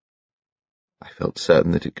news? I felt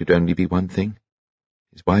certain that it could only be one thing.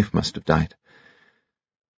 His wife must have died.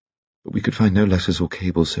 But we could find no letters or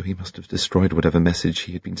cables, so he must have destroyed whatever message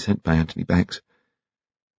he had been sent by Anthony Banks.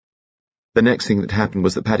 The next thing that happened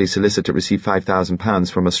was that Paddy's solicitor received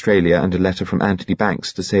 £5,000 from Australia and a letter from Anthony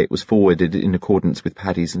Banks to say it was forwarded in accordance with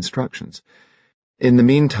Paddy's instructions. In the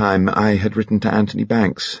meantime, I had written to Anthony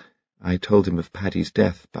Banks. I told him of Paddy's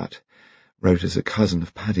death, but wrote as a cousin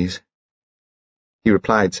of Paddy's. He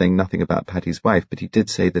replied saying nothing about Paddy's wife, but he did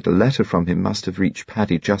say that a letter from him must have reached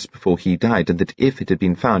Paddy just before he died, and that if it had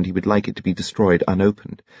been found he would like it to be destroyed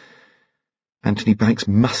unopened. Anthony Banks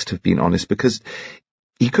must have been honest, because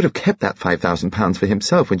he could have kept that £5,000 for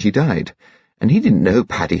himself when she died, and he didn't know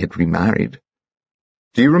Paddy had remarried.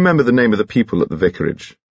 Do you remember the name of the people at the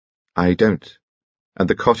vicarage? I don't. And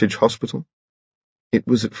the cottage hospital? It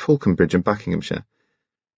was at Falconbridge in Buckinghamshire.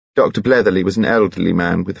 Dr. Bletherley was an elderly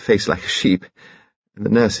man with a face like a sheep, and the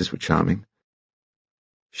nurses were charming.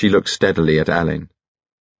 She looked steadily at Alleyn.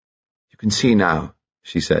 "You can see now,"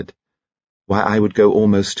 she said, "why I would go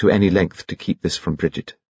almost to any length to keep this from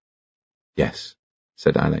Bridget." "Yes,"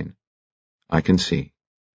 said Alleyn. "I can see."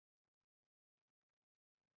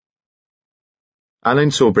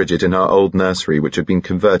 Alleyn saw Bridget in her old nursery, which had been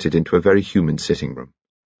converted into a very human sitting room.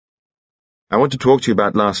 "I want to talk to you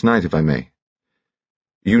about last night, if I may.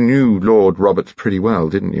 You knew Lord Robert pretty well,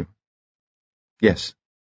 didn't you?" "Yes.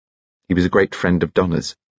 He was a great friend of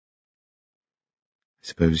Donna's." "I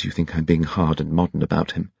suppose you think I'm being hard and modern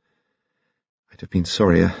about him. I'd have been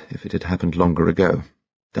sorrier if it had happened longer ago.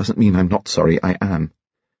 Doesn't mean I'm not sorry, I am.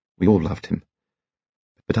 We all loved him.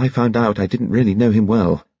 But I found out I didn't really know him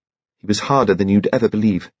well. He was harder than you'd ever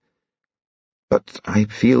believe. But I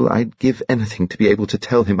feel I'd give anything to be able to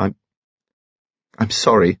tell him I'm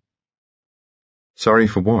sorry." "Sorry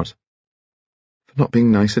for what?" "For not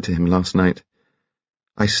being nicer to him last night.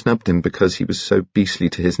 I snubbed him because he was so beastly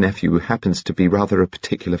to his nephew, who happens to be rather a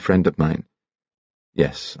particular friend of mine."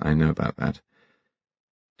 "Yes, I know about that.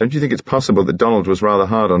 Don't you think it's possible that Donald was rather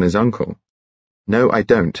hard on his uncle?" "No, I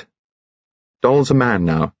don't. Donald's a man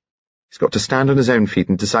now. He's got to stand on his own feet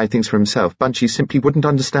and decide things for himself. Bunchy simply wouldn't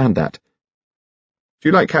understand that." "Do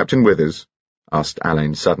you like Captain Withers?" asked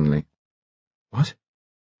Alleyn suddenly. "What?"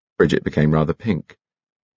 Bridget became rather pink.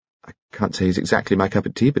 "I can't say he's exactly my cup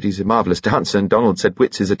of tea, but he's a marvellous dancer, and Donald said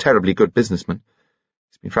Wits is a terribly good businessman.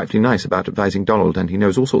 He's been frightfully nice about advising Donald, and he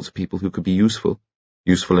knows all sorts of people who could be useful."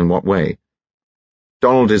 "Useful in what way?"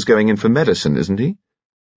 "Donald is going in for medicine, isn't he?"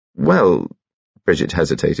 "Well," Bridget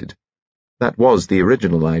hesitated. "That was the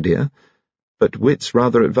original idea, but Wits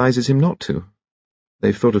rather advises him not to.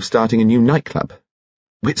 They've thought of starting a new nightclub.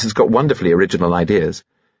 Wits has got wonderfully original ideas.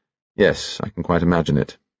 Yes, I can quite imagine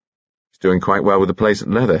it. He's doing quite well with the place at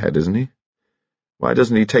Leatherhead, isn't he? Why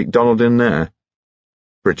doesn't he take Donald in there?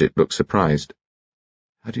 Bridget looked surprised.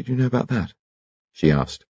 How did you know about that? She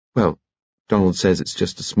asked. Well, Donald says it's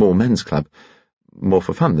just a small men's club, more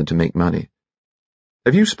for fun than to make money.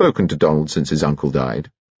 Have you spoken to Donald since his uncle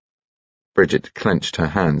died? Bridget clenched her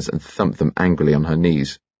hands and thumped them angrily on her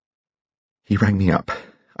knees. He rang me up.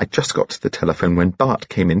 I just got to the telephone when Bart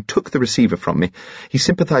came in, took the receiver from me. He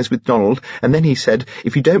sympathised with Donald, and then he said,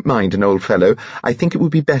 "If you don't mind, an old fellow, I think it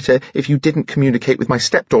would be better if you didn't communicate with my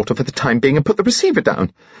stepdaughter for the time being and put the receiver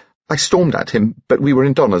down." I stormed at him, but we were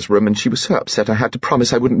in Donna's room, and she was so upset I had to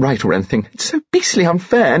promise I wouldn't write or anything. It's so beastly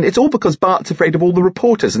unfair, and it's all because Bart's afraid of all the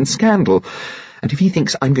reporters and scandal. And if he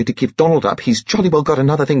thinks I'm going to give Donald up, he's jolly well got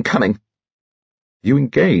another thing coming. You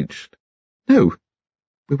engaged? No.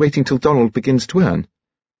 We're waiting till Donald begins to earn.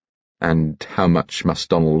 And how much must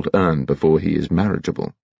Donald earn before he is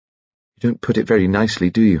marriageable? You don't put it very nicely,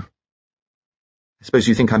 do you? I suppose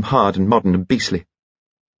you think I'm hard and modern and beastly.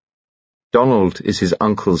 Donald is his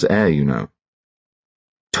uncle's heir, you know.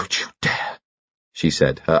 Don't you dare, she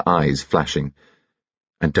said, her eyes flashing.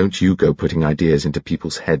 And don't you go putting ideas into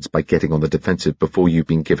people's heads by getting on the defensive before you've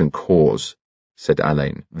been given cause, said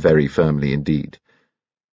Alleyn, very firmly indeed.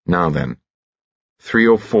 Now then, 3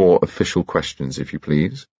 or 4 official questions, if you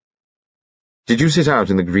please. Did you sit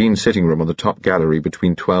out in the green sitting room on the top gallery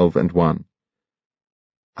between 12 and 1?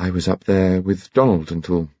 I was up there with Donald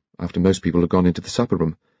until after most people had gone into the supper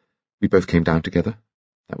room. We both came down together.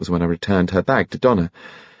 That was when I returned her bag to Donna.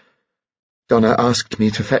 Donna asked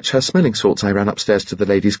me to fetch her smelling salts. I ran upstairs to the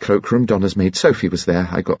ladies' cloakroom. Donna's maid Sophie was there.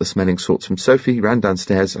 I got the smelling salts from Sophie, ran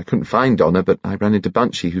downstairs. I couldn't find Donna, but I ran into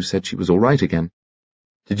Bunchy, who said she was all right again.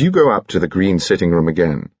 Did you go up to the green sitting room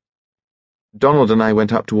again? Donald and I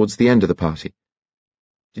went up towards the end of the party.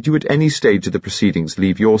 Did you at any stage of the proceedings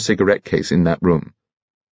leave your cigarette case in that room?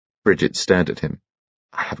 Bridget stared at him.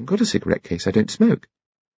 I haven't got a cigarette case. I don't smoke.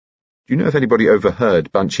 Do you know if anybody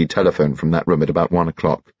overheard Bunchy telephone from that room at about 1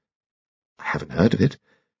 o'clock? I haven't heard of it.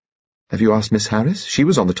 Have you asked Miss Harris? She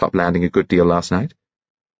was on the top landing a good deal last night.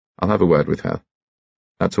 I'll have a word with her.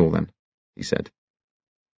 That's all then, he said.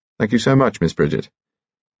 Thank you so much, Miss Bridget.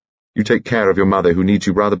 You take care of your mother, who needs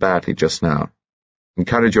you rather badly just now.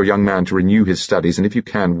 Encourage your young man to renew his studies, and if you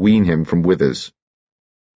can, wean him from Withers.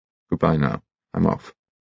 Goodbye now. I'm off.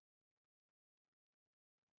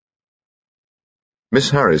 Miss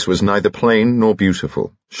Harris was neither plain nor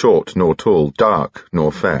beautiful, short nor tall, dark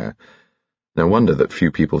nor fair. No wonder that few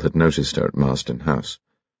people had noticed her at Marston House.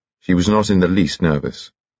 She was not in the least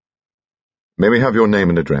nervous. May we have your name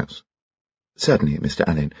and address? Certainly, Mr.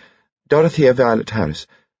 Alleyn. Dorothea Violet Harris.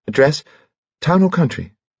 Address, town or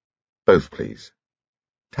country? Both, please.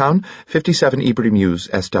 Town, 57 Ebury Mews,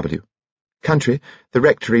 SW. Country, the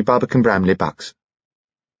Rectory, Barbican Bramley, Bucks.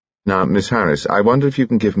 Now, Miss Harris, I wonder if you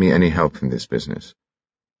can give me any help in this business.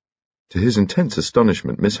 To his intense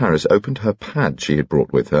astonishment, Miss Harris opened her pad she had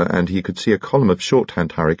brought with her, and he could see a column of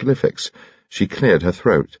shorthand hieroglyphics. She cleared her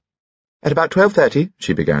throat. At about 12:30,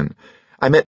 she began, I met